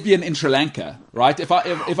I'm lesbian in Sri Lanka, right? If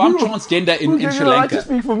I'm transgender in Sri Lanka, just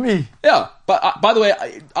speak for me. Yeah, but by the way,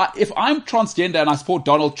 if I'm transgender and I support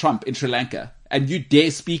Donald Trump in Sri Lanka, and you dare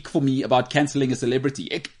speak for me about cancelling a celebrity,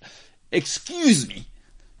 excuse me,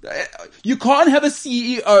 you can't have a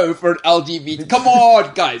CEO for an LGBT. Come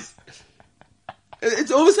on, guys.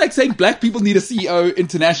 It's almost like saying black people need a CEO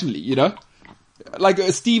internationally, you know? Like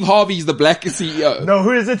Steve Harvey's the black CEO. No,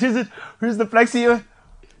 who is it? Who's the black CEO?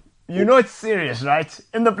 You know it's serious, right?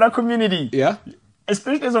 In the black community. Yeah.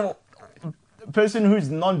 Especially as a person who's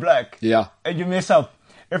non-black. Yeah. And you mess up.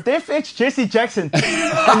 If they fetch Jesse Jackson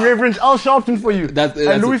and Reverend Al Sharpton for you,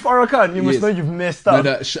 and Louis Farrakhan, you must know you've messed up.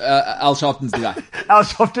 No, Al Sharpton's the guy. Al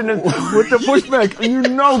Sharpton is with the pushback. And you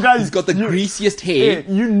know, guys. He's got the greasiest hair.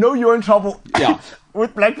 You know you're in trouble. Yeah.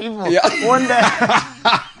 With black people. Yeah. When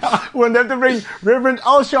they have to bring Reverend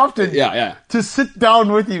Al Sharpton to sit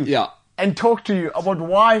down with you and talk to you about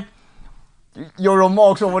why your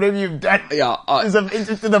remarks or whatever you've done is of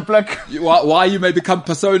interest to the black. Why you may become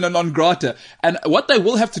persona non grata. And what they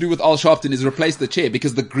will have to do with Al Sharpton is replace the chair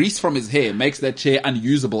because the grease from his hair makes that chair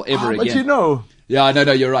unusable ever again. But you know. Yeah,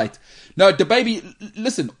 no, you're right. No, the baby,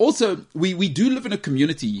 listen, also, we do live in a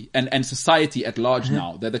community and society at large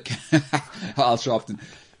now that Al Sharpton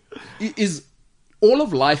is all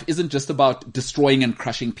of life isn't just about destroying and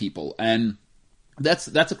crushing people. And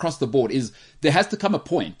that's across the board. Is there has to come a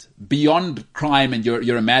point beyond crime and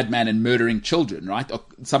you're a madman and murdering children, right? Or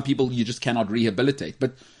some people you just cannot rehabilitate.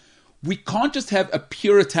 But we can't just have a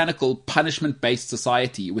puritanical punishment-based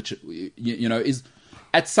society, which, you know, is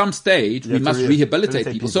at some stage we must rehabilitate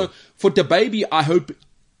people. So for DaBaby, I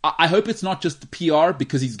hope it's not just PR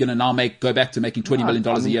because he's going to now go back to making $20 million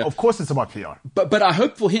a year. Of course it's about PR. But I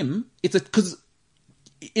hope for him, because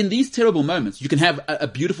in these terrible moments, you can have a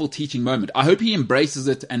beautiful teaching moment. I hope he embraces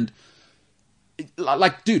it and,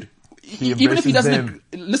 like, dude, even if he doesn't,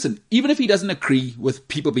 even if he doesn't agree with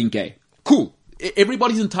people being gay, cool.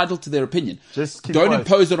 Everybody's entitled to their opinion. Just keep Don't quiet.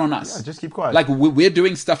 impose it on us. Yeah, just keep quiet. Like, we're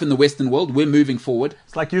doing stuff in the Western world. We're moving forward.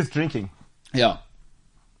 It's like youth drinking. Yeah.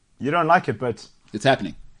 You don't like it, but it's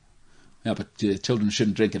happening. Yeah, but children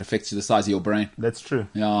shouldn't drink. It affects the size of your brain. That's true.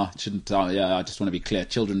 Yeah, it shouldn't. I just want to be clear.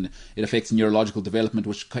 Children, it affects neurological development,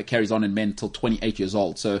 which carries on in men till 28 years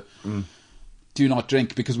old. So, do not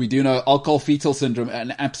drink, because we do know alcohol fetal syndrome,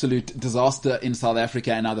 an absolute disaster in South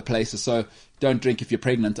Africa and other places. So don't drink if you're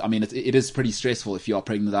pregnant. I mean, it is pretty stressful if you are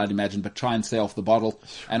pregnant, I'd imagine, but try and stay off the bottle.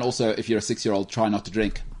 And also, if you're a 6-year-old, try not to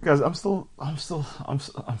drink. Guys, I'm still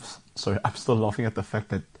laughing at the fact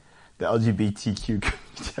that the LGBTQ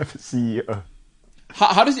community have a CEO.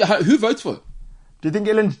 Who votes for her? Do you think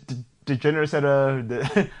Ellen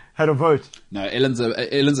DeGeneres had a vote? No,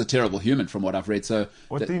 Ellen's a terrible human from what I've read. So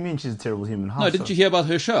what do you mean she's a terrible human? How no, didn't you hear about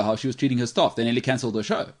her show, how she was treating her staff? They nearly cancelled her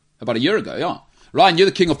show about a year ago, yeah. Ryan, you're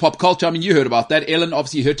the king of pop culture. I mean, you heard about that. Ellen,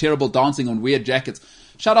 obviously, her terrible dancing on weird jackets.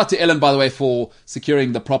 Shout out to Ellen, by the way, for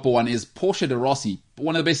securing the proper one. Is Portia de Rossi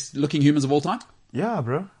one of the best looking humans of all time? Yeah,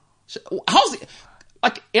 bro. How's it?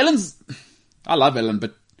 Like, Ellen's... I love Ellen,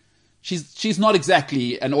 but she's not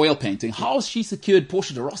exactly an oil painting. How has she secured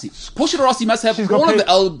Portia de Rossi? Portia de Rossi must have all of the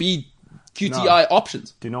LBQTI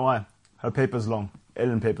options. Do you know why? Her paper's long.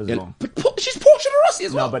 Ellen paper's long. But she's Portia de Rossi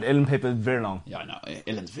as well. No, but Ellen paper is very long. Yeah, I know.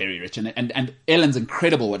 Ellen's very rich. And Ellen's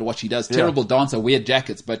incredible at what she does. Terrible dancer, weird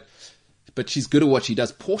jackets, but she's good at what she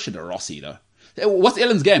does. Portia de Rossi, though. What's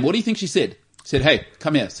Ellen's game? What do you think she said? She said, hey,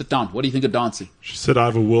 come here, sit down. What do you think of dancing? She said, I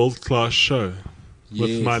have a world-class show.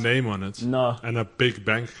 With my name on it. No. And a big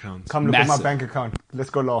bank account. Come look at my bank account. Let's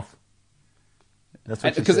go laugh. That's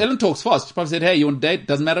what she said. Because Ellen talks fast. She probably said, hey, you want to date?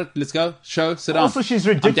 Doesn't matter. Let's go. Show. Sit down. Also, she's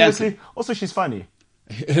ridiculously... Also, she's funny.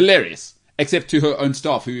 Hilarious. Except to her own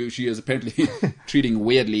staff, who she is apparently treating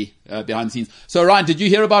weirdly behind the scenes. So, Ryan, did you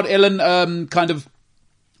hear about Ellen kind of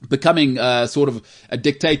becoming sort of a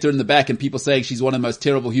dictator in the back, and people saying she's one of the most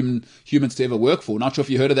terrible humans to ever work for? Not sure if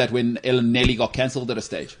you heard of that when Ellen Nelly got cancelled at a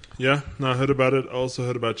stage. Yeah, no, I heard about it. I also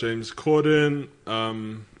heard about James Corden,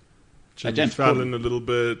 James Fallon a little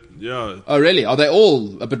bit. Yeah. Oh, really? Are they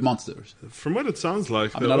all a bit monsters? From what it sounds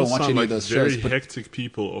like, I don't watch any like of those very shows, hectic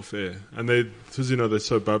people off air, and because they're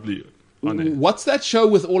so bubbly on air. What's that show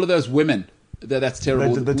with all of those women? That's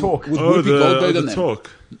terrible. The Talk. With Whoopi Goldberg on the Talk.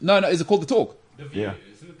 No, is it called The Talk? Yeah.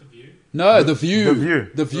 No, The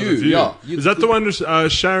View. The View. Yeah. Is that the one with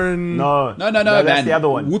Sharon? No, man. That's the other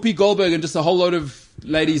one. Whoopi Goldberg and just a whole load of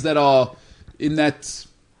ladies that are in that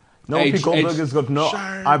Whoopi Goldberg has got no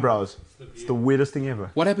eyebrows. It's the weirdest thing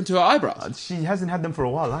ever. What happened to her eyebrows? She hasn't had them for a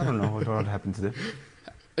while. I don't know what happened to them.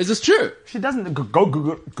 Is this true? She doesn't. Go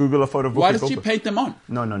Google a photo of Whoopi Why does Goldberg. she paint them on?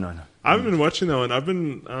 No. I haven't been watching that one. I've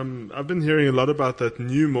been hearing a lot about that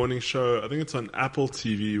new morning show. I think it's on Apple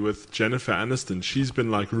TV with Jennifer Aniston. She's been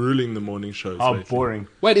like ruling the morning shows. Oh, lately. boring.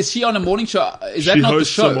 Wait, is she on a morning show? Is that she not the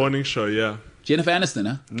hosts show? a morning show, yeah. Jennifer Aniston,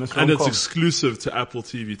 huh? And it's exclusive to Apple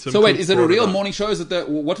TV. So wait, is it a real morning show? Is it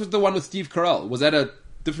what was the one with Steve Carell? Was that a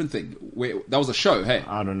different thing? That was a show, hey?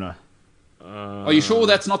 I don't know. Are you sure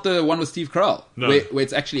that's not the one with Steve Carell? No. Where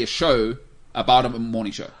it's actually a show about a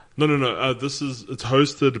morning show? No. It's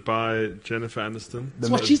hosted by Jennifer Aniston. So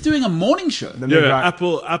what, she's doing a morning show? Yeah,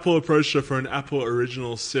 Apple approached her for an Apple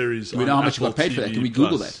original series. Do we know how much she got paid for that? Can we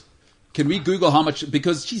Google that? Can we Google how much?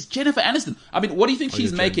 Because she's Jennifer Aniston. I mean, what do you think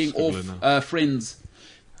she's making off Friends?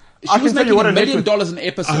 She was making $1 million an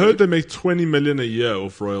episode. I heard they make $20 million a year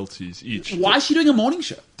off royalties each. Why is she doing a morning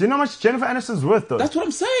show? Do you know how much Jennifer Aniston's worth, though? That's what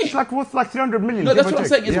I'm saying. She's like worth like $300 million. No, that's what I'm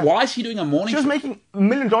saying. Is why is she doing a morning show? She was making $1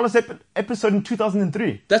 million episode in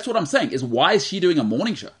 2003. That's what I'm saying. Is why is she doing a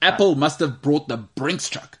morning show? Apple must have brought the Brinks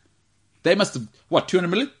truck. They must have what, 200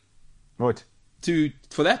 million? What?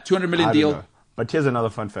 For that 200 million I deal. don't know. But here's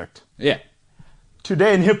another fun fact. Yeah.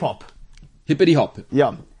 Today in hip hop. Hippity hop. Yeah.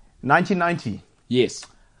 1990. Yes.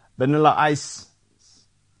 Vanilla Ice's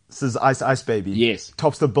Ice Ice Baby. Yes.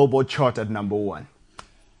 Tops the Billboard chart at number 1.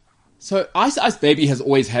 So Ice Ice Baby has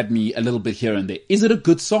always had me a little bit here and there. Is it a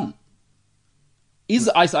good song? Is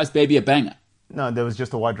Ice Ice Baby a banger? No, there was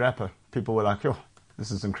just a white rapper. People were like, "Yo,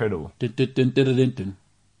 this is incredible."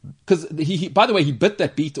 Because he, by the way, he bit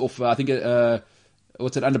that beat off. I think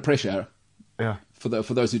what's it? Under Pressure. Yeah. For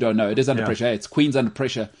those who don't know, it is Under Pressure. It's Queen's Under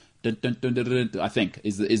Pressure. I think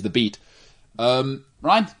is the beat.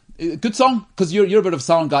 Ryan, good song because you're a bit of a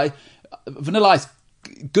sound guy. Vanilla Ice,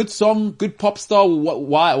 good song, good pop star.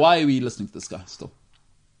 Why are we listening to this guy still?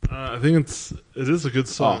 I think it is a good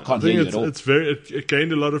song. Oh, I can't hear you at all. It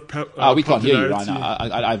gained a lot of we can't hear you right now.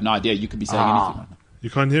 I have no idea. You could be saying anything right now.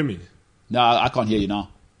 You can't hear me? No, I can't hear you now.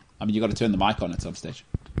 I mean, you got to turn the mic on at some stage.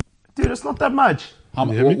 Dude, it's not that much.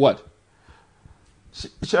 What?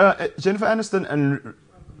 Jennifer Aniston and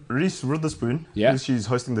Reese Witherspoon, who she's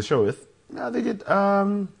hosting the show with, they get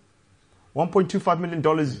 $1.25 million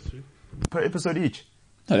per episode each.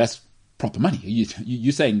 No, that's proper money.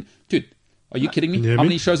 You're saying, dude, are you kidding me? How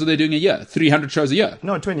many shows are they doing a year? 300 shows a year?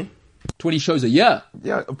 No, 20. 20 shows a year?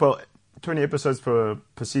 Yeah, well, 20 episodes per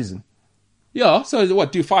season. Yeah, so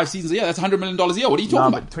what, do 5 seasons a year? That's $100 million a year. What are you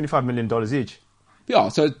talking about? But $25 million each. Yeah,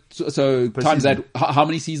 so times season. that, how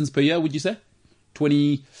many seasons per year would you say?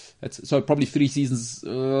 20, so probably 3 seasons.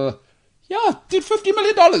 Yeah, dude, $50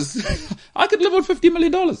 million. I could live on $50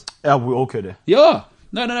 million. Yeah, we all could. Yeah.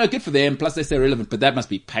 No, good for them. Plus they stay relevant, but that must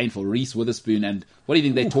be painful. Reese Witherspoon, and what do you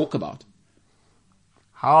think they talk about?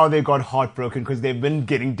 How they got heartbroken because they've been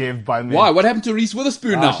getting devved by men. Why? What happened to Reese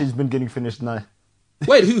Witherspoon now? She's been getting finished now.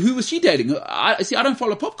 Wait, who was she dating? I don't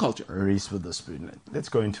follow pop culture. Reese Witherspoon. Let's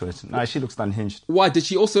go into it. No, she looks unhinged. Why? Did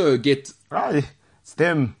she also get... Right, it's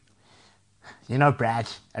them. You know Brad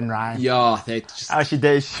and Ryan. Yeah, they just...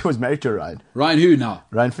 She was married to Ryan. Ryan who now?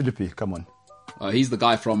 Ryan Phillippe, come on. He's the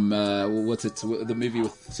guy from, what's it, the movie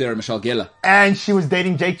with Sarah Michelle Gellar. And she was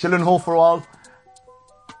dating Jake Gyllenhaal for a while.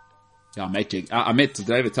 Yeah, I met Jake.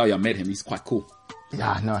 Did I ever tell you I met him? He's quite cool.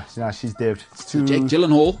 Yeah, no, she's dead. It's too... Jake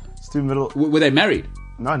Gyllenhaal? It's too middle... Were they married?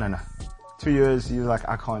 No. 2 years, he was like,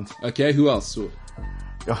 I can't. Okay, who else?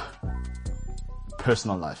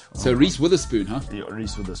 Personal life. So Reese Witherspoon, huh? Yeah,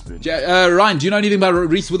 Reese Witherspoon. Ryan, do you know anything about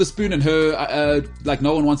Reese Witherspoon and her, like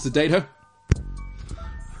no one wants to date her?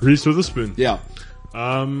 Reese Witherspoon. Yeah.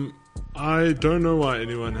 I don't know why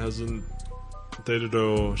anyone hasn't dated her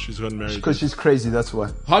or she's gotten married. Because she's crazy, that's why.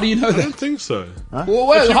 How do you know I that? don't think so. Huh?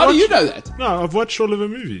 Well, how do you know that? No, I've watched all of her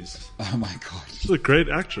movies. Oh my god. She's a great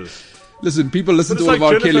actress. Listen, people listen But to all it's of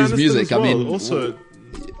R. like Jennifer Kelly's Aniston music. as well. I mean, also,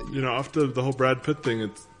 after the whole Brad Pitt thing,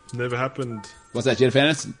 it's never happened. what's that, Jennifer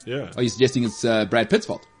Aniston? Yeah. Are you suggesting it's Brad Pitt's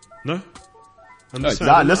fault? No. I'm No, just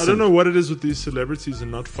saying, nah, I listen. don't know what it is with these celebrities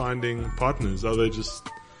and not finding partners. Are they just...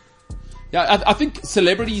 Yeah, I think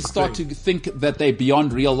celebrities start to think that they're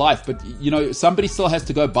beyond real life, but somebody still has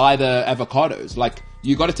to go buy the avocados. Like,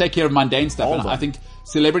 you got to take care of mundane stuff. Hold And on. I think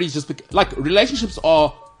celebrities like relationships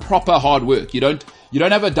are proper hard work. You don't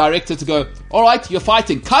have a director to go, all right, you're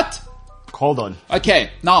fighting, cut. Hold on. Okay,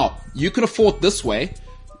 now you could have fought this way.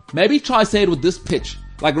 Maybe try say it with this pitch.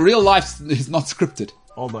 Like real life is not scripted.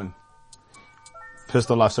 Hold on.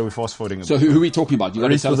 Personal life, so we're fast forwarding. So who are we talking about? You got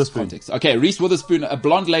to Reese tell us the Witherspoon. context. Okay, Reese Witherspoon, a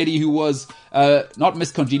blonde lady who was not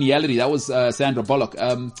Miss Congeniality. That was Sandra Bullock.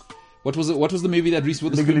 What was it? What was the movie that Reese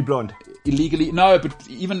Witherspoon? Legally Blonde. Illegally? No, but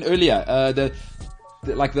even earlier, the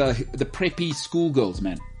preppy schoolgirls,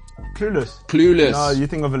 man. Clueless. No, you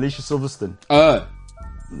think of Alicia Silverstone.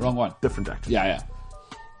 Wrong one. Different actress. Yeah.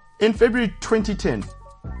 In February 2010,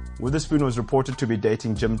 Witherspoon was reported to be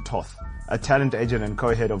dating Jim Toth, a talent agent and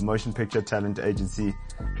co-head of motion picture talent agency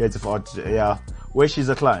Creative Art, where she's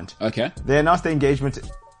a client. Okay. They announced their engagement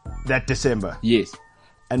that December Yes.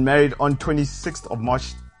 and married on 26th of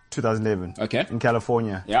March 2011 Okay. in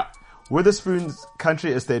California. Yeah. Witherspoon's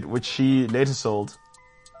country estate, which she later sold.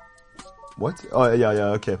 What? Oh, yeah,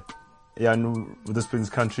 okay. Yeah, and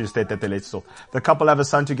Witherspoon's country estate that they later sold. The couple have a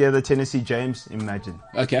son together, Tennessee James. Imagine.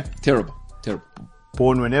 Okay. Terrible.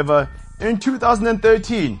 Born whenever. In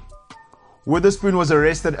 2013, Witherspoon was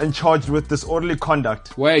arrested and charged with disorderly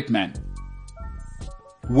conduct Wait, man.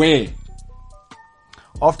 Where?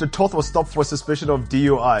 after Toth was stopped for suspicion of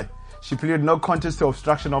DUI. She pleaded no contest to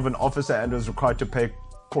obstruction of an officer and was required to pay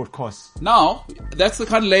court costs. Now, that's the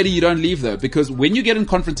kind of lady you don't leave though, because when you get in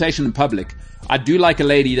confrontation in public, I do like a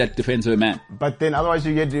lady that defends her man. But then otherwise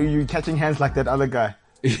you catching hands like that other guy.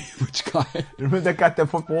 Which guy? Remember that guy at the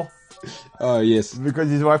football? Oh, yes. Because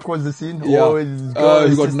his wife caused the scene? Yeah. Or his girl, He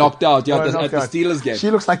his got sister. knocked out Got at knocked the out. Steelers game. She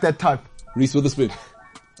looks like that type. Reese Witherspoon.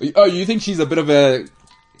 Oh, you think she's a bit of a...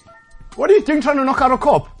 What are you doing trying to knock out a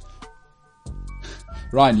cop?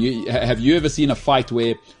 Ryan, have you ever seen a fight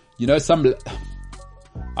where,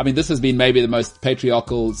 I mean, this has been maybe the most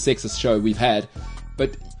patriarchal, sexist show we've had,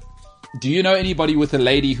 but do you know anybody with a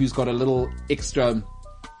lady who's got a little extra,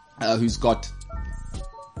 who's got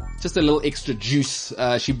just a little extra juice?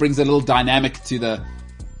 She brings a little dynamic to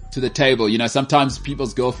the table. Sometimes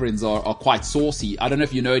people's girlfriends are quite saucy. I don't know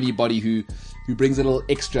if you know anybody who brings a little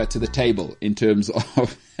extra to the table in terms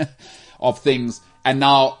of, of things. And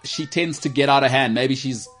now she tends to get out of hand. Maybe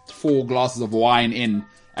she's 4 glasses of wine in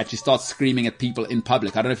and she starts screaming at people in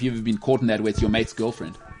public. I don't know if you've ever been caught in that where it's your mate's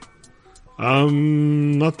girlfriend.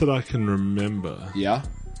 Not that I can remember. Yeah?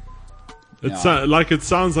 It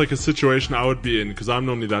sounds like a situation I would be in, because I'm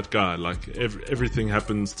normally that guy. Like everything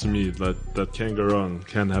happens to me that can go wrong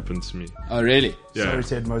can happen to me. Oh, really? Yeah. Sorry,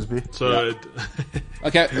 Ted Mosby. So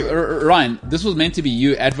Okay, Ryan, this was meant to be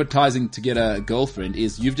you advertising to get a girlfriend.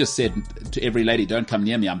 You've just said to every lady, don't come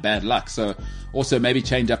near me, I'm bad luck. So also maybe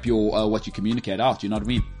change up your what you communicate out, you know what I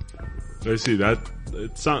mean? I see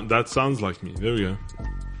that sounds like me. There we go.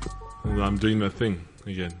 I'm doing that thing.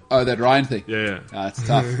 again. Oh, that Ryan thing. Yeah. It's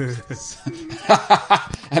tough.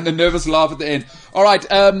 And the nervous laugh at the end. All right.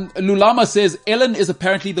 Lulama says, Ellen is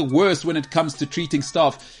apparently the worst when it comes to treating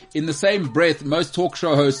staff. In the same breath, most talk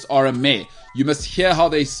show hosts are a meh. You must hear how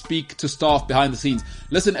they speak to staff behind the scenes.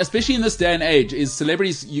 Listen, especially in this day and age, is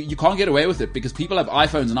celebrities, you can't get away with it because people have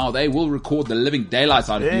iPhones now. They will record the living daylights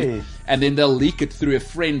out of you, and then they'll leak it through a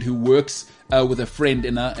friend who works with a friend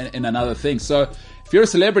in another thing. So if you're a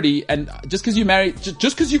celebrity and just because you married,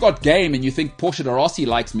 just because you got game and you think Portia de Rossi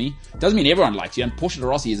likes me, doesn't mean everyone likes you. And Portia de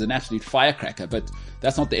Rossi is an absolute firecracker, but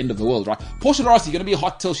that's not the end of the world, right? Portia de Rossi is going to be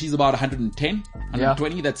hot till she's about 110,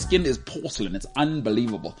 120. Yeah. That skin is porcelain. It's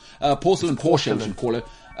unbelievable. Porcelain Portia, we should call her.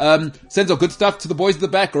 Sends out good stuff to the boys at the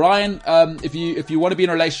back. Ryan, if you want to be in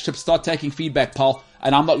a relationship, start taking feedback, pal.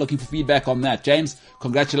 And I'm not looking for feedback on that. James,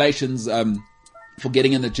 congratulations, for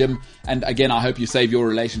getting in the gym. And again, I hope you save your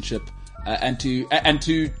relationship. And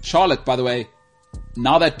to Charlotte, by the way,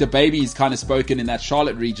 now that the baby's kind of spoken in that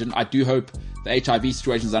Charlotte region, I do hope the HIV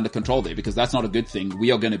situation is under control there, because that's not a good thing.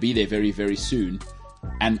 We are going to be there very, very soon.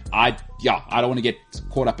 And I don't want to get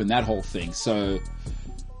caught up in that whole thing. So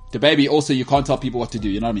the baby, also, you can't tell people what to do.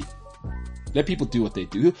 You know what I mean? Let people do what they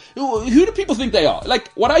do. Who do people think they are?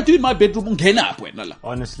 Like, what I do in my bedroom,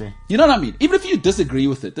 honestly. You know what I mean? Even if you disagree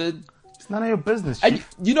with it. It's none of your business. And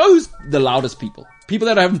you know who's the loudest people? People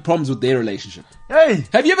that are having problems with their relationship. Hey!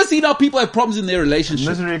 Have you ever seen how people have problems in their relationship?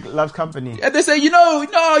 Misery loves company. And they say, no,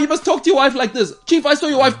 you must talk to your wife like this. Chief, I saw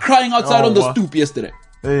your wife crying outside on the stoop yesterday.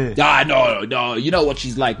 Hey. No, you know what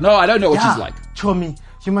she's like. No, I don't know what she's like. Chomi,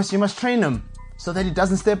 you must train him so that he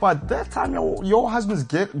doesn't step out. That time your husband's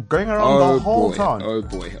going around the whole town. Oh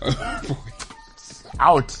boy.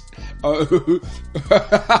 Out.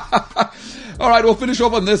 All right, we'll finish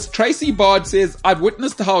off on this. Tracy Bard says, I've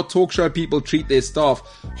witnessed how talk show people treat their staff.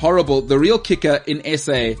 Horrible. The real kicker in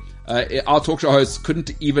SA, our talk show hosts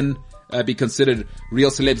couldn't even be considered real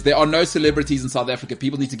celebs. There are no celebrities in South Africa.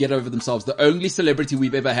 People need to get over themselves. The only celebrity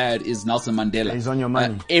we've ever had is Nelson Mandela. He's on your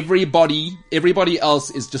money. Everybody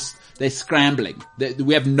else is just, they're scrambling.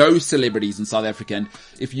 We have no celebrities in South Africa. And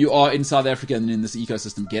if you are in South Africa and in this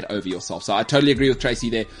ecosystem, get over yourself. So I totally agree with Tracy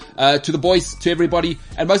there. To the boys, to everybody,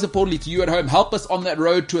 and most importantly to you at home, help us on that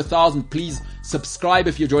road to 1,000. Please subscribe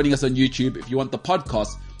if you're joining us on YouTube. If you want the podcast,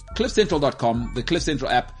 cliffcentral.com, the Cliff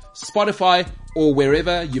Central app, Spotify, or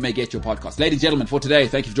wherever you may get your podcast. Ladies and gentlemen, for today,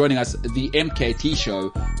 thank you for joining us. The MKT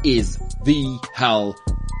show is the hell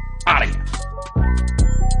out of here.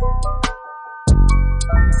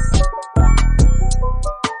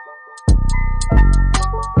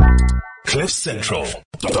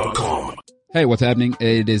 CliffCentral.com. Hey, what's happening?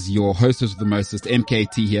 It is your hostess with the mostest,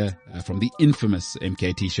 MKT here, from the infamous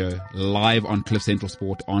MKT show, live on Cliff Central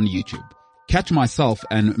Sport on YouTube. Catch myself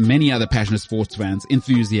and many other passionate sports fans,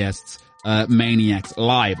 enthusiasts, maniacs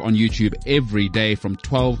live on YouTube every day from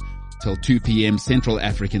 12 till 2 p.m. Central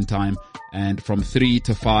African time, and from 3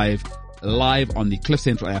 to 5 live on the Cliff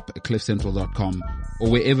Central app at cliffcentral.com, or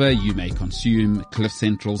wherever you may consume Cliff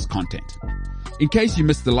Central's content. In case you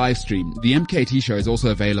missed the live stream, the MKT show is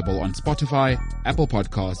also available on Spotify, Apple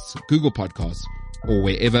Podcasts, Google Podcasts, or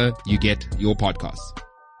wherever you get your podcasts.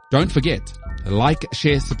 Don't forget, like,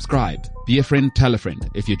 share, subscribe, be a friend, tell a friend.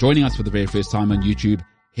 If you're joining us for the very first time on YouTube,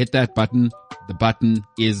 hit that button. The button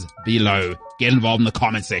is below. Get involved in the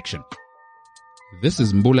comment section. This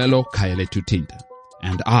is Mbulelo Kayaletu Tinta,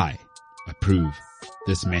 and I approve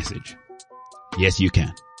this message. Yes, you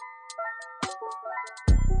can.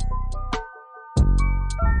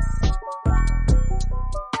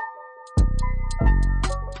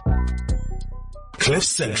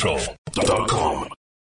 CliffCentral.com